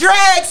what?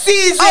 Drag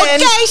season.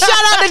 Okay,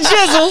 shout out to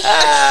Jizzle.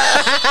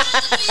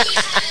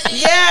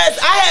 Yes,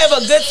 I have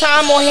a good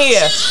time on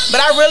here.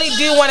 But I really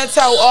do want to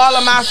tell all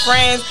of my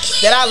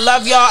friends that I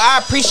love y'all. I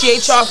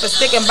appreciate y'all for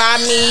sticking by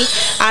me.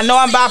 I know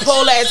I'm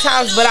bipolar at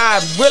times, but I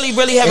really,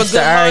 really have a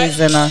good heart.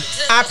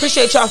 I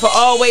appreciate y'all for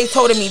always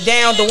holding me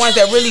down. The ones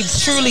that really,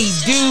 truly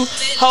do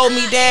hold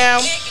me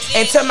down.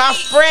 And to my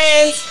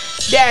friends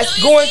that's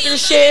going through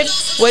shit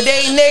with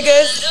they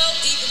niggas,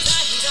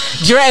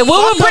 Dre, what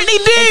would Brittany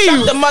do?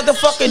 Chuck the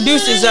motherfucking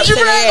deuces up to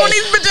their ass.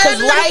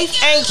 Cause life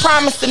ain't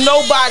promised to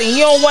nobody.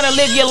 You don't want to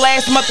live your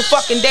last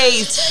motherfucking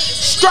days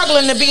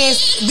struggling to be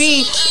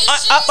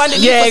up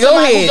underneath for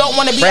somebody who don't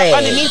want to be up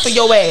underneath for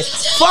your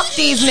ass. Fuck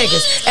these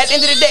niggas at the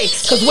end of the day.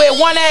 Cause where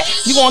one at,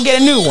 you gonna get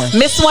a new one.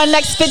 Miss one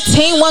next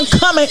 15, one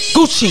coming.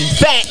 Gucci.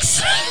 Facts.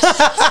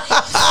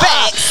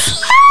 Facts.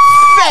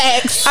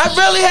 Facts. I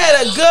really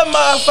had a good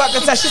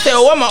motherfucking time. She said,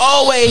 "Oh, I'ma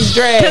always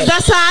drag." Cause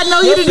that's how I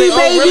know you to be,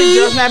 baby. Really,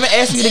 just haven't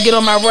asked me to get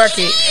on my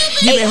record.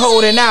 You been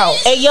holding out.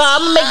 Hey, y'all,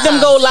 I'm gonna make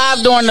them go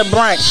live during the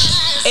brunch.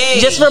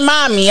 Hey. Just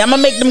remind me. I'm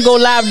gonna make them go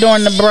live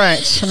during the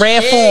brunch.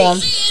 Rare form.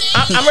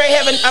 I'm ready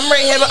having.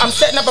 I'm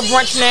setting up a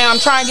brunch now. I'm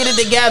trying to get it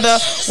together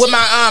with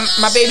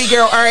my baby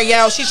girl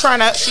Ariel. She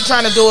trying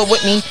to do it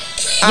with me.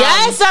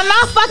 Yes, I'm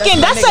not fucking.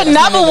 That's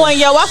another one,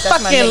 yo. I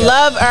fucking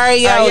love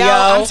Ariel,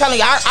 yo. I'm telling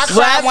you, I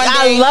cried one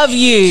day. I love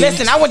you.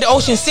 Listen, I went to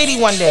Ocean City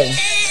one day.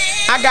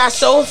 I got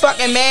so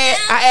fucking mad.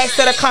 I asked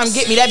her to come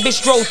get me. That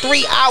bitch drove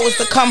 3 hours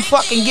to come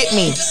fucking get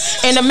me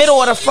in the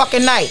middle of the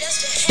fucking night.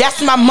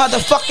 That's my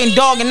motherfucking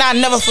dog, and I'll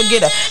never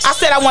forget her. I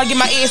said I want to get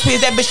my ears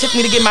pierced. That bitch took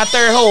me to get my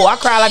third hole. I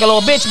cried like a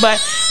little bitch, but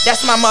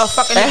that's my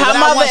motherfucking. And her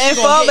mother and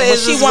father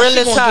is real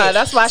as hard.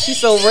 That's why she's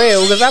so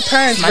real. Because our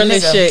parents real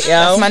as shit,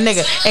 yo. That's my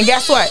nigga. And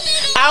guess what?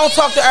 I don't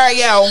talk to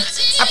Ariel.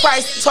 I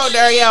probably talk to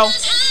Ariel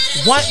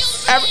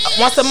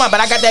once a month,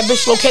 but I got that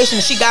bitch location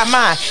and she got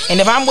mine.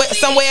 And if I'm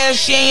somewhere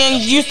she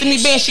ain't used to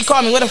me being, she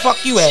call me, where the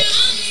fuck you at?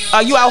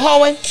 Are you out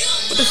hoeing?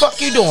 What the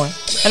fuck you doing?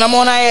 And I'm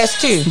on her ass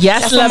too.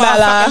 Yes, that's my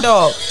motherfucking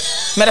dog.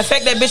 Matter of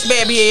fact, that bitch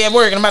better be at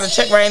work, and I'm about to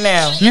check right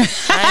now. I ain't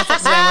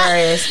fucking playing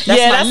her ass.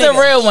 That's my a nigga.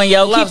 real one,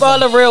 yo. Loves Keep all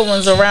them. the real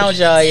ones around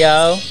y'all,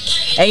 yo.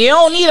 And you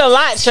don't need a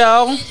lot,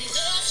 yo.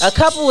 A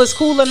couple is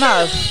cool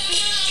enough.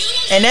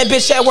 And that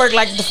bitch at work,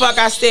 like the fuck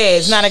I said,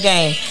 it's not a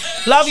game.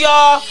 Love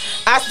y'all.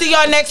 I see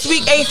y'all next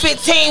week,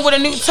 8:15, with a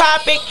new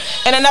topic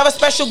and another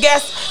special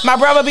guest. My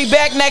brother be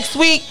back next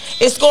week.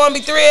 It's going to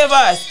be 3 of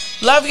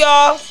us. Love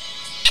y'all.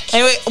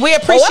 And we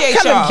appreciate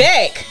I'm coming y'all.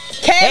 back.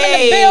 Cam in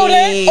the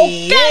building.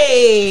 Okay.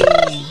 Hey.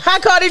 How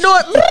Cardi do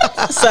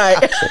it? Sorry.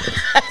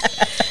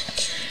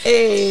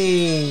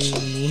 Hey.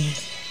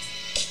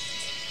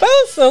 That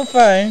was so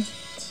fun.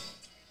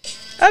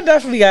 I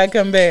definitely gotta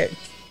come back.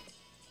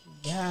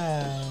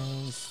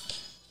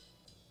 Yes.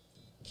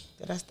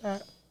 Did I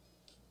stop?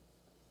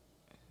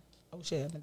 Oh shit.